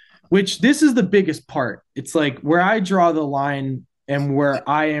before, which this is the biggest part. It's like where I draw the line and where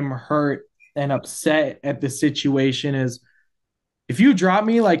I am hurt and upset at the situation is if you drop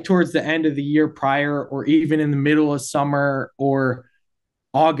me like towards the end of the year prior or even in the middle of summer or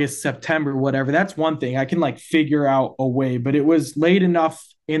August, September, whatever, that's one thing. I can like figure out a way, but it was late enough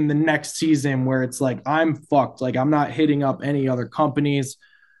in the next season where it's like, I'm fucked. Like I'm not hitting up any other companies.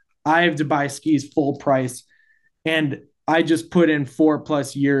 I have to buy skis full price. And I just put in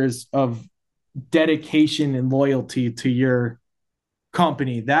 4+ years of dedication and loyalty to your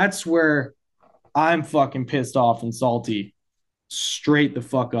company. That's where I'm fucking pissed off and salty straight the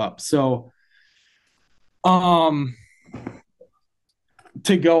fuck up. So,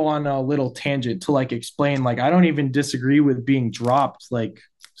 to go on a little tangent to like explain, like I don't even disagree with being dropped. Like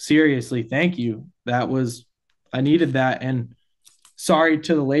seriously, thank you. That was, I needed that. And sorry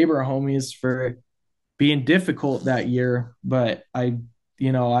to the labor homies for being difficult that year, but I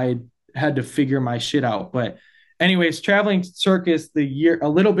had to figure my shit out. But anyways, traveling circus the year a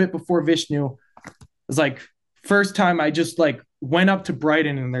little bit before Vishnu was like first time I just like went up to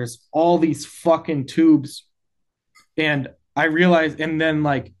Brighton and there's all these fucking tubes. And I realized, and then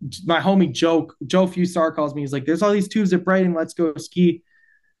like my homie Joe Fusar calls me. He's like, there's all these tubes at Brighton. Let's go ski.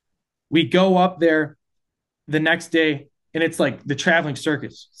 We go up there the next day and it's like the traveling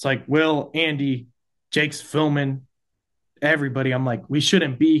circus. It's like Will, Andy, Jake's filming, everybody. I'm like, we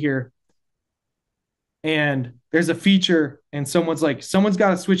shouldn't be here. And there's a feature and someone's like, someone's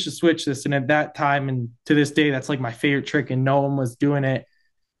got to switch this. And at that time and to this day, that's like my favorite trick and no one was doing it.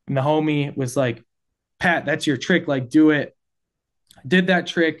 And the homie was like, Pat, that's your trick. Like, do it. I did that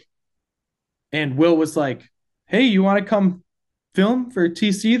trick. And Will was like, hey, you want to come film for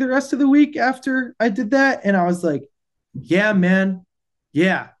TC the rest of the week after I did that? And I was like, yeah, man.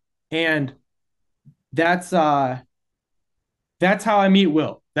 Yeah. And that's how I meet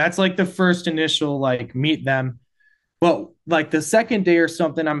Will. That's like the first initial like meet them. Well, like the second day or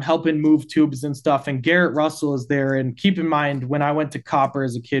something, I'm helping move tubes and stuff. And Garrett Russell is there. And keep in mind, when I went to Copper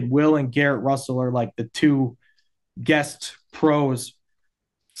as a kid, Will and Garrett Russell are like the two guest pros.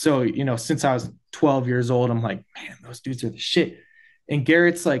 So, since I was 12 years old, I'm like, man, those dudes are the shit. And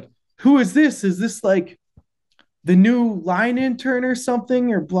Garrett's like, who is this? Is this like the new line intern or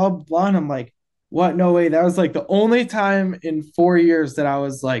something or blah, blah? And I'm like, what? No way. That was like the only time in 4 years that I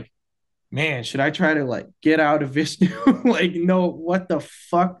was like, man, should I try to like get out of Vishnu? Like, no, what the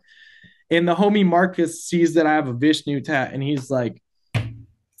fuck? And the homie Marcus sees that I have a Vishnu tat and he's like,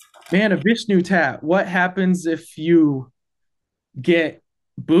 man, a Vishnu tat. What happens if you get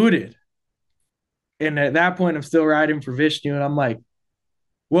booted? And at that point, I'm still riding for Vishnu. And I'm like,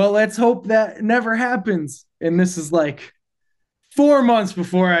 well, let's hope that never happens. And this is like 4 months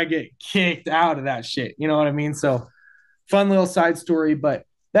before I get kicked out of that shit. You know what I mean? So fun little side story, but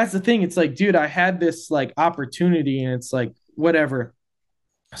that's the thing. It's like, dude, I had this like opportunity and it's like, whatever.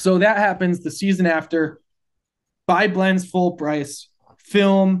 So that happens the season after, buy blends full price,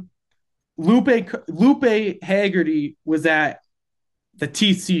 film, Lupe Haggerty was at the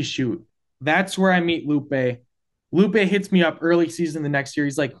TC shoot. That's where I meet Lupe. Lupe hits me up early season the next year.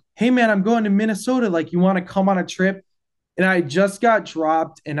 He's like, "Hey man, I'm going to Minnesota. Like, you want to come on a trip?" And I just got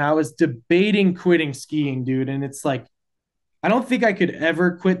dropped and I was debating quitting skiing, dude. And it's like, I don't think I could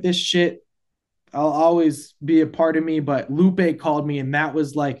ever quit this shit. I'll always be a part of me. But Lupe called me and that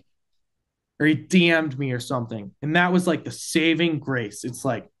was like, or he DM'd me or something. And that was like the saving grace. It's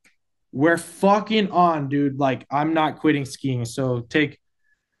like, we're fucking on, dude. Like, I'm not quitting skiing. So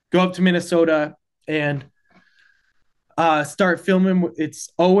go up to Minnesota and start filming. It's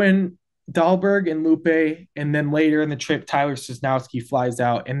Owen Dahlberg and Lupe. And then later in the trip, Tyler Sosnowski flies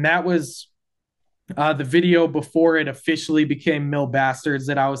out. And that was the video before it officially became Mill Bastards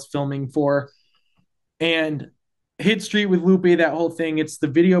that I was filming for. And hit street with Lupe, that whole thing. It's the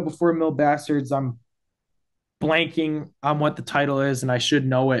video before Mill Bastards. I'm blanking on what the title is, and I should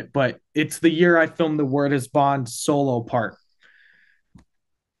know it, but it's the year I filmed the Word is Bond solo part.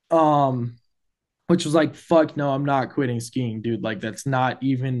 Which was like, fuck no, I'm not quitting skiing, dude. Like, that's not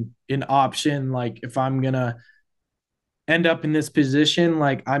even an option. Like, if I'm gonna end up in this position,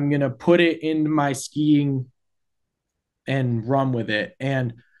 like, I'm gonna put it into my skiing and run with it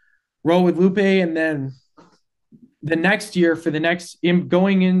and roll with Lupe. And then the next year, for the next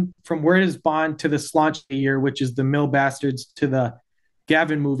going in from Where Is Bond to the Slanche year, which is the Mill Bastards to the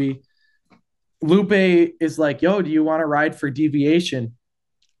Gavin movie, Lupe is like, "Yo, do you want to ride for Deviation?"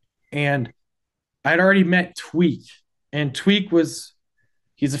 And I'd already met Tweak, and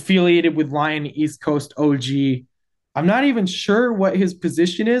he's affiliated with Lion East Coast OG. I'm not even sure what his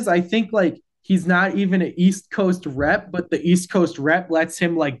position is. I think like he's not even an East Coast rep, but the East Coast rep lets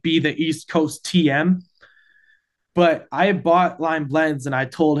him like be the East Coast TM. But I bought Line Blends and I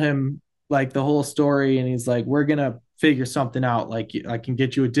told him like the whole story, and he's like, "We're gonna figure something out. Like, I can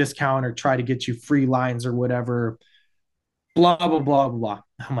get you a discount or try to get you free lines or whatever." Blah blah blah blah blah.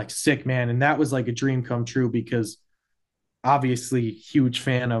 I'm like, sick, man. And that was like a dream come true because obviously huge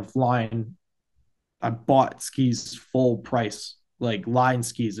fan of Line. I bought skis full price, like Line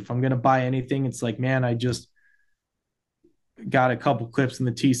skis. If I'm gonna buy anything, it's like, man, I just got a couple clips in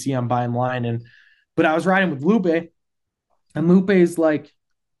the TC. I'm buying Line. And but I was riding with Lupe, and Lupe's like,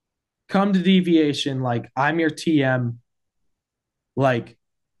 "Come to Deviation. Like, I'm your TM. Like,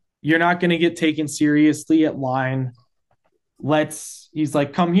 you're not gonna get taken seriously at Line. He's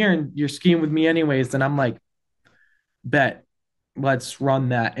like, come here and you're skiing with me anyways." And I'm like, bet, let's run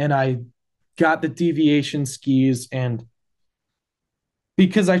that. And I got the Deviation skis, and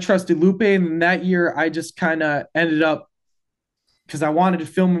because I trusted Lupe, and that year I just kind of ended up, because I wanted to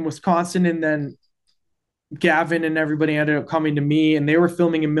film in Wisconsin, and then Gavin and everybody ended up coming to me, and they were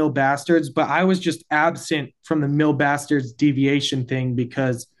filming in Mill Bastards, but I was just absent from the Mill Bastards Deviation thing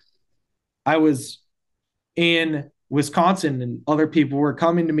because I was in Wisconsin and other people were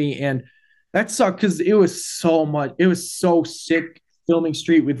coming to me. And that sucked because it was so sick filming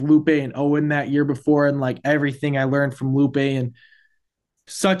street with Lupe and Owen that year before, and like everything I learned from Lupe, and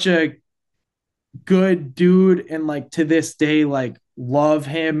such a good dude, and like to this day, like, love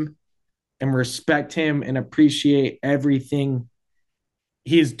him and respect him and appreciate everything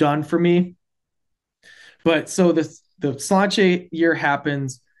he's done for me. But so the Slanche year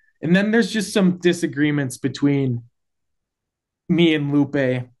happens, and then there's just some disagreements between me and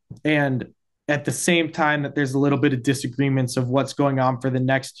Lupe. And at the same time that there's a little bit of disagreements of what's going on for the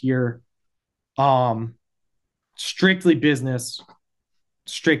next year, um, strictly business,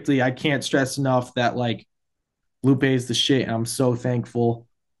 strictly, I can't stress enough that like Lupe is the shit, and I'm so thankful.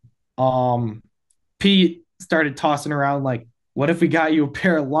 Um, Pete started tossing around like, "What if we got you a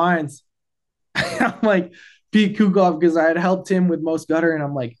pair of lines?" I'm like, Pete Kukov, because I had helped him with Most Gutter, and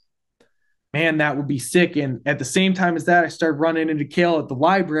I'm like, man, that would be sick. And at the same time as that, I started running into Kale at the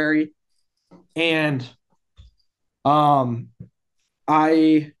library, and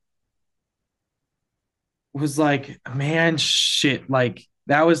I was like, man, shit, like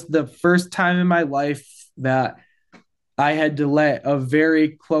that was the first time in my life that I had to let a very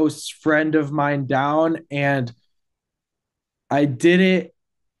close friend of mine down, and I did it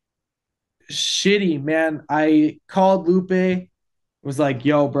shitty, man. I called Lupe, was like,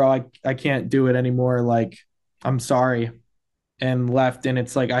 "Yo, bro, I can't do it anymore. Like, I'm sorry," and left. And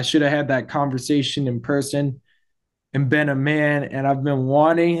it's like, I should have had that conversation in person and been a man. And I've been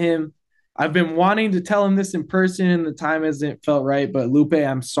wanting to tell him this in person, and the time hasn't felt right. But Lupe,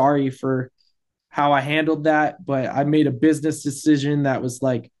 I'm sorry for how I handled that. But I made a business decision that was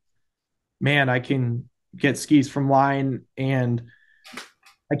like, man, I can get skis from Line. And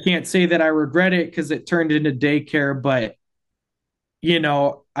I can't say that I regret it because it turned into Daycare, but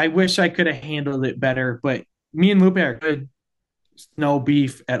I wish I could have handled it better, but me and Lupe are good. No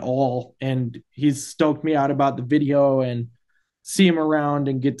beef at all. And he's stoked me out about the video and see him around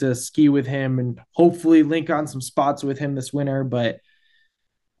and get to ski with him and hopefully link on some spots with him this winter. But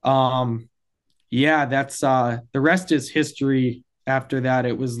um yeah, that's the rest is history. After that,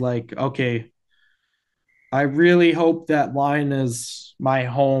 it was like, okay, I really hope that line is my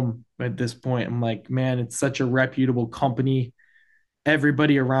home at this point. I'm like, man, it's such a reputable company.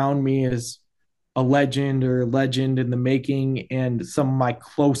 Everybody around me is a legend or a legend in the making, and some of my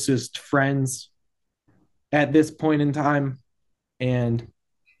closest friends at this point in time. And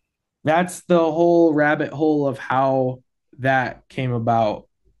that's the whole rabbit hole of how that came about.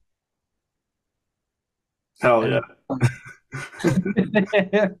 Hell yeah. And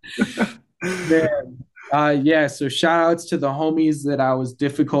man, yeah, so shout outs to the homies that I was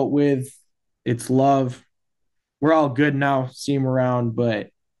difficult with. It's love. We're all good now. See them around, but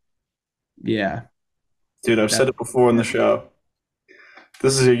yeah, Dude, I've said that it before in the show.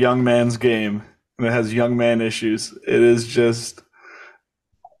 This is a young man's game, and it has young man issues. It is just,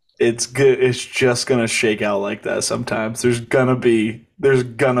 it's good. It's just gonna shake out like that sometimes. There's gonna be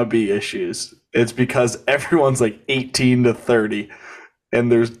issues. It's because everyone's like 18 to 30,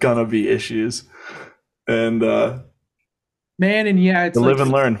 and there's gonna be issues. And man, and yeah, it's you like live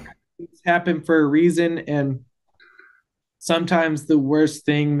and learn. things happen for a reason, and sometimes the worst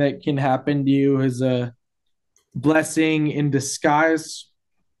thing that can happen to you is a blessing in disguise.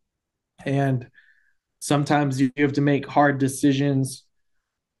 And sometimes you have to make hard decisions.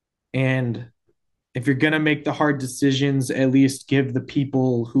 And if you're going to make the hard decisions, at least give the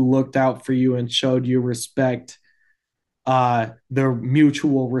people who looked out for you and showed you respect, the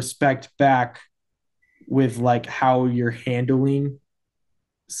mutual respect back with like how you're handling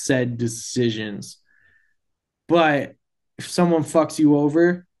said decisions. But if someone fucks you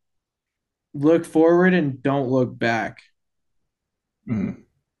over, look forward and don't look back. Mm,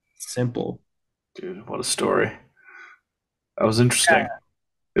 Simple. dude, what a story. That was interesting.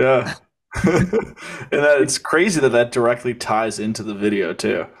 Yeah. And that it's crazy that that directly ties into the video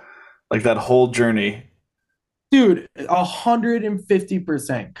too. Like that whole journey. Dude,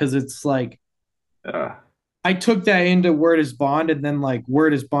 150%. Because it's like, Yeah. I took that into Word is Bond, and then like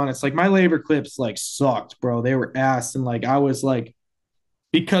Word is Bond. It's like my labor clips like sucked, bro. They were ass. And like I was like,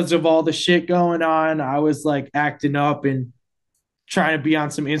 because of all the shit going on, I was like acting up and trying to be on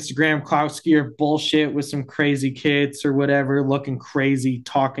some Instagram clout skier bullshit with some crazy kids or whatever, looking crazy,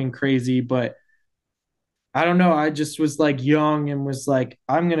 talking crazy. But I don't know. I just was like young and was like,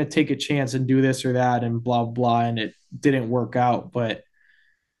 I'm gonna take a chance and do this or that and blah blah. And it didn't work out. But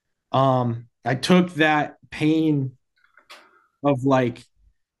I took that pain of like,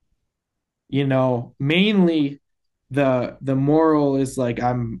 mainly the moral is like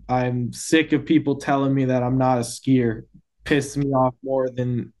I'm sick of people telling me that I'm not a skier. Pissed me off more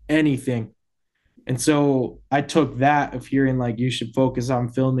than anything. And so I took that of hearing like you should focus on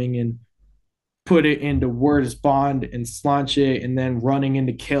filming and put it into Word is Bond and slaunch it, and then running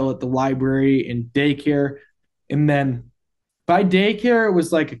into Kill at the library and Daycare. And then by Daycare, it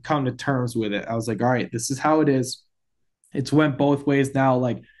was like a come to terms with it. I was like, all right, this is how it is. It's went both ways now.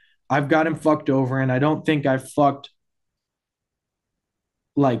 Like I've got him fucked over, and I don't think I fucked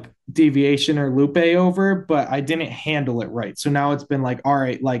like Deviation or Lupe over, but I didn't handle it right. So now it's been like, all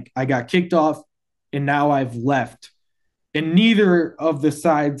right, like I got kicked off and now I've left. And neither of the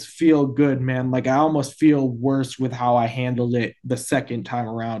sides feel good, man. Like I almost feel worse with how I handled it the second time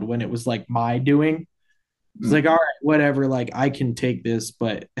around when it was like my doing. It's like, all right, whatever, like I can take this,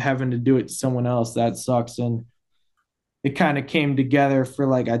 but having to do it to someone else, that sucks. And it kind of came together for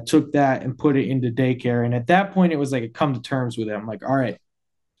like I took that and put it into Daycare. And at that point, it was like a come to terms with it. I'm like, all right,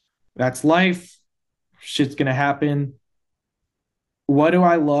 that's life. Shit's gonna happen. What do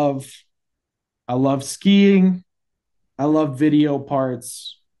I love? I love skiing. I love video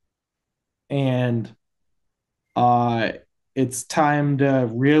parts. And uh it's time to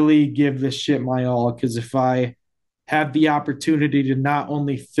really give this shit my all. Because if I have the opportunity to not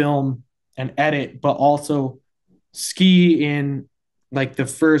only film and edit, but also ski in like the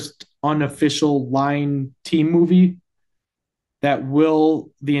first unofficial line team movie, that Will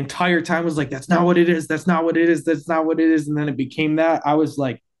the entire time was like, that's not what it is. That's not what it is. That's not what it is. And then it became that. I was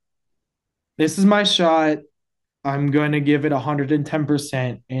like, this is my shot. I'm going to give it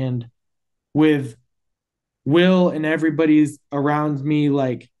 110%. And with Will and everybody's around me,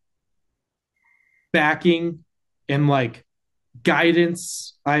 like backing and like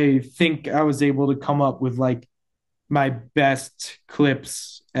guidance, I think I was able to come up with like my best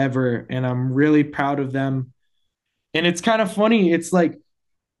clips ever. And I'm really proud of them. And it's kind of funny. It's like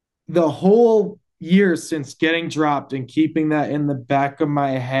the whole year since getting dropped and keeping that in the back of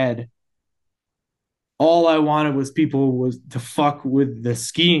my head, all I wanted was people was to fuck with the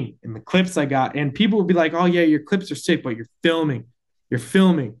skiing and the clips I got. And people would be like, oh yeah, your clips are sick, but you're filming, you're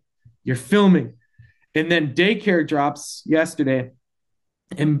filming. And then Daycare drops yesterday,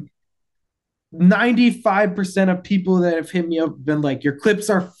 and 95% of people that have hit me up have been like, your clips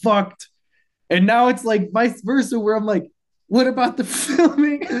are fucked. And now it's like vice versa, where I'm like, what about the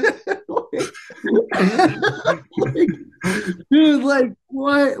filming? like, dude, like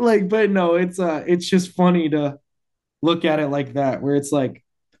what? Like, but no, it's just funny to look at it like that, where it's like,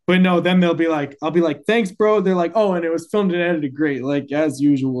 but no, then they'll be like, I'll be like, thanks, bro. They're like, oh, and it was filmed and edited great, like as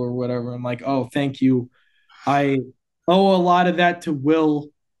usual or whatever. I'm like, oh, thank you. I owe a lot of that to Will.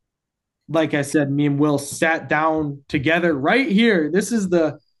 Like I said, me and Will sat down together right here. This is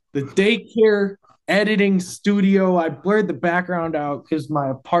the Daycare editing studio. I blurred the background out because my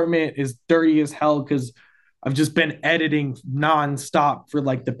apartment is dirty as hell because I've just been editing nonstop for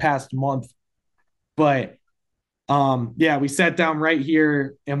like the past month. But yeah, we sat down right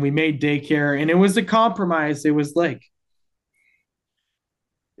here and we made Daycare, and it was a compromise. It was like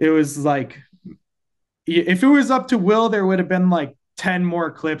if it was up to Will, there would have been like 10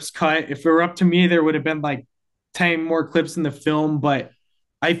 more clips cut. If it were up to me, there would have been like 10 more clips in the film. But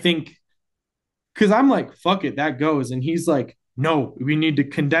I think because I'm like, fuck it, that goes. And he's like, no, we need to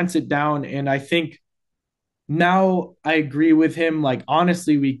condense it down. And I think now I agree with him. Like,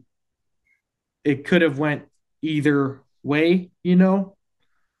 honestly, it could have went either way, you know?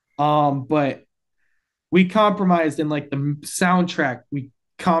 But we compromised in like the soundtrack. We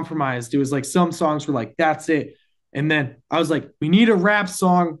compromised. It was like some songs were like, that's it. And then I was like, we need a rap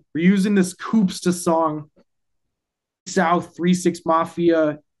song. We're using this Coopsta song. South 3-6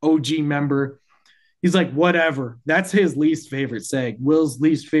 Mafia OG member. He's like, whatever. That's his least favorite seg. Will's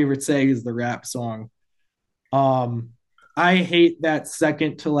least favorite seg is the rap song. Um, I hate that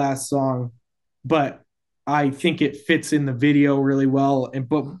second to last song, but I think it fits in the video really well. And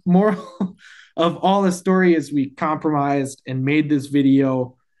but more of all the story is we compromised and made this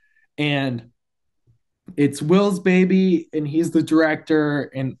video, and it's Will's baby, and he's the director,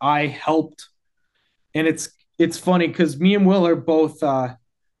 and I helped. And it's funny because me and Will are both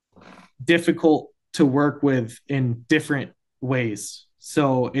difficult to work with in different ways.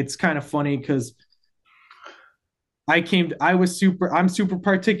 So it's kind of funny because I'm super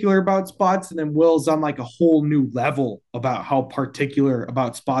particular about spots, and then Will's on like a whole new level about how particular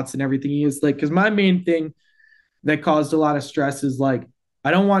about spots and everything he is. Like, because my main thing that caused a lot of stress is like,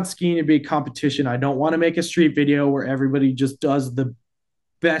 I don't want skiing to be a competition. I don't want to make a street video where everybody just does the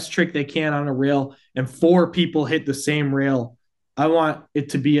best trick they can on a rail and four people hit the same rail. I want it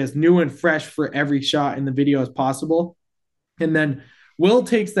to be as new and fresh for every shot in the video as possible. And then Will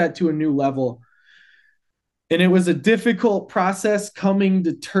takes that to a new level. And it was a difficult process coming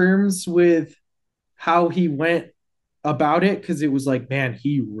to terms with how he went about it, because it was like, man,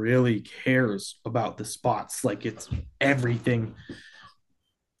 he really cares about the spots. Like, it's everything.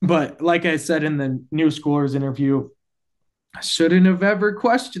 But like I said in the New Schoolers interview, I shouldn't have ever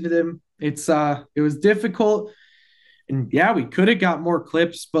questioned him. It was difficult. And yeah, we could have got more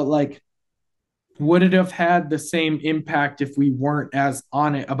clips, but like, would it have had the same impact if we weren't as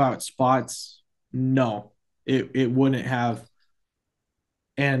on it about spots? No, it wouldn't have.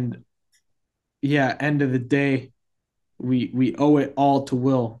 And yeah, end of the day, we owe it all to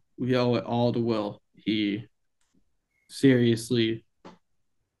Will. We owe it all to Will. He seriously,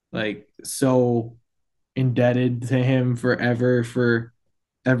 like, so indebted to him forever for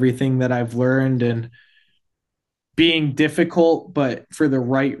everything that I've learned, and being difficult, but for the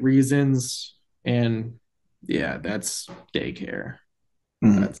right reasons. And yeah, that's Daycare.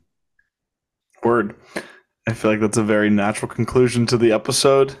 That's Word. I feel like that's a very natural conclusion to the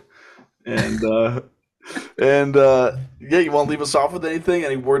episode. And yeah, you want to leave us off with anything?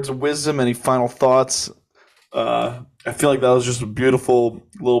 Any words of wisdom? Any final thoughts? I feel like that was just a beautiful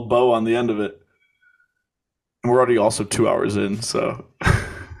little bow on the end of it. And we're already also 2 hours in, so.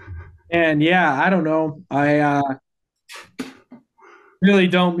 And yeah, I don't know. I really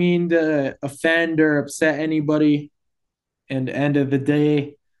don't mean to offend or upset anybody. And end of the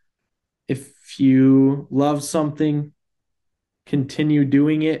day, if you love something, continue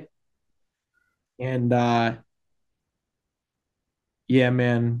doing it. And yeah,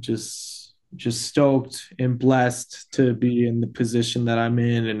 man, just stoked and blessed to be in the position that I'm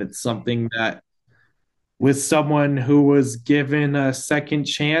in. And it's something that, with someone who was given a second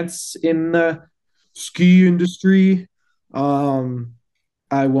chance in the ski industry, I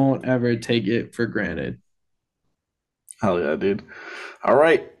won't ever take it for granted. Hell yeah, dude. All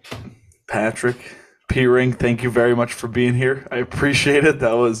right, Patrick P Ring, thank you very much for being here. I appreciate it.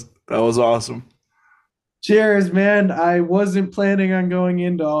 That was awesome. Cheers, man. I wasn't planning on going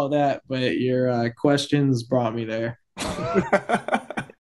into all that, but your questions brought me there.